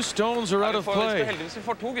 Only 2 stones are out of play. Heldigvis vi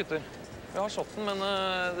får 2 gutter. Vi har shotten, men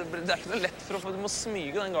det er ikke noe lett for å du må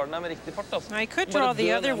smyge den garden der med riktig fart. Altså. I could draw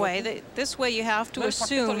the other way. This way you have to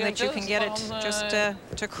assume that you can get it just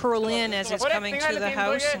to curl in as it's coming to the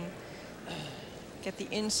house and get the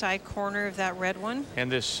inside corner of that red one.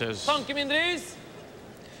 And this says... Tanke mindre is!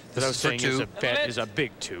 That I was saying is a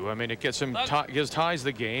big 2. I mean, it gets him ties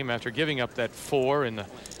the game after giving up that 4 in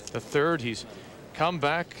the third. He's come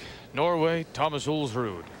back. Norway, Thomas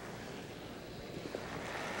Ulsrud.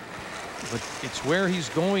 But it's where he's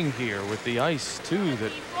going here with the ice too.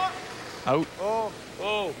 That out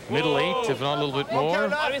middle 8, if not a little bit more.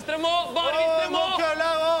 Now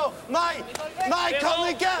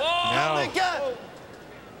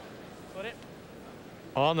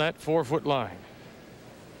on that 4-foot line.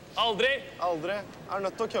 Aldri! Aldri.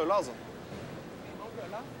 Nødt til å køle, altså.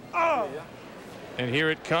 And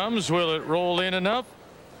here it comes. Will it roll in enough?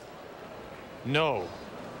 No.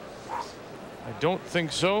 I don't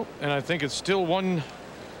think so, and I think it's still 1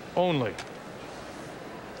 only.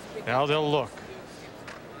 Now they'll look.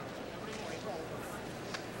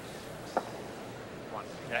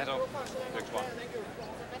 Ja, se on 1-1.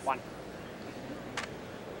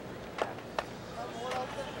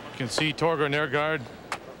 can see Torger Nergard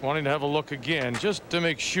wanting to have a look again, just to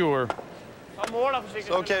make sure.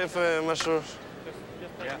 It's okay if I measure.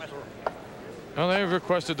 Well, they have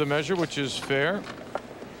requested the measure, which is fair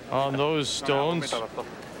on those stones.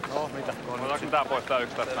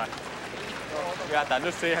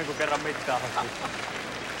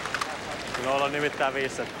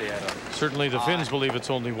 Certainly the Finns believe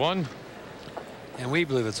it's only one. And we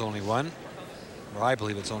believe it's only one. Or I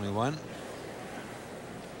believe it's only one.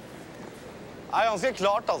 Ganska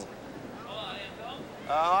klart alltså.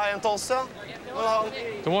 En toss.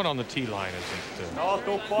 The one on the tee line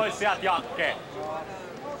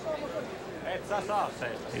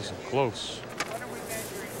isn't close.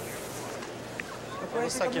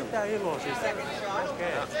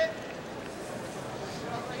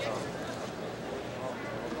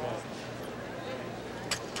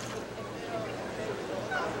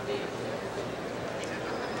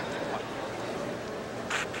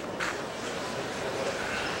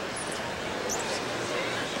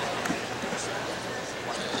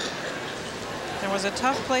 It was a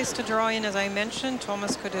tough place to draw in, as I mentioned.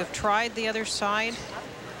 Thomas could have tried the other side.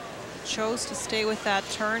 Chose to stay with that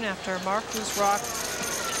turn after Marcus Rock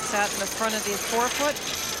sat in the front of the forefoot.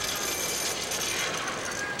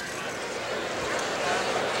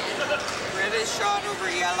 Red is shot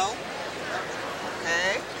over yellow.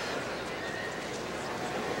 Okay.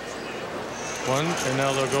 One, and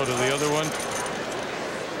now they'll go to the other one.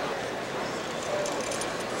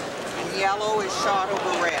 And yellow is shot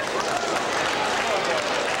over red.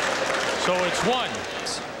 So it's one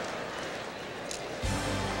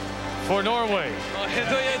for Norway.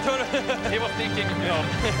 He was thinking,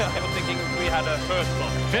 we had a first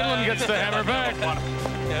one. Finland gets the hammer back.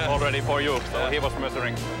 Already for you, so he was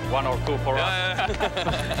measuring 1 or 2 for us.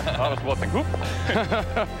 I was watching. Whoop.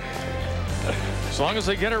 As long as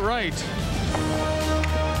they get it right.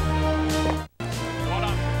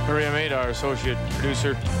 Maria Maid, our associate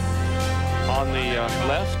producer, on the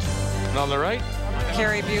left and on the right.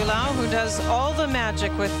 Carrie Bulau, who does all the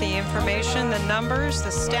magic with the information, the numbers, the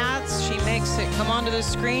stats. She makes it come onto the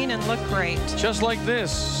screen and look great. Just like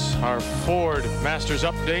this, our Ford Masters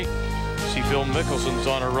update. See Phil Mickelson's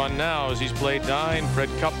on a run now as he's played 9. Fred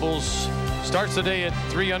Couples starts the day at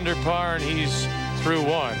 3 under par, and he's through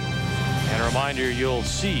 1. And a reminder, you'll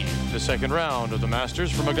see the second round of the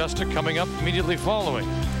Masters from Augusta coming up immediately following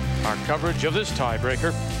our coverage of this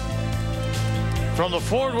tiebreaker from the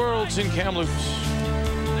Ford Worlds in Kamloops.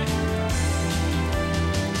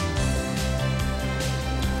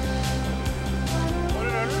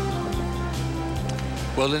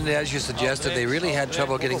 Well, Linda, as you suggested, they really had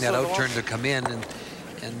trouble getting that out turn to come in, and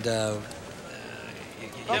you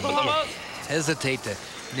hesitate to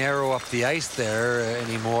narrow up the ice there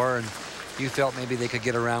anymore, and you felt maybe they could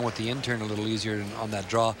get around with the in turn a little easier on that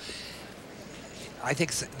draw. I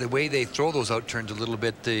think the way they throw those out turns a little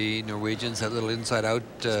bit, the Norwegians, that little inside out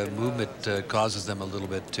movement causes them a little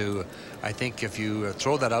bit too. I think if you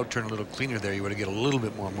throw that out turn a little cleaner there, you would get a little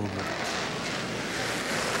bit more movement.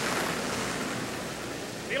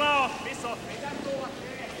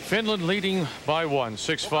 Finland leading by 1,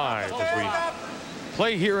 6-5 as we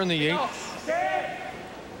play here in the 8th.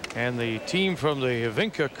 And the team from the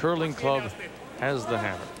Vinka Curling Club has the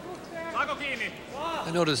hammer.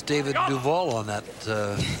 I noticed David Duval on that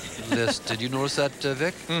list. Did you notice that,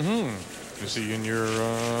 Vic? Mm-hmm. Is he in your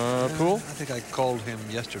pool? I think I called him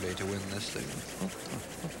yesterday to win this thing.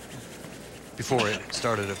 Before it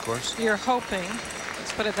started, of course. You're hoping.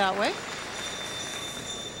 Let's put it that way.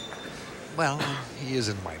 Well, he is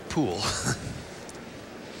in my pool.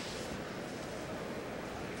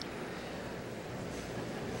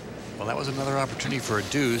 Well, that was another opportunity for a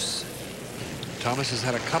deuce. Thomas has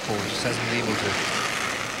had a couple, just hasn't been able to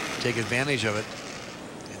take advantage of it.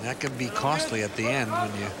 And that can be costly at the end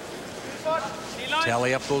when you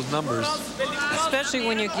tally up those numbers. Especially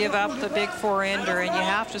when you give up the big four-ender and you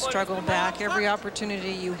have to struggle back. Every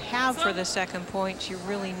opportunity you have for the second point, you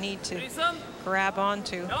really need to grab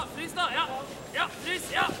onto.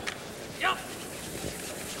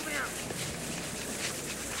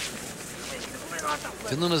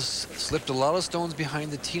 Finland has slipped a lot of stones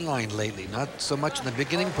behind the tee line lately. Not so much in the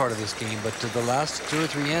beginning part of this game, but to the last 2 or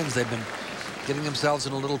 3 ends, they've been getting themselves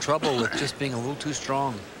in a little trouble with just being a little too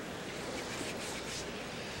strong.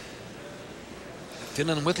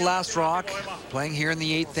 Finland with last rock, playing here in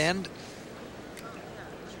the 8th end.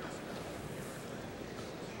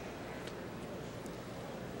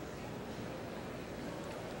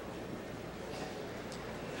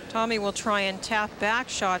 Tommy will try and tap back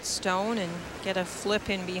shot stone and get a flip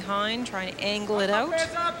in behind, trying to angle it out.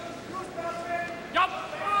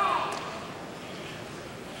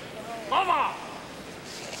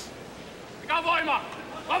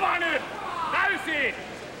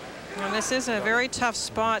 And this is a very tough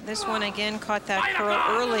spot. This one again caught that curl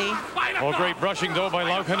early. Oh, great brushing though by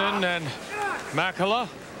Laukkanen and Mäkelä.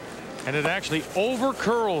 And it actually over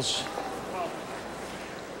curls.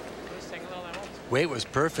 Weight was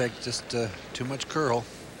perfect, just too much curl.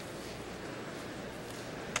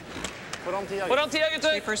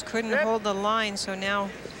 Sweepers couldn't hold the line, so now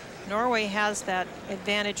Norway has that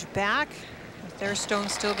advantage back, with their stone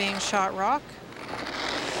still being shot rock.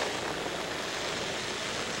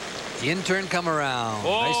 The intern come around.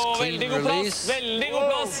 Nice clean release.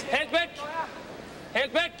 Helt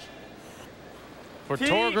back. For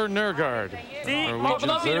Torger Nergard. Toppen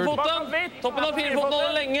av firefoten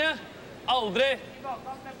holder lenge. Aldri.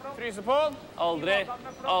 Fryse på den.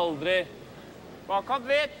 Aldri. Bakkant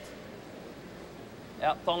hvitt.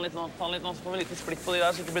 Ja, ta den litt nå, så får vi en liten splitt på de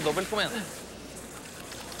der, så det ikke blir dobbelt. Kom igjen.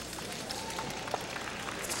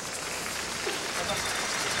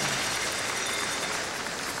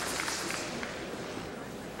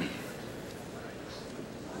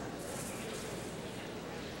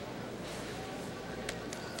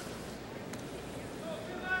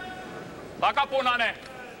 Takapunainen.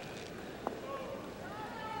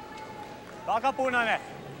 Takapunainen.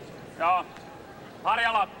 Joo.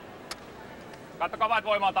 Harjala. Kattokaa vain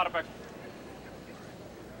voimaa tarpeeksi.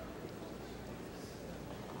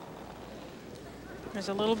 There's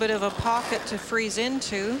a little bit of a pocket to freeze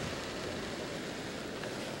into.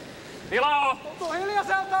 Tilaa on. Tuntuu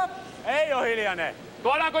hiljaiselta. Ei oo hiljainen.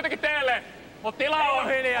 Tuodaan kuitenkin teille, mutta tilaa on.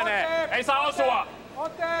 Hiljainen. Ei saa osua.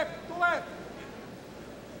 Otte, tule!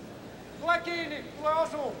 Tule kiinni, tule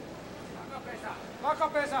osuu!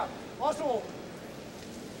 Takapesä, osuu!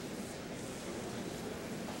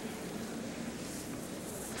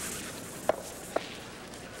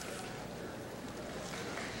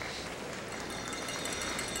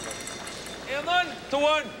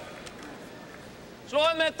 Toren. Slå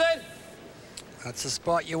en meter. That's the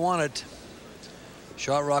spot you wanted.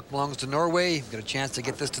 Shot rock belongs to Norway. Got a chance to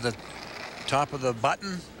get this to the top of the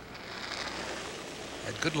button.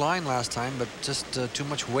 Had good line last time, but just too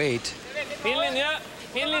much weight. Fin linje.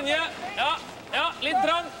 Ja, litt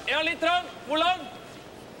trang. Hvor lang?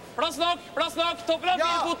 Plass nok.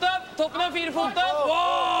 Toppen av firefoten.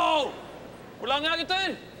 Wow! Hvor lang er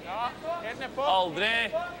gutter? Ja, helt nedpå.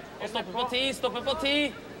 Aldri. Og stoppe på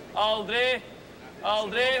 10. Aldri.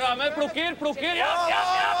 Vær med, plukker.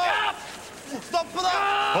 Ja! Stoppe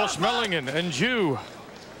da! Both Smellingen and Jew.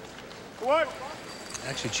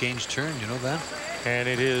 Actually changed turn, you know that? And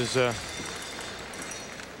it is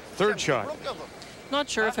third shot. Not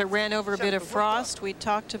sure if it ran over a bit of frost. We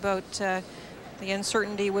talked about the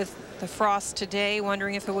uncertainty with the frost today,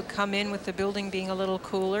 wondering if it would come in with the building being a little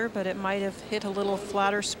cooler, but it might have hit a little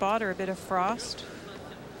flatter spot or a bit of frost.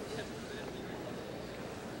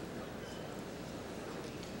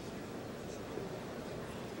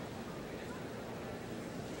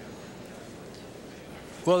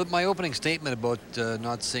 Well, my opening statement about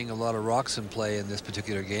not seeing a lot of rocks in play in this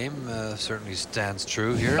particular game certainly stands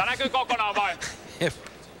true here.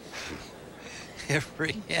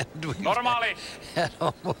 Every end we've had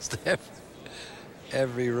almost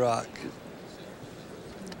every rock.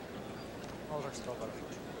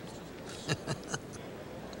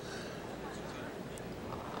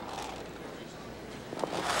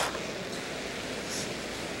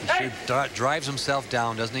 He sure drives himself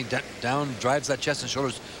down, doesn't he? Drives that chest and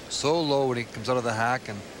shoulders so low when he comes out of the hack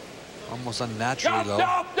and almost unnaturally low.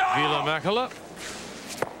 Ville Mäkelä.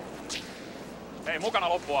 Hei, mukana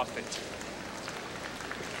loppuun asti.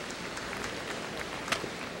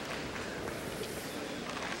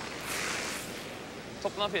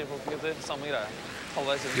 Toppen av firefoten, gutter. Samme greie.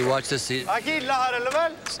 You watch this. Yep.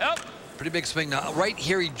 Pretty big swing now. Right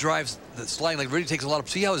here, he drives the sliding leg. Really takes a lot of.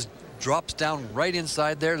 See how his drops down right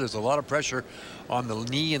inside there. There's a lot of pressure on the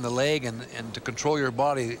knee and the leg, and to control your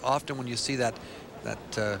body. Often when you see that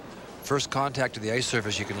first contact to the ice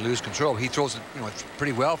surface, you can lose control. He throws it,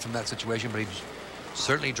 pretty well from that situation, but he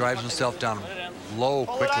certainly drives himself down low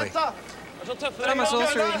quickly. Thomas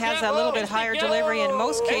Ulsrud has a little bit higher delivery. In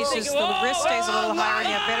most cases, the wrist stays a little higher and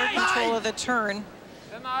you have better control of the turn.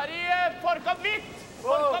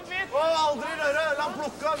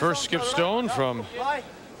 First skip stone from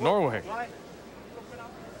Norway.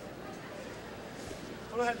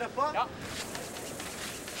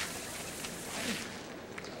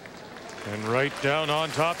 And right down on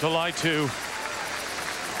top to lie 2.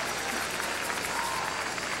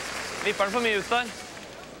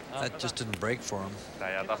 That just didn't break for him. Tää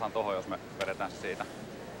jää tasan tohon, jos me vedetään se siitä.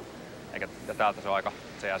 Ja täältä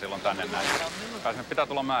se jää silloin tänne näin. Kai sinne pitää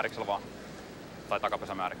tulla määriksellä vaan. Tai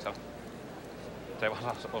takapesämääriksellä. Se ei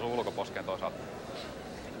vaan osu ulkoposkeen toisaalta.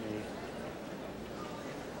 Niin.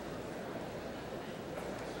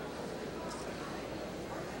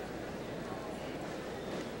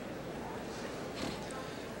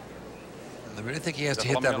 I really think he has to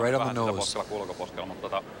hit that right on the nose. Ulkoposkella,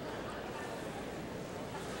 mutta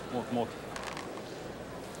muut.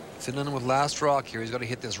 Finland with last rock here. He's got to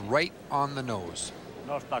hit this right on the nose.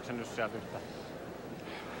 Nostaako se nyt sieltä yhtään?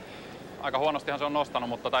 Aika huonostihan se on nostanut,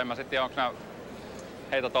 mutta en mä sitten tiedä, onko nämä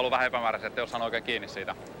heitot ollut vähän epämääräisiä, että jos hän oikein kiinni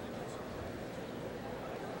siitä.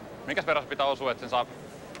 Minkäs verran pitää osua, että sen saa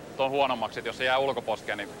tuon huonommaksi, että jos se jää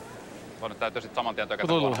ulkoposkeen, niin nyt täytyy sitten saman tien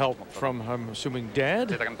tökätä. A little help from, I'm assuming, Dad.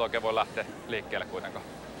 Siitäkään nyt oikein voi lähteä liikkeelle kuitenkaan.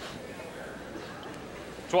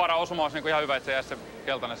 Suora osuma olisi niin ihan hyvä, että se jää se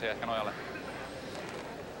keltainen siihen ehkä nojalle.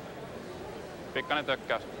 Pikkainen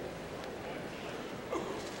tökkäys.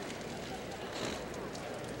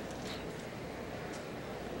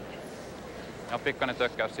 Ja pikkainen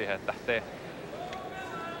tökkäys siihen, että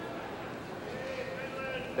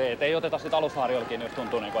ei oteta sit alusharjoilla kiinni, jos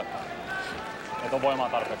tuntuu niin kuin, että on voimaa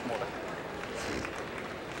tarpeeksi muuten.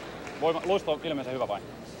 Luisto on ilmeisen hyvä vain.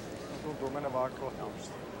 Tuntuu menevän aika kohti.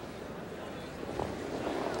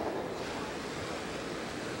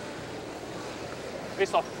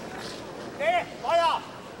 Pisto. Vajaa!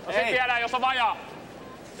 No sit viedään, jos on vajaa.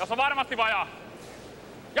 Jos on varmasti vajaa.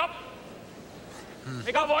 Jop!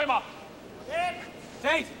 Mikä on voima?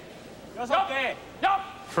 Seis! Jos on tee! Jop!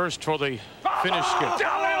 First for the Finnish skip.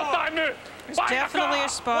 Siellä on jotain nyt! There's definitely a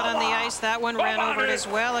spot on the ice. That one ran over it as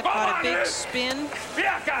well. It caught a big spin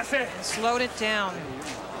and slowed it down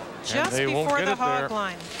just before the hog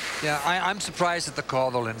line. Yeah, I'm surprised at the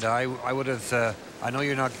call though, Linda. I would have. I know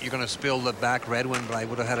you're going to spill the back red one, but I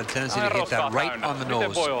would have had a tendency to hit that right on the nose.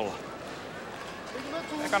 Miten voi olla?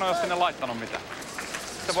 Eikä ne ole sinne laittanut mitään.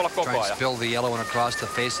 Se voi olla koko ajan. Try and spill the yellow one across the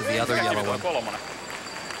face of the other yellow one. Kolmonen.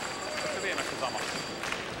 Se viimeksi sama.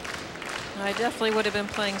 I definitely would have been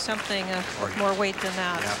playing something with more weight than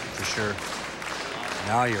that. Yeah, for sure.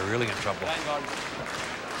 Now you're really in trouble.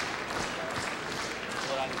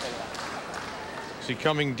 Is he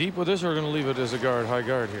coming deep with this, or going to leave it as a guard, high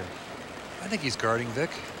guard here? I think he's guarding Vic.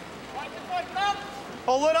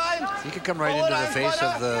 Hold it on! He could come right into the face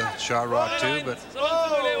of the shot rock too, but...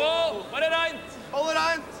 Hold it on! Hold it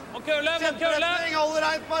on! Hold it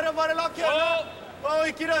on! Bare la kølle!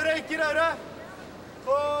 Ikke røre!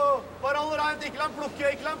 Bare hold it on! Ikke la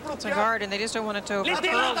plukke! It's a guard, and they just don't want it to Litt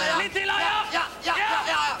til,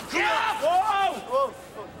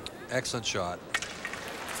 Excellent shot.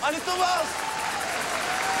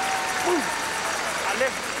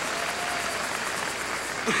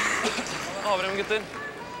 Avrem, gutter.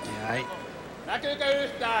 Nei. Näkyykö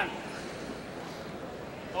yhtään?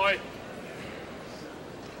 Oi.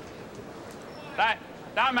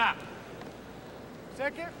 Tämä.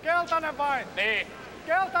 Se keltainen vai? Niin.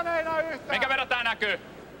 Keltainen ei näy yhtään. Minkä verran tää näkyy?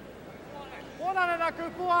 Punainen näkyy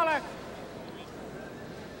puolet.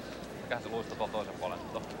 Mikähän se luisto tuolla toisen puolella?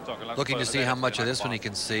 Se on kyllä Looking to see how much of this one he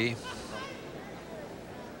can see.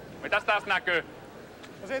 Mitäs tästä näkyy?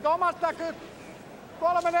 No siitä omasta näkyy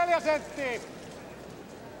 3-4 senttiä.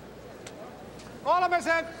 3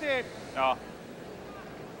 senttiä. Joo.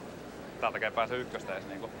 Täältäkään pääsee ykköstä edes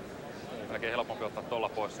niinku. Melkein helpompi ottaa tuolla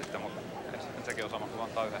pois sitten, mutta sekin on sama kuin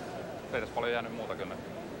antaa yhden. Ei tässä paljon jäänyt muuta kyllä.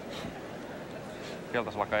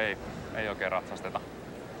 Keltaisella ei oikein ratsasteta.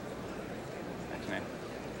 Eiks niin?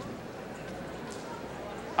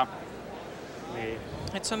 Niin.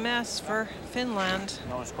 It's a mess for Finland.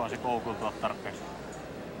 No olisikohan se koukultua tarpeeksi?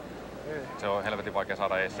 Se on helvetin vaikea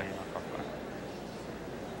saada ees se kakkonen.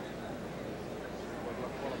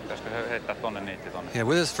 Pitäisikö heittää tonne niitti tonne? Yeah,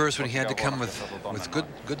 with his first one, he had to come with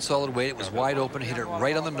good solid weight. It was wide open. Hit it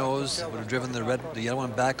right on the nose. Would have driven the yellow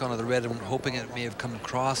one back onto the red, and hoping it may have come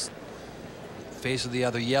across the face of the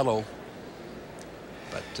other yellow.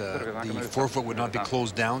 But the forefoot would not be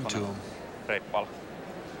closed down to him. Reippaalla.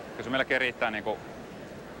 Kyllä se melkein riittää niinku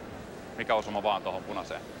mikä osuma vaan tuohon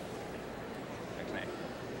punaiseen. Eiks niin?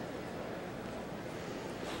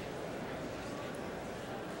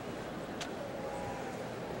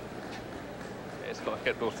 Ei se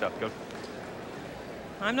oikein tuu sieltä kyllä.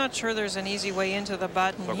 I'm not sure there's an easy way into the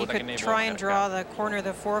button. He could try and draw the corner of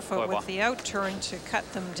the forefoot with the out turn to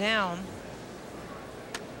cut them down.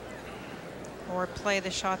 Or play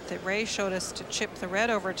the shot that Ray showed us to chip the red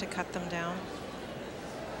over to cut them down.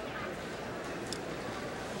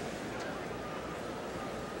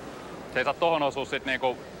 Se ei saa tohon osua sit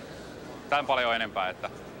niinku tän paljon enempää, että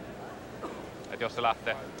jos se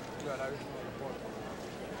lähtee.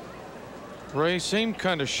 Ray, same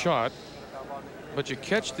kind of shot, but you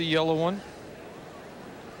catch the yellow one,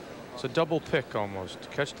 It's a double pick almost.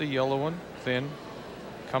 Catch the yellow one, thin,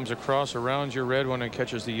 comes across around your red one and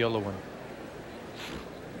catches the yellow one.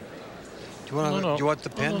 Do you want the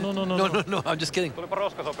pen? No, I'm just kidding.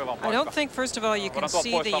 I don't think, first of all, you can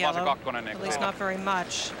see the yellow, at least not very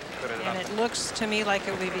much. And it looks to me like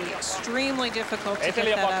it would be extremely difficult to get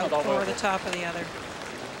that out over the top of the other.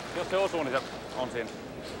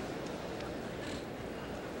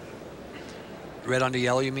 Red onto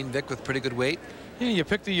yellow, you mean, Vic, with pretty good weight? Yeah, you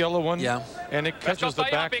pick the yellow one, yeah, and it catches the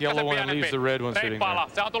back yellow one and leaves the red one sitting there.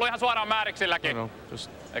 Just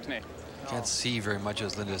can't see very much,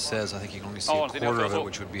 as Linda says. I think you can only see a quarter of it,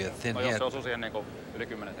 which would be a thin hit. On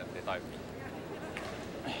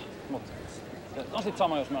sit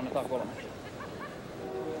sama, jos me annetaan 3.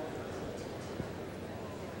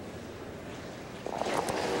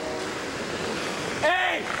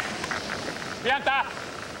 Ei! Pientä!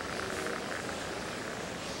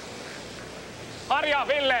 Harja,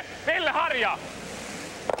 Ville! Ville, harja!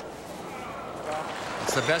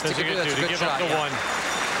 It's the best you can do. That's a good give shot. Up the one.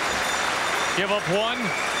 Give up one,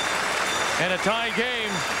 and a tie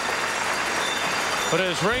game. But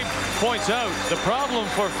as Ray points out, the problem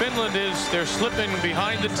for Finland is they're slipping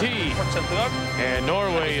behind the tee. And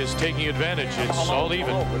Norway is taking advantage. It's all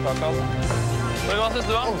even.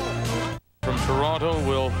 From Toronto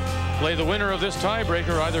will play the winner of this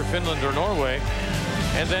tiebreaker, either Finland or Norway.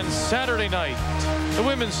 And then Saturday night, the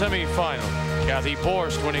women's semi-final. Kathy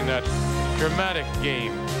Porst winning that dramatic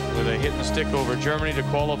game with a hit and stick over Germany to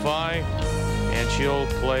qualify. And she'll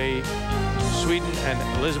play Sweden and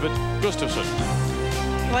Elizabeth Gustafsson.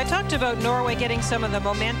 Well, I talked about Norway getting some of the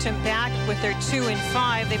momentum back with their 2 and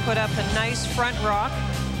 5. They put up a nice front rock.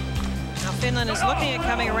 Now Finland is looking at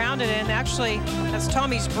coming around it, and actually that's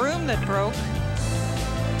Tommy's broom that broke.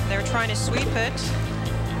 They're trying to sweep it.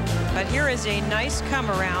 But here is a nice come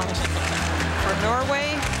around for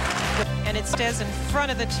Norway. And it stays in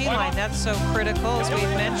front of the tee line. That's so critical, as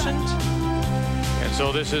we've mentioned. And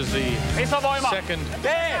so this is the second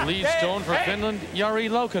lead stone for Finland, Jari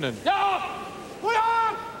Laukkanen.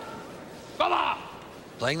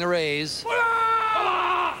 Playing the raise.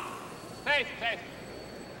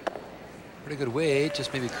 Pretty good weight,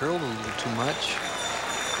 just maybe curled a little too much.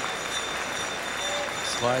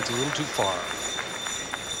 Slides a little too far.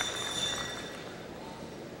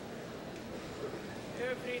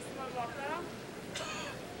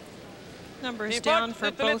 Numbers down for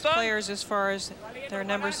both players as far as their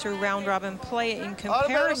numbers through round robin play in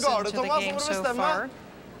comparison to the game so far.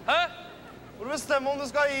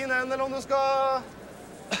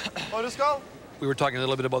 We were talking a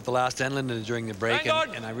little bit about the last Enlund during the break,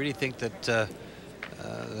 and I really think that the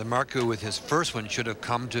Markku with his first one should have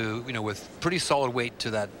come to, with pretty solid weight to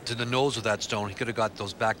the nose of that stone. He could have got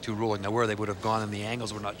those back two rolling. Now where they would have gone and the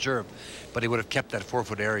angles, we're not sure, but he would have kept that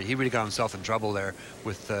 4-foot area. He really got himself in trouble there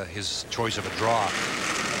with his choice of a draw.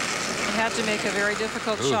 He had to make a very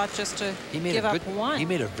difficult shot just to give up one. He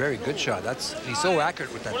made a very good shot. He's so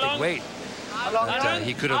accurate with that big weight that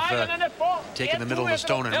he could have taken the middle of the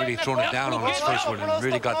stone and really thrown it down on his first one and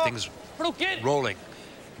really got things rolling,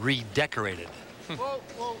 redecorated.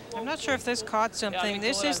 I'm not sure if this caught something.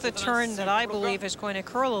 This is the turn that I believe is going to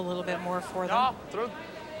curl a little bit more for them.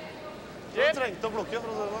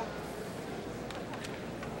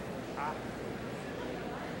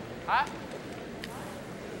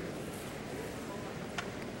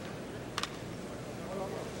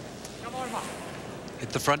 Hit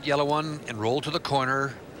the front yellow one and roll to the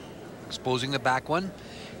corner, exposing the back one.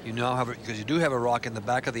 You now have, because you do have a rock in the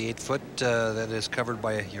back of the 8-foot that is covered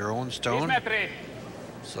by your own stone.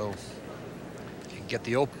 So if you can get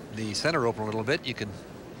the center open a little bit, you can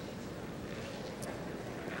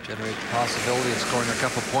generate the possibility of scoring a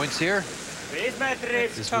couple points here.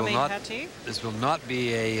 This will not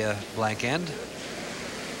be a blank end.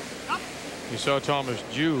 You saw Thomas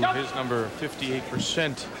Jew, his number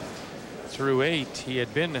 58% through 8. He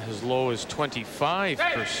had been as low as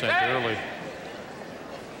 25% early.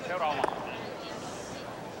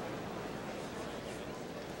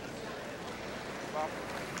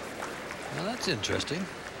 Well, that's interesting.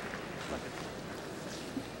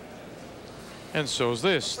 And so is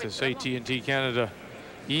this AT&T Canada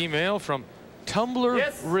email from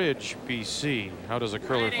Tumbler Ridge, BC. How does a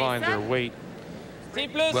curler find their weight?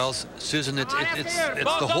 Well, Susan, it's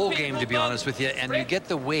the whole game, to be honest with you, and you get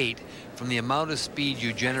the weight from the amount of speed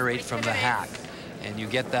you generate from the hack. And you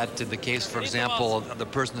get that in the case, for example, of the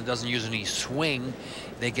person that doesn't use any swing.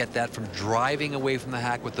 They get that from driving away from the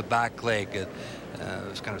hack with the back leg.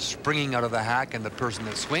 It's kind of springing out of the hack, and the person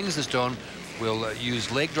that swings the stone will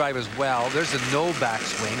use leg drive as well. There's a no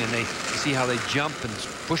backswing, and you see how they jump and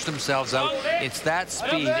push themselves out. It's that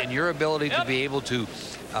speed and your ability to be able to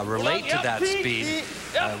relate to that speed,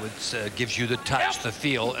 which gives you the touch, the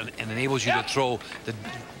feel, and enables you to throw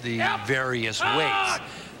the various weights.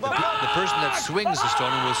 The person that swings the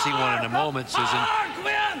stone, and we'll see one in a moment, Susan.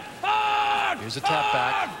 Here's a tap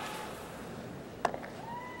back.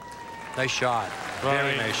 Nice shot.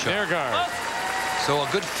 Very nice shot. So a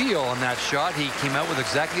good feel on that shot. He came out with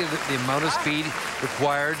exactly the amount of speed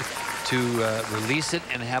required to release it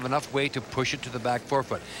and have enough weight to push it to the back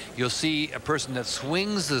forefoot. You'll see a person that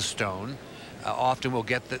swings the stone often will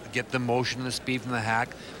get the motion and the speed from the hack,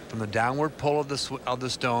 from the downward pull of the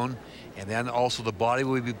stone, and then also the body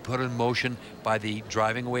will be put in motion by the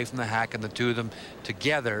driving away from the hack, and the two of them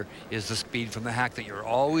together is the speed from the hack that you're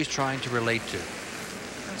always trying to relate to.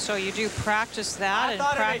 And so you do practice that and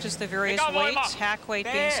practice the various weights, hack weight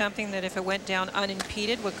being something that if it went down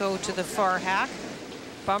unimpeded would go to the far hack,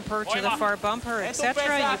 bumper to the far bumper, etc.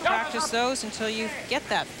 And you practice those until you get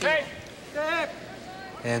that feel.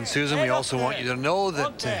 And Susan, we also want you to know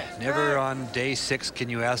that never on day 6 can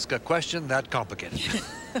you ask a question that complicated.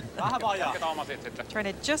 Trying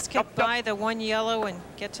to just get by the one yellow and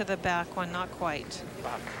get to the back one, not quite.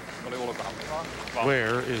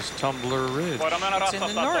 Where is Tumbler Ridge? It's in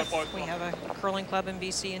the north. We have a curling club in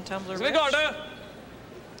BC in Tumbler Ridge.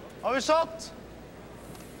 Har vi satt?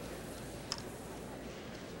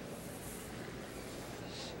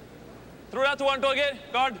 Tror det toeren, Torgeir.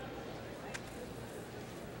 Guard.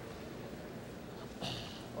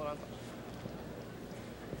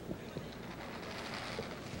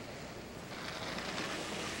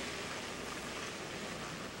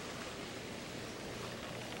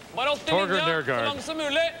 Bare opp til linja, så lang som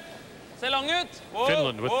mulig. Se lang ut.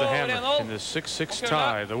 Finland with the hammer in the 6-6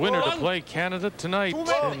 tie. The winner to play Canada tonight in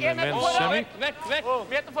the men's semi. Vekk, vekk.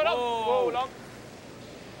 Meter foran.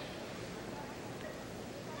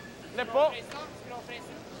 Slipp på.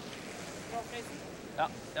 Ja,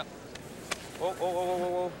 ja.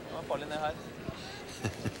 Wow. Farlig ned her.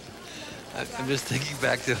 I'm just thinking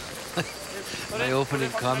back to my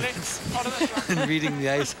opening comments and reading the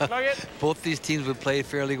ice. Both these teams would play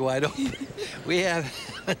fairly wide open.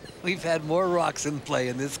 We've had more rocks in play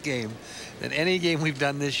in this game than any game we've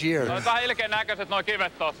done this year. No, vähän ilkeän näköiset nuo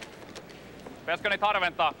kivet tossa. Pitäisikö niitä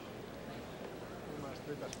harventaa?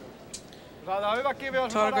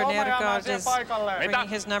 Torgeir Nergård is bringing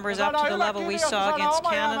his numbers up to the level we saw against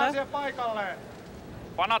Canada.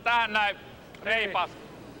 Pana tähän näin reipas.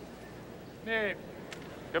 Niin.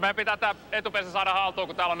 Kyllä meidän pitää tää etupesä saada haltuun,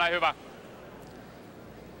 kun täällä on näin hyvä.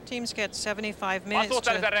 Teams get 75 minutes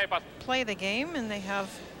to play the game, and they have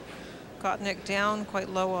gotten it down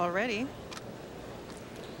quite low already.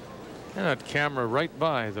 And that camera right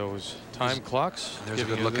by those time clocks. There's a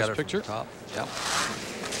good look at it picture. From the top. Yep.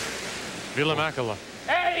 Ville Mäkelä.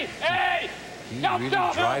 Hey! He really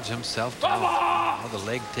drives himself down. How the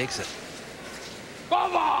leg takes it.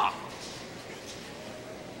 Come on!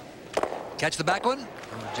 Catch the back one.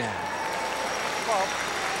 Jam.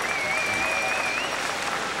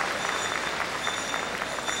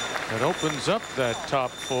 That opens up that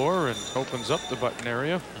top 4 and opens up the button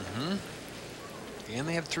area. And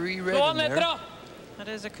they have 3 red in there. That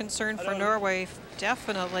is a concern for Norway,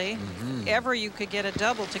 definitely. Ever you could get a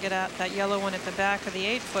double to get at that yellow one at the back of the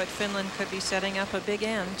 8-foot, Finland could be setting up a big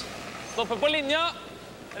end. Stoppe på linja.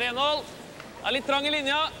 Renhold. Litt trang I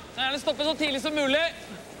linja. Gjerne stoppe så tidlig som mulig.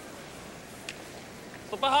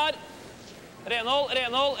 Stoppe her.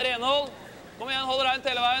 Renhold. Kom igjen, hold reint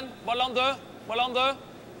hele veien. Ballan død.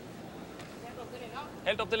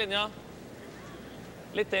 Helt opp til linja.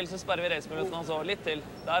 Litt til, så sperrer vi raceminuttene altså. Litt til.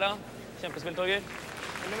 Der, ja. Kjempespill, Torgeir.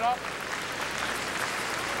 Veldig bra.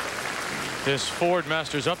 This Ford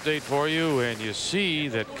Masters update for you, and you see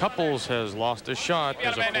that Couples has lost a shot.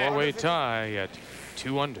 There's a 4-way tie at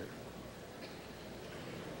 2 under.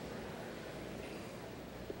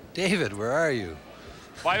 David, where are you?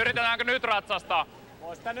 Vai yritetäänkö nyt ratsastaa?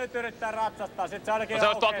 Voi sitä nyt yrittää ratsastaa, sit se ainakin no, se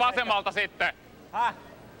on tuolta vasemmalta sitten. Häh?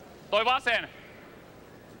 Toi vasen.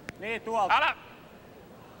 Niin, tuolta. Älä!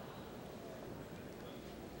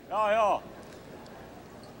 Joo.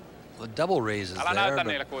 Well, double raises Älä there, näytä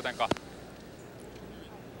niille kuitenkaan.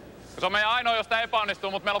 Se on meidän ainoa, jos tää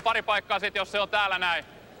epäonnistuu, mutta meillä on pari paikkaa sit, jos se on täällä näin.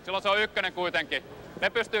 Silloin se on 1 kuitenkin. Ne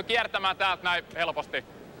pystyy kiertämään täältä näin helposti.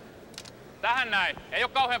 Tähän näin. Ei oo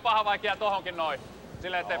kauhean paha vaikea tohonkin noin.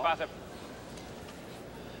 Silleen, ettei pääse.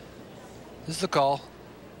 This is the call.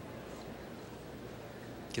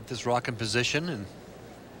 Get this rock in position and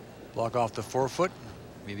block off the forefoot.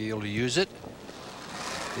 Maybe able to use it.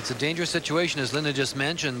 It's a dangerous situation, as Linda just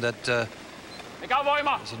mentioned, that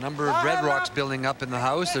There's a number of red rocks building up in the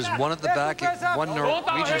house. There's one at the back, one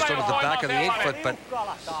Norwegian stone at the back of the 8-foot, but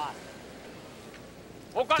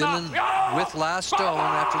Finland with last stone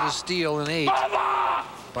after the steal in 8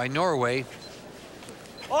 by Norway.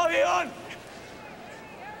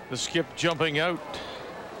 The skip jumping out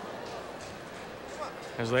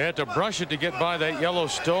as they had to brush it to get by that yellow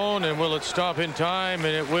stone. And will it stop in time?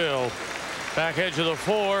 And it will. Back edge of the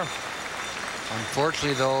 4.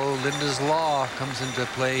 Unfortunately, though, Linda's Law comes into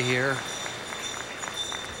play here.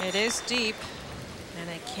 It is deep, and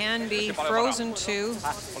it can be frozen to,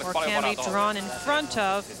 or can be drawn in front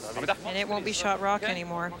of, and it won't be shot rock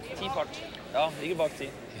anymore.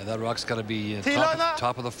 Yeah, that rock's got to be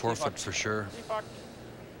top of the 4-foot for sure.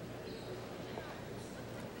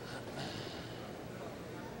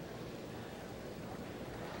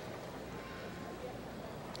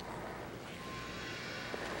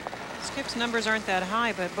 Skip's numbers aren't that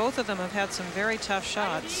high, but both of them have had some very tough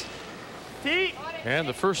shots. And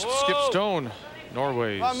the first skip stone,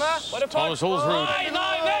 Norway's Thomas Ulsrud.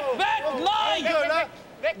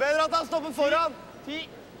 Bedre at han stopper foran.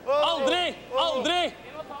 Aldri! Aldri!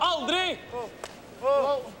 Aldri!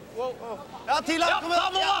 Ja, til han! Kom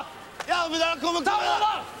igjen! Ja, men da! Kom igjen!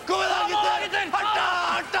 Kom igjen, gutter! Harta!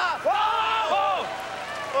 Harta!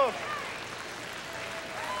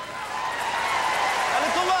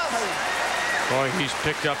 Boy, he's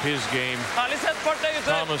picked up his game.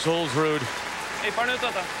 Thomas Ulsrud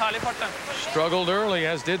struggled early,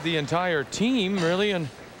 as did the entire team, really,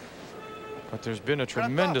 but there's been a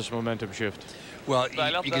tremendous momentum shift. Well,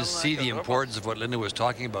 you can see the importance of what Linda was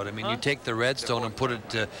talking about. I mean, you take the red stone and put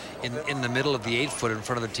it in the middle of the 8-foot in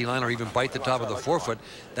front of the tee line, or even bite the top of the 4-foot.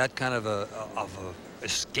 That kind of a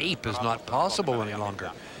escape is not possible any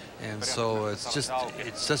longer. And so it's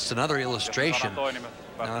just another illustration.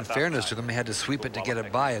 Now, in fairness to them, they had to sweep it to get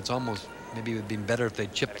it by. It's almost, maybe it would have been better if they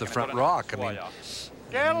chipped the front rock. I mean,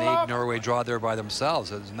 made Norway draw there by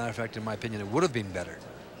themselves. As a matter of fact, in my opinion, it would have been better.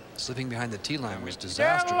 Slipping behind the tee line was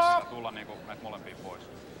disastrous.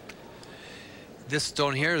 This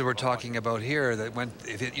stone here that we're talking about here, that went,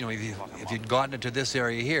 if you'd gotten it to this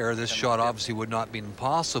area here, this shot obviously would not have been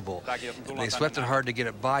possible. They swept it hard to get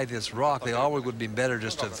it by this rock. They always would have been better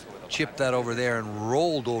just to have chipped that over there and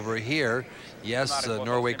rolled over here. Yes,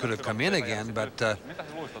 Norway could have come in again, but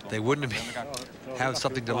they wouldn't have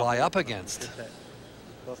something to lie up against.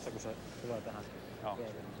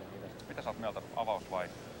 Mitä sä oot mieltä, avaus vai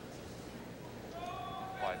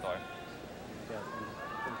toi?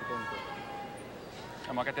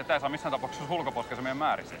 Ja mä ajattelin, että tää ei saa missään tapauksessa ulkoposkea, se meidän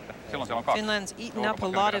määrin sitten. Silloin siellä on 2. Finland's eaten up a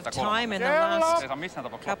lot of time in the last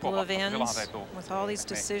couple of ends with all these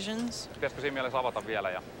decisions. Pitäisikö siinä mielessä avata vielä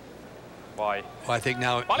ja vai? Well, I think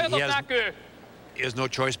now he has no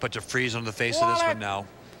choice but to freeze on the face of this one now.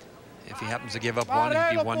 If he happens to give up one,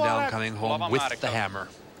 he'd be one down coming home with the hammer.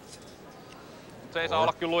 Se ei saa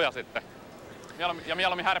olla kyllä luja sitten. Ja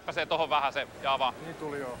mieluummin härppäsee tohon vähän se ja avaa.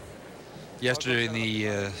 Yesterday in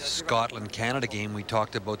the Scotland-Canada game, we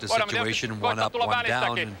talked about the situation, one up, one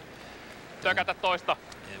down. And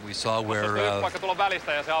we saw where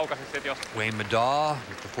Wayne Middaugh,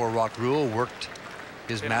 with the 4-rock rule, worked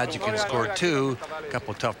his magic and scored 2. A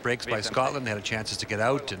couple of tough breaks by Scotland. They had chances to get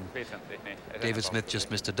out, and David Smith just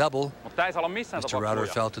missed a double. Mr. Router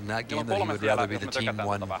felt in that game that he would rather be the team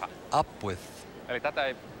one up with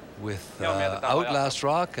out last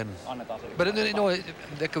rock, but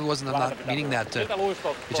Dick wasn't not meaning that.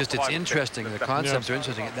 It's interesting. The concepts are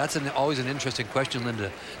interesting. That's always an interesting question,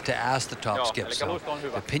 Linda, to ask the top skips. So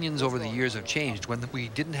opinions over the years have changed. When we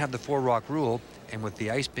didn't have the 4-rock rule, and with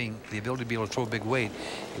the ice being the ability to be able to throw big weight,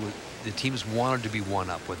 the teams wanted to be one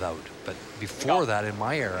up without. But before that, in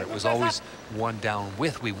my era, it was always one down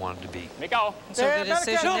with we wanted to be. So the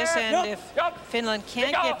decision this end, if Finland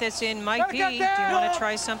can't get this in, might be, do you want to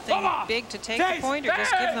try something big to take the point, or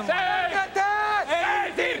just give them one?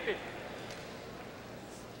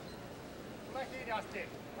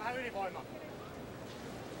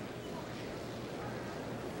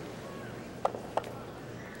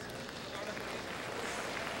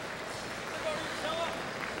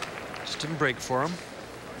 Just didn't break for him.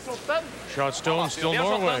 Shot stone, still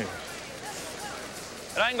Norway.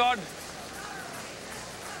 Reingard.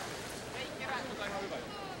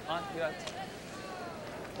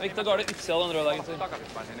 Viktor Garde yksiä andra läget.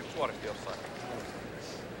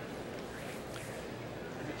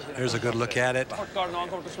 There's a good look at it.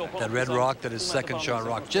 That red rock, that is second shot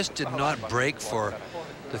rock, just did not break for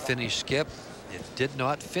the Finnish skip. It did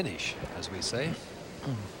not finish, as we say.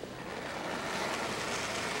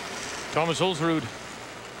 Thomas Ulsrud.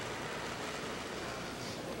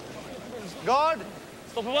 Guard,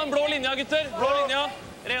 Stopper på den blå linja, gutter. Blå linja.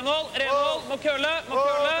 Renhold, må køle,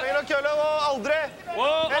 Trenger å køle, aldri.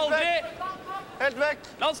 Aldri. Helt vekk.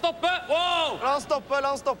 La han stoppe,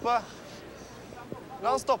 La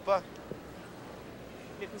han stoppe.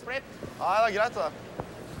 Liten splitt. Nei, det greit det.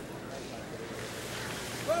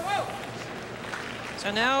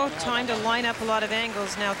 So now time to line up a lot of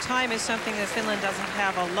angles. Now time is something that Finland doesn't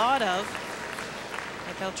have a lot of.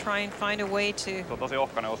 But they'll try and find a way to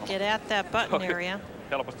get at that button area.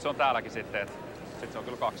 Helposti se on täälläkin sitten, että sit se on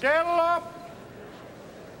kyllä 2. Kello!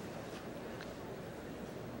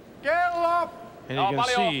 And you can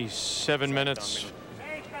see 7 minutes.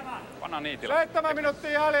 7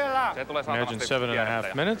 minuuttia jäljellä. Imagine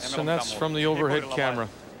 7.5 minutes, and that's from the overhead camera.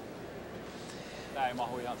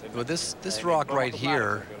 Well, this rock right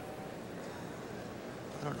here,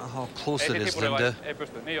 I don't know how close it is, Linda.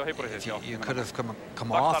 You could have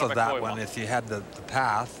come off of that one if you had the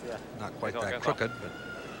path. Not quite that crooked,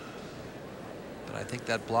 but I think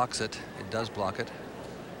that blocks it. It does block it.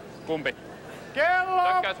 Kumpi?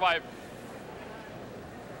 Kello! Tökkäys vai?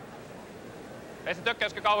 Ei se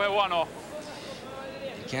tökkäyskö kauhean huonoa?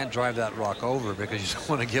 You can't drive that rock over because you don't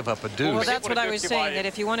want to give up a deuce. Well, that's what I was saying, that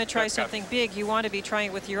if you want to try something big, you want to be trying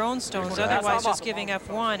it with your own stones. Exactly. Otherwise, just giving up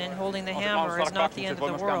one and holding the hammer is not the end of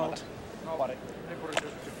the world.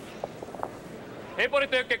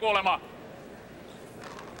 Hipuritykki kuulemma.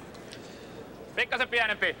 Pikkasen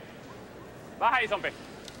pienempi. Vähän isompi.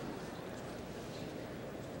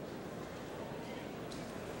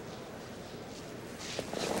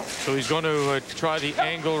 So he's going to try the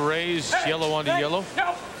angle raise, yellow onto yellow.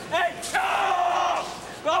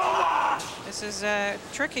 This is a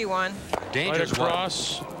tricky one. Dangerous right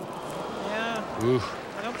across. Yeah. Ooh.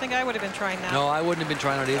 I don't think I would have been trying that. No, I wouldn't have been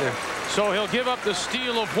trying it either. So he'll give up the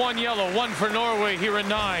steal of 1 yellow, 1 for Norway here in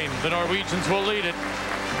 9. The Norwegians will lead it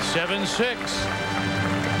 7-6.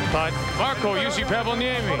 But Marco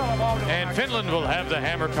Uusipaavalniemi and Finland will have the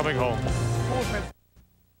hammer coming home.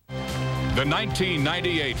 The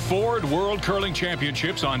 1998 Ford World Curling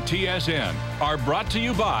Championships on TSN are brought to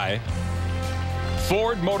you by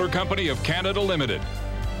Ford Motor Company of Canada Limited,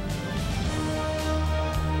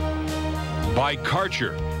 by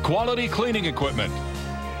Karcher, quality cleaning equipment,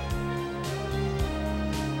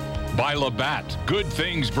 by Labatt, Good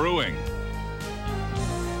Things Brewing,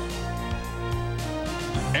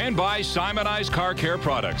 and by Simonize Car Care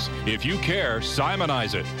Products. If you care,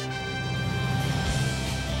 Simonize it.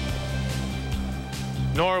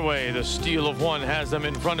 Norway, the steal of 1, has them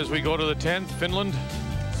in front as we go to the 10th. Finland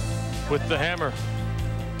with the hammer.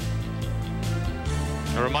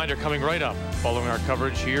 A reminder coming right up following our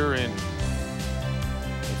coverage here in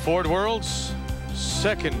the Ford World's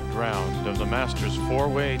second round of the Masters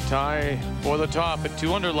 4-way tie for the top at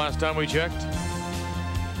 2 under last time we checked.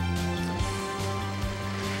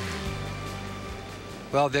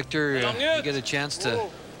 Well, Victor, you get a chance to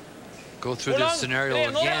go through this scenario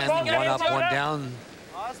again. 1 up, 1 down.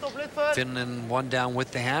 Finland 1 down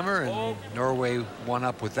with the hammer, and Norway 1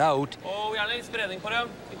 up without.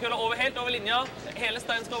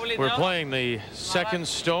 We're playing the second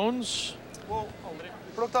stones.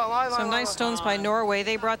 Some nice stones by Norway.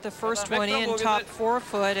 They brought the first one in, top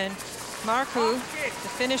 4-foot, and Markku, the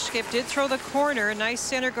Finnish skip, did throw the corner. Nice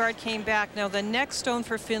center guard came back. Now the next stone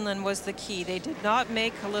for Finland was the key. They did not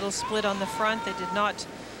make a little split on the front. They did not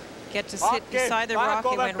get to sit beside the rock.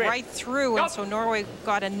 They went right through, and so Norway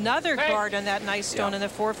got another guard on that nice stone in the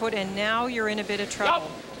 4-foot, and now you're in a bit of trouble.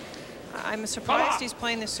 I'm surprised he's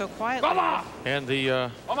playing this so quietly. And the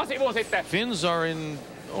Finns are in,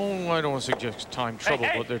 I don't want to suggest time trouble,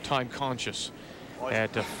 but they're time conscious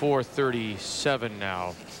at 4:37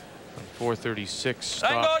 now. 4:36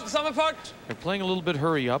 stop. They're playing a little bit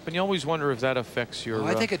hurry up, and you always wonder if that affects your...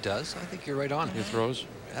 I think it does. I think you're right on. Your throws.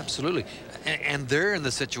 Absolutely. And they're in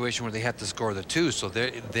the situation where they have to score the 2, so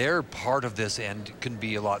their part of this end can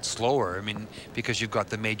be a lot slower. I mean, because you've got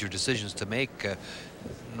the major decisions to make.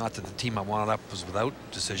 Not that the team I wanted up was without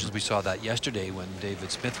decisions. We saw that yesterday when David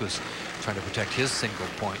Smith was trying to protect his single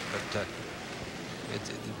point. But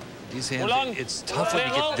these hands, it's tough when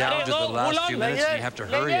you get down to the last few minutes and you have to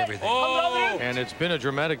hurry everything. And it's been a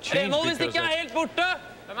dramatic change because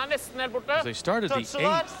as they started the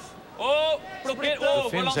 8th, the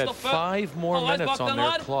Finns had 5 more minutes on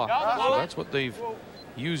their clock. So that's what they've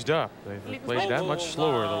used up. They've played that much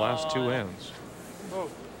slower the last 2 ends.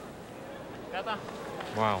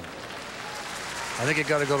 Wow. I think you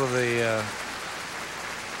got to go to the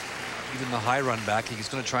even the high run back. He's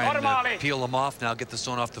going to try and peel them off now, get the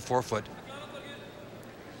stone off the 4-foot.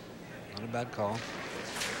 Not a bad call.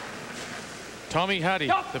 Tommy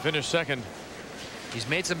Hattie, the Finnish second. He's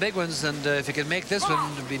made some big ones, and if he could make this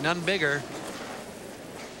one, it'd be none bigger.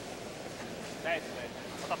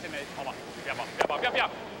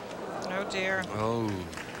 Oh dear. Oh,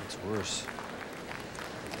 that's worse.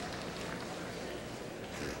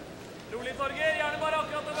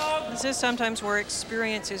 This is sometimes where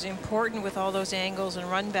experience is important with all those angles and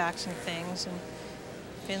runbacks and things. And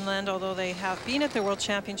Finland, although they have been at the World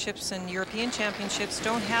Championships and European Championships,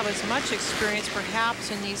 don't have as much experience perhaps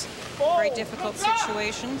in these very difficult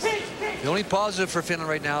situations. The only positive for Finland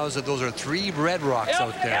right now is that those are 3 red rocks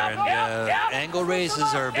out there, and angle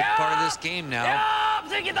raises are a big part of this game now.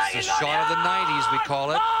 It's the shot of the 90s, we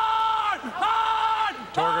call it.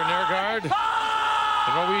 Torger Nergard,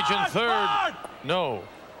 the Norwegian third. No.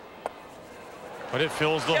 But it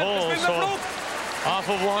fills the hole, so off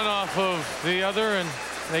of one, off of the other, and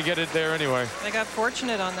they get it there anyway. They got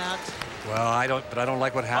fortunate on that. Well, I don't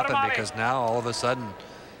like what happened, because now all of a sudden,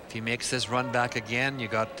 if he makes this run back again, you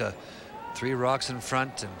got 3 rocks in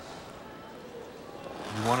front, and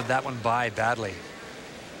you wanted that one by badly.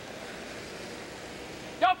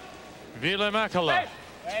 Ville Mäkelä.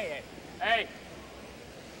 Hey, hey.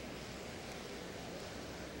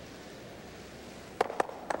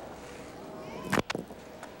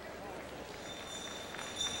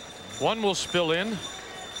 One will spill in,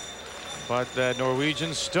 but that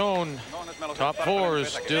Norwegian stone, top 4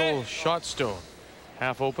 is still shot stone.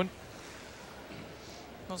 Half open.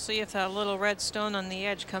 We'll see if that little red stone on the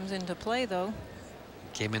edge comes into play, though.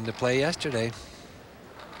 Came into play yesterday.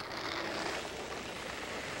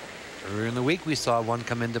 Earlier in the week, we saw one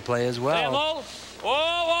come into play as well.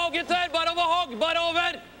 Oh, gutter! Bare over hogg! Bare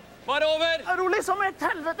over! Bare over! Rolig som et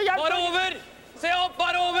helvete, hjelp! Bare over! Se opp!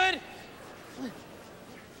 Bare over!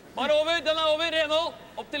 Bare over! Den over! Renhold!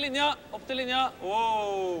 Opp til linja! Opp til linja!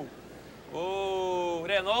 Wow! Oh,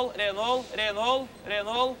 renhold! Renhold! Renhold!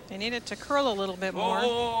 Renhold! They need it to curl a little bit more.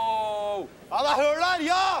 Oh! Ja, det er hull der!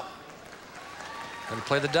 Ja! Gonna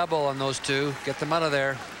play the double on those 2. Get them out of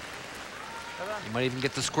there. You might even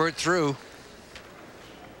get the squirt through.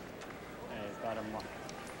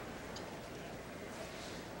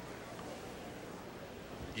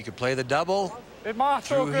 You could play the double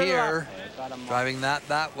through here, driving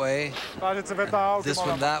that way, this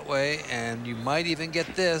one that way, and you might even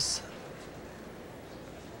get this.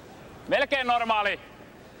 Melkein normaali.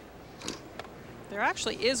 There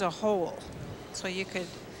actually is a hole, so you could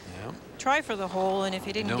try for the hole, and if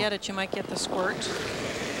you didn't get it, you might get the squirt.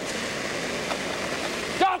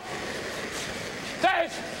 Stop! Stay!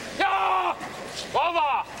 Ja!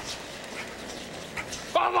 Kova!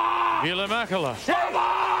 Kova! Ville Mäkelä.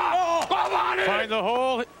 Kova! Kova! Find the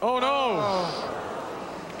hole. Oh no!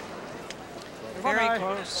 Very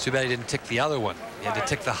close. Too bad he didn't tick the other one. He had to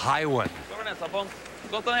tick the high one.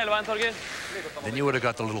 Gått den hele veien, Torger. Then you would have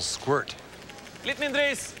got the little squirt. Litt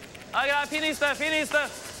mindre is. Ja, greit. Fin iste, fin iste.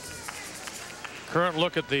 Current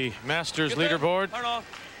look at the Masters leaderboard.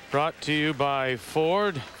 Brought to you by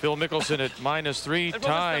Ford. Phil Mickelson at -3,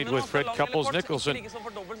 tied with Fred Couples-Nicholson.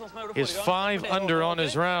 Is 5 under on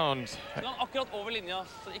his round.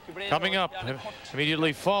 Coming up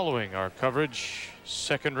immediately following our coverage,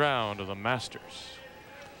 second round of the Masters.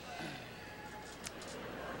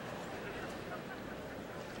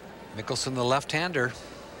 Mickelson, the left-hander.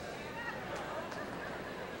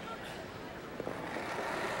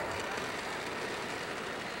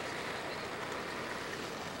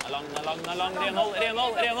 Lang, renhold,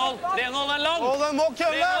 renhold, renhold, renhold er lang! Å, den må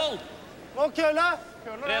kølle! Renhold! Må kølle!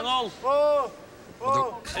 Renhold!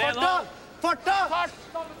 Farta! Farta! Fart!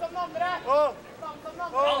 Samme som den andre!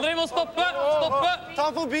 Aldri må stoppe! Stoppe!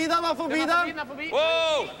 Ta forbi dem, da! Forbi dem!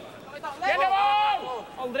 Wow!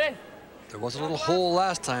 Aldri! There was a little hole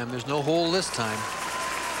last time. There's no hole this time.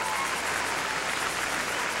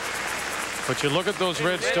 But you look at those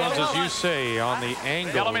red stones, as you say, on the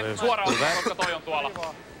angle.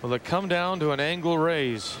 Will it come down to an angle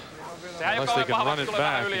raise? Unless they can run it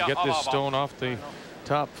back and get this stone off the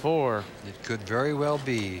top 4. It could very well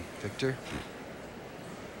be, Victor.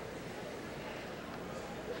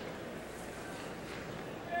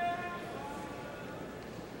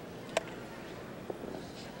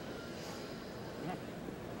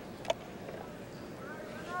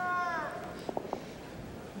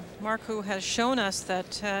 Markku has shown us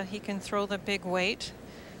that he can throw the big weight.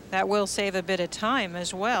 That will save a bit of time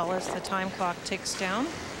as well as the time clock ticks down.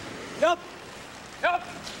 Yep. Yep.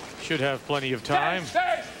 Should have plenty of time.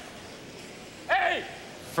 Hey.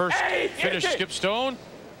 First finish, Skip Stone.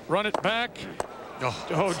 Run it back.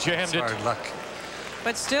 Oh, jammed it. Hard luck.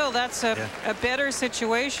 But still, that's a better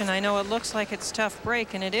situation. I know it looks like it's tough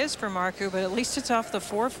break, and it is for Markku, but at least it's off the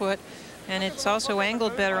 4-foot. And it's also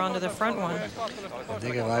angled better onto the front one. I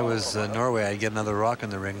think if I was Norway, I'd get another rock in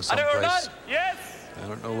the ring someplace. Yes. I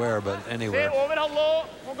don't know where, but anywhere.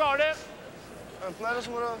 Enten eller så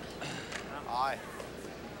må du... Nei.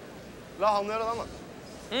 La han gjøre den, da.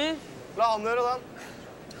 La han gjøre den.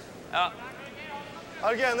 Ja.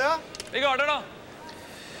 Er du enig, ja? Vi garder, da. You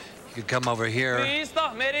could come over here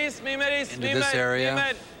into this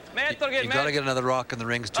area. You've got to get another rock in the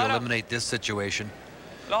rings to eliminate this situation.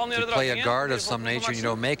 If you play a guard of some nature and you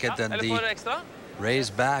don't make it, then the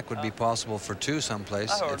raised back would be possible for two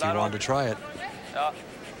someplace if you want to try it.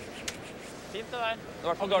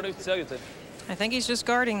 I think he's just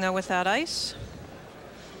guarding, though, with that ice.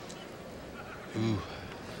 Ooh.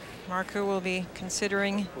 Markku will be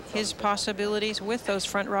considering his possibilities with those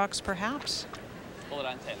front rocks, perhaps.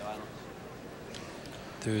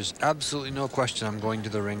 There's absolutely no question I'm going to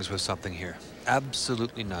the rings with something here.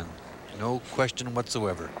 Absolutely none. No question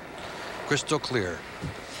whatsoever. Crystal clear.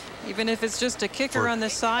 Even if it's just a kicker on the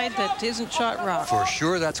side that isn't shot rock. For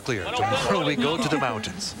sure, that's clear. Tomorrow we go to the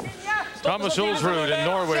mountains. Thomas Ulsrud in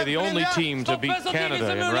Norway, the only team to beat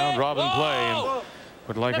Canada in round-robin play, and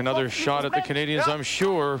would like another shot at the Canadians, I'm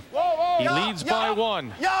sure. He leads by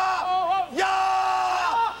one.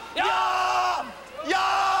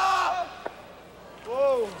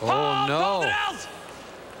 Oh, no.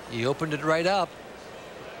 He opened it right up.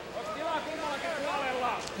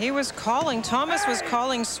 He was calling, Thomas was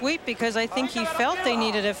calling sweep because I think he felt they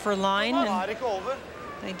needed it for line, and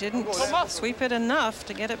they didn't sweep it enough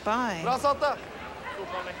to get it by.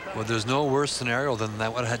 Well, there's no worse scenario than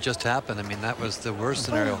that what had just happened. I mean, that was the worst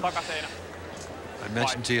scenario. I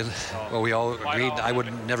mentioned to you, well, we all agreed I would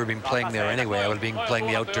have never been playing there anyway. I would have been playing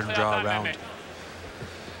the outturn draw around.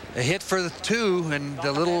 A hit for the two, and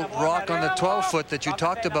the little rock on the 12-foot that you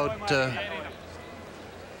talked about.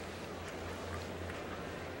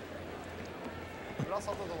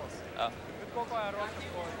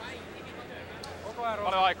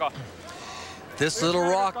 This little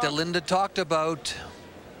rock that Linda talked about,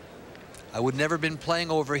 I would never been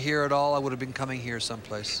playing over here at all. I would have been coming here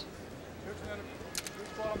someplace.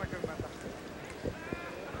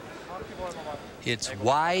 It's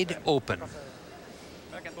wide open.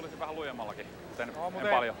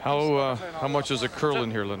 How much is a curl in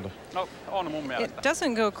here, Linda? It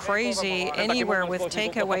doesn't go crazy anywhere with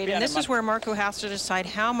takeaway, and this is where Markku has to decide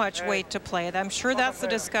how much weight to play. I'm sure that's the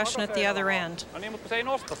discussion at the other end.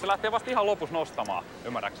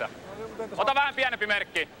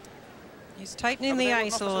 He's tightening the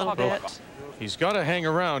ice a little bit. He's got to hang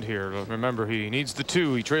around here. Remember, he needs the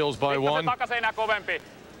two. He trails by one.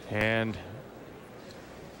 And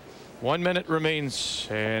 1 minute remains,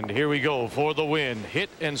 and here we go for the win. Hit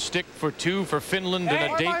and stick for two for Finland in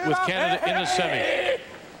a date with Canada in the semi.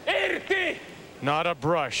 Not a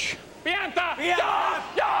brush.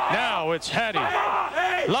 Now it's Hattie.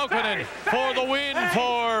 Laukkanen for the win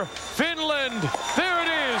for Finland. There it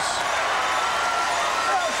is.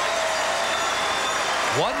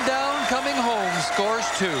 One down, coming home, scores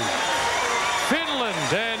two.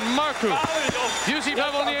 Finland and Markku.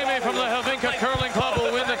 Uusipaavalniemi from the Helsinki Curling Club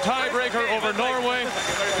will win the tiebreaker over Norway.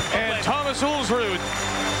 And Thomas Ulsrud,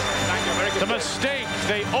 the mistake,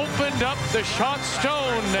 they opened up the shot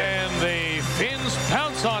stone and the Finns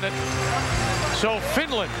pounce on it. So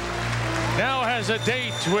Finland now has a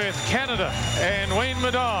date with Canada and Wayne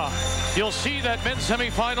Middaugh. You'll see that men's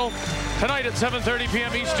semifinal tonight at 7:30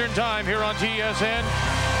 p.m. Eastern Time here on TSN.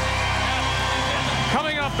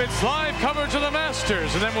 Coming up, it's live coverage of the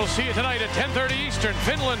Masters, and then we'll see it tonight at 10:30 Eastern,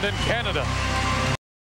 Finland and Canada.